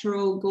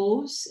sectoral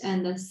goals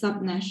and the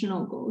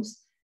subnational goals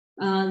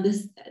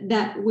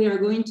that we are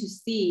going to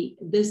see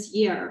this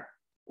year.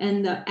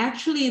 And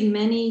actually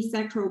many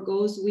sectoral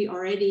goals we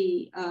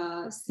already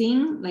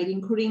seen, like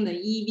including the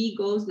EV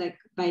goals, like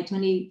by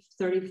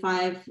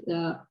 2035,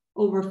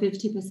 over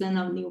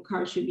 50% of new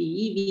cars should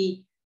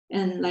be EV.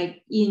 And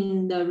like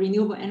in the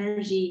renewable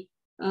energy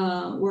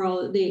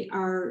world, they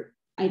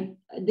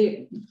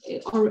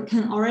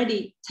can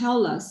already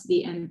tell us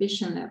the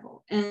ambition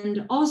level.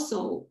 And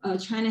also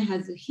China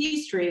has a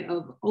history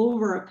of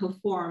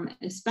overperform,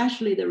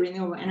 especially the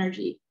renewable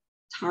energy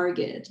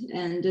target.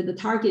 And the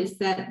target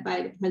set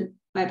by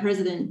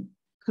President,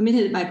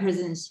 committed by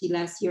President Xi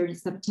last year in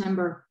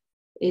September,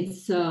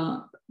 it's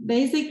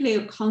basically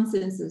a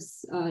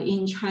consensus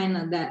in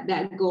China that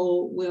that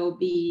goal will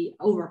be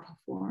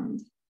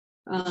overperformed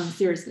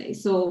seriously.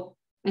 So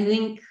I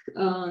think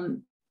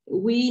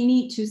we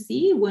need to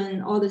see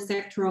when all the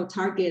sectoral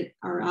targets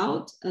are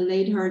out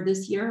later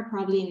this year,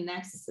 probably in the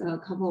next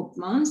couple of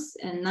months,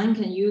 and Nan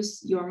can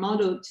use your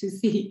model to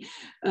see.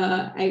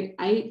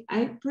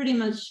 I'm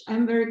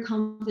very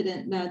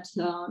confident that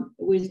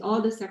with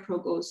all the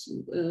sectoral goals,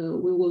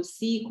 we will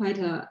see quite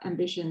an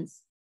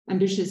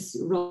ambitious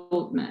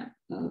roadmap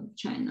of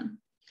China.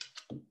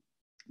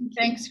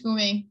 Thanks,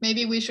 Fuming.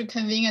 Maybe we should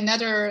convene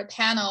another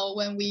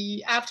panel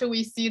after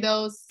we see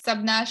those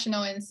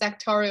subnational and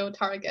sectorial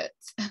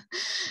targets.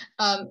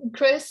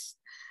 Chris,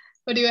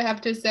 what do you have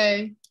to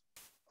say?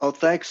 Oh,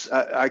 thanks.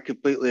 I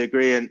completely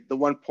agree. And the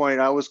one point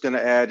I was going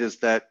to add is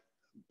that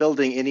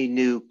building any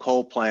new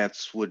coal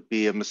plants would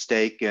be a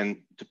mistake.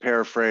 And to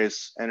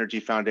paraphrase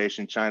Energy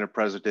Foundation China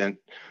President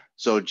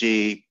Zhou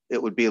Ji,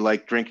 it would be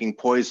like drinking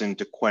poison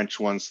to quench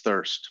one's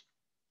thirst.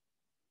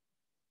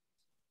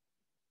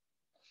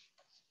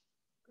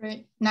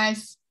 Great,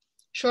 nice,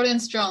 short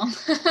and strong.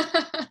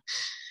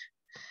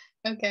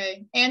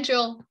 Okay,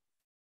 Angel.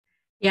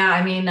 Yeah,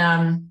 I mean,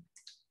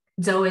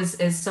 Zhou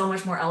is so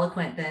much more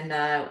eloquent than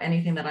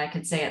anything that I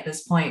could say at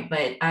this point.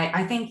 But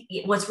I think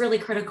what's really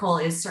critical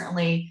is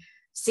certainly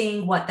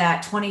seeing what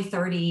that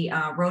 2030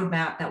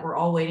 roadmap that we're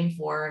all waiting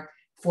for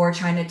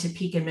China to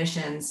peak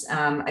emissions,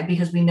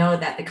 because we know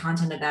that the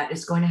content of that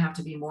is going to have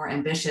to be more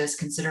ambitious,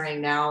 considering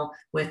now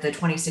with the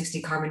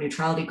 2060 carbon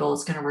neutrality goal,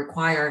 it's going to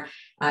require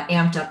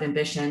amped up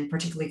ambition,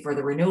 particularly for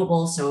the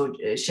renewables. So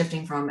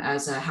shifting from,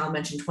 as Hal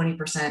mentioned,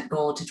 20%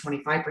 goal to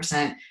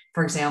 25%,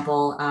 for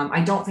example.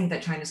 I don't think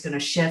that China's going to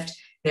shift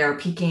their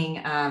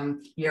peaking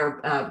year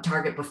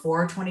target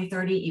before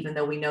 2030, even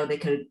though we know they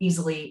could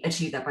easily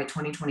achieve that by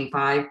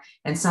 2025.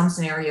 And some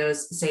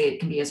scenarios say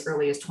it can be as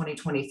early as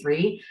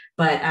 2023.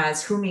 But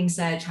as Fuming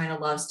said, China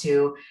loves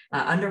to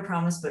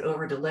underpromise but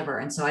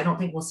overdeliver. And so I don't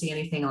think we'll see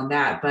anything on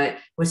that. But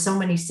with so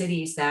many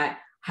cities that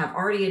have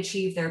already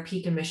achieved their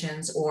peak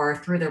emissions or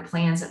through their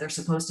plans that they're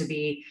supposed to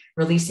be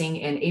releasing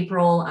in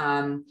April.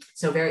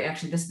 So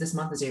actually this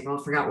month is April,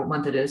 I forgot what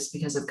month it is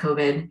because of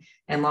COVID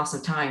and loss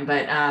of time.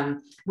 But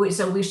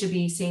so we should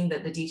be seeing the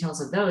details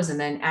of those and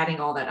then adding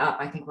all that up.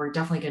 I think we're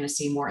definitely going to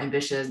see more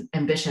ambition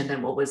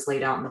than what was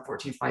laid out in the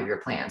 14th five-year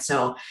plan.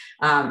 So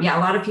yeah,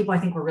 a lot of people I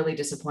think were really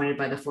disappointed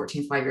by the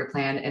 14th five-year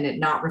plan and it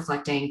not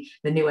reflecting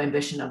the new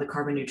ambition of the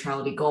carbon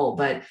neutrality goal.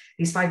 But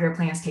these five-year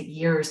plans take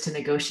years to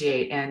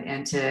negotiate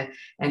and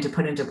to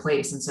put into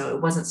place. And so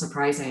it wasn't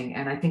surprising.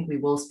 And I think we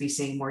will be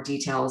seeing more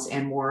details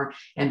and more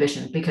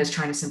ambition because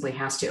China simply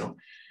has to.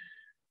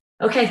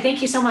 Okay,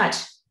 thank you so much.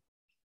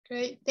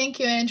 Great, thank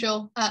you,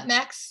 Angel.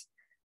 Max?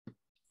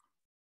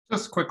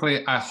 Just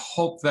quickly, I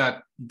hope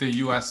that the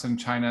US and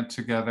China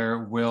together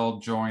will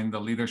join the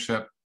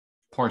leadership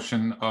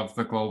portion of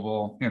the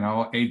global,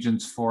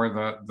 agents for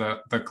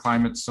the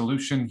climate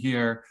solution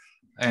here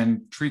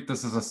and treat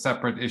this as a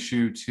separate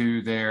issue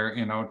to their,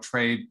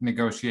 trade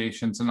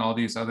negotiations and all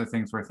these other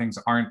things where things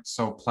aren't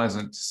so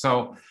pleasant.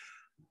 So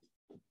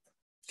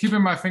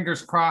keeping my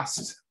fingers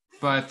crossed,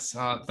 but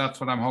that's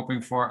what I'm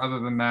hoping for. Other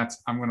than that,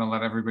 I'm going to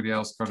let everybody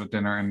else go to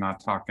dinner and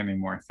not talk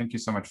anymore. Thank you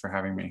so much for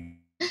having me.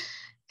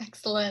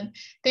 Excellent.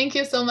 Thank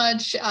you so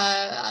much,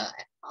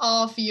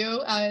 all of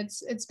you.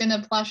 It's been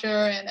a pleasure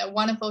and a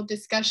wonderful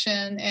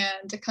discussion,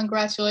 and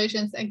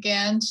congratulations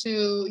again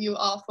to you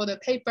all for the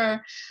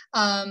paper.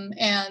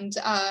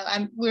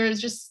 We're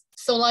just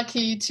so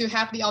lucky to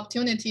have the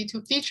opportunity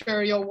to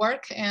feature your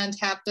work and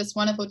have this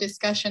wonderful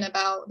discussion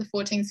about the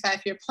 14th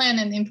five-year plan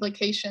and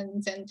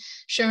implications and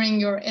sharing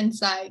your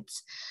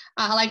insights.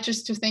 I'd like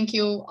just to thank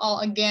you all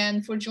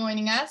again for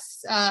joining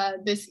us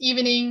this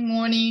evening,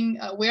 morning,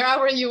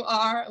 wherever you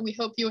are. We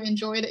hope you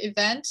enjoy the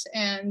event,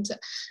 and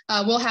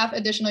we'll have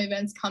additional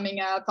events coming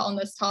up on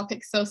this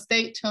topic, so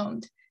stay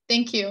tuned.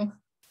 Thank you.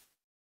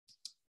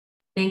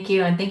 Thank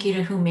you, and thank you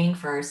to Hu Ming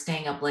for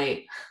staying up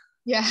late.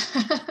 Yeah.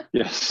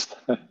 Yes.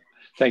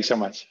 Thanks so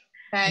much.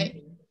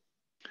 Bye.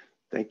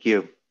 Thank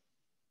you.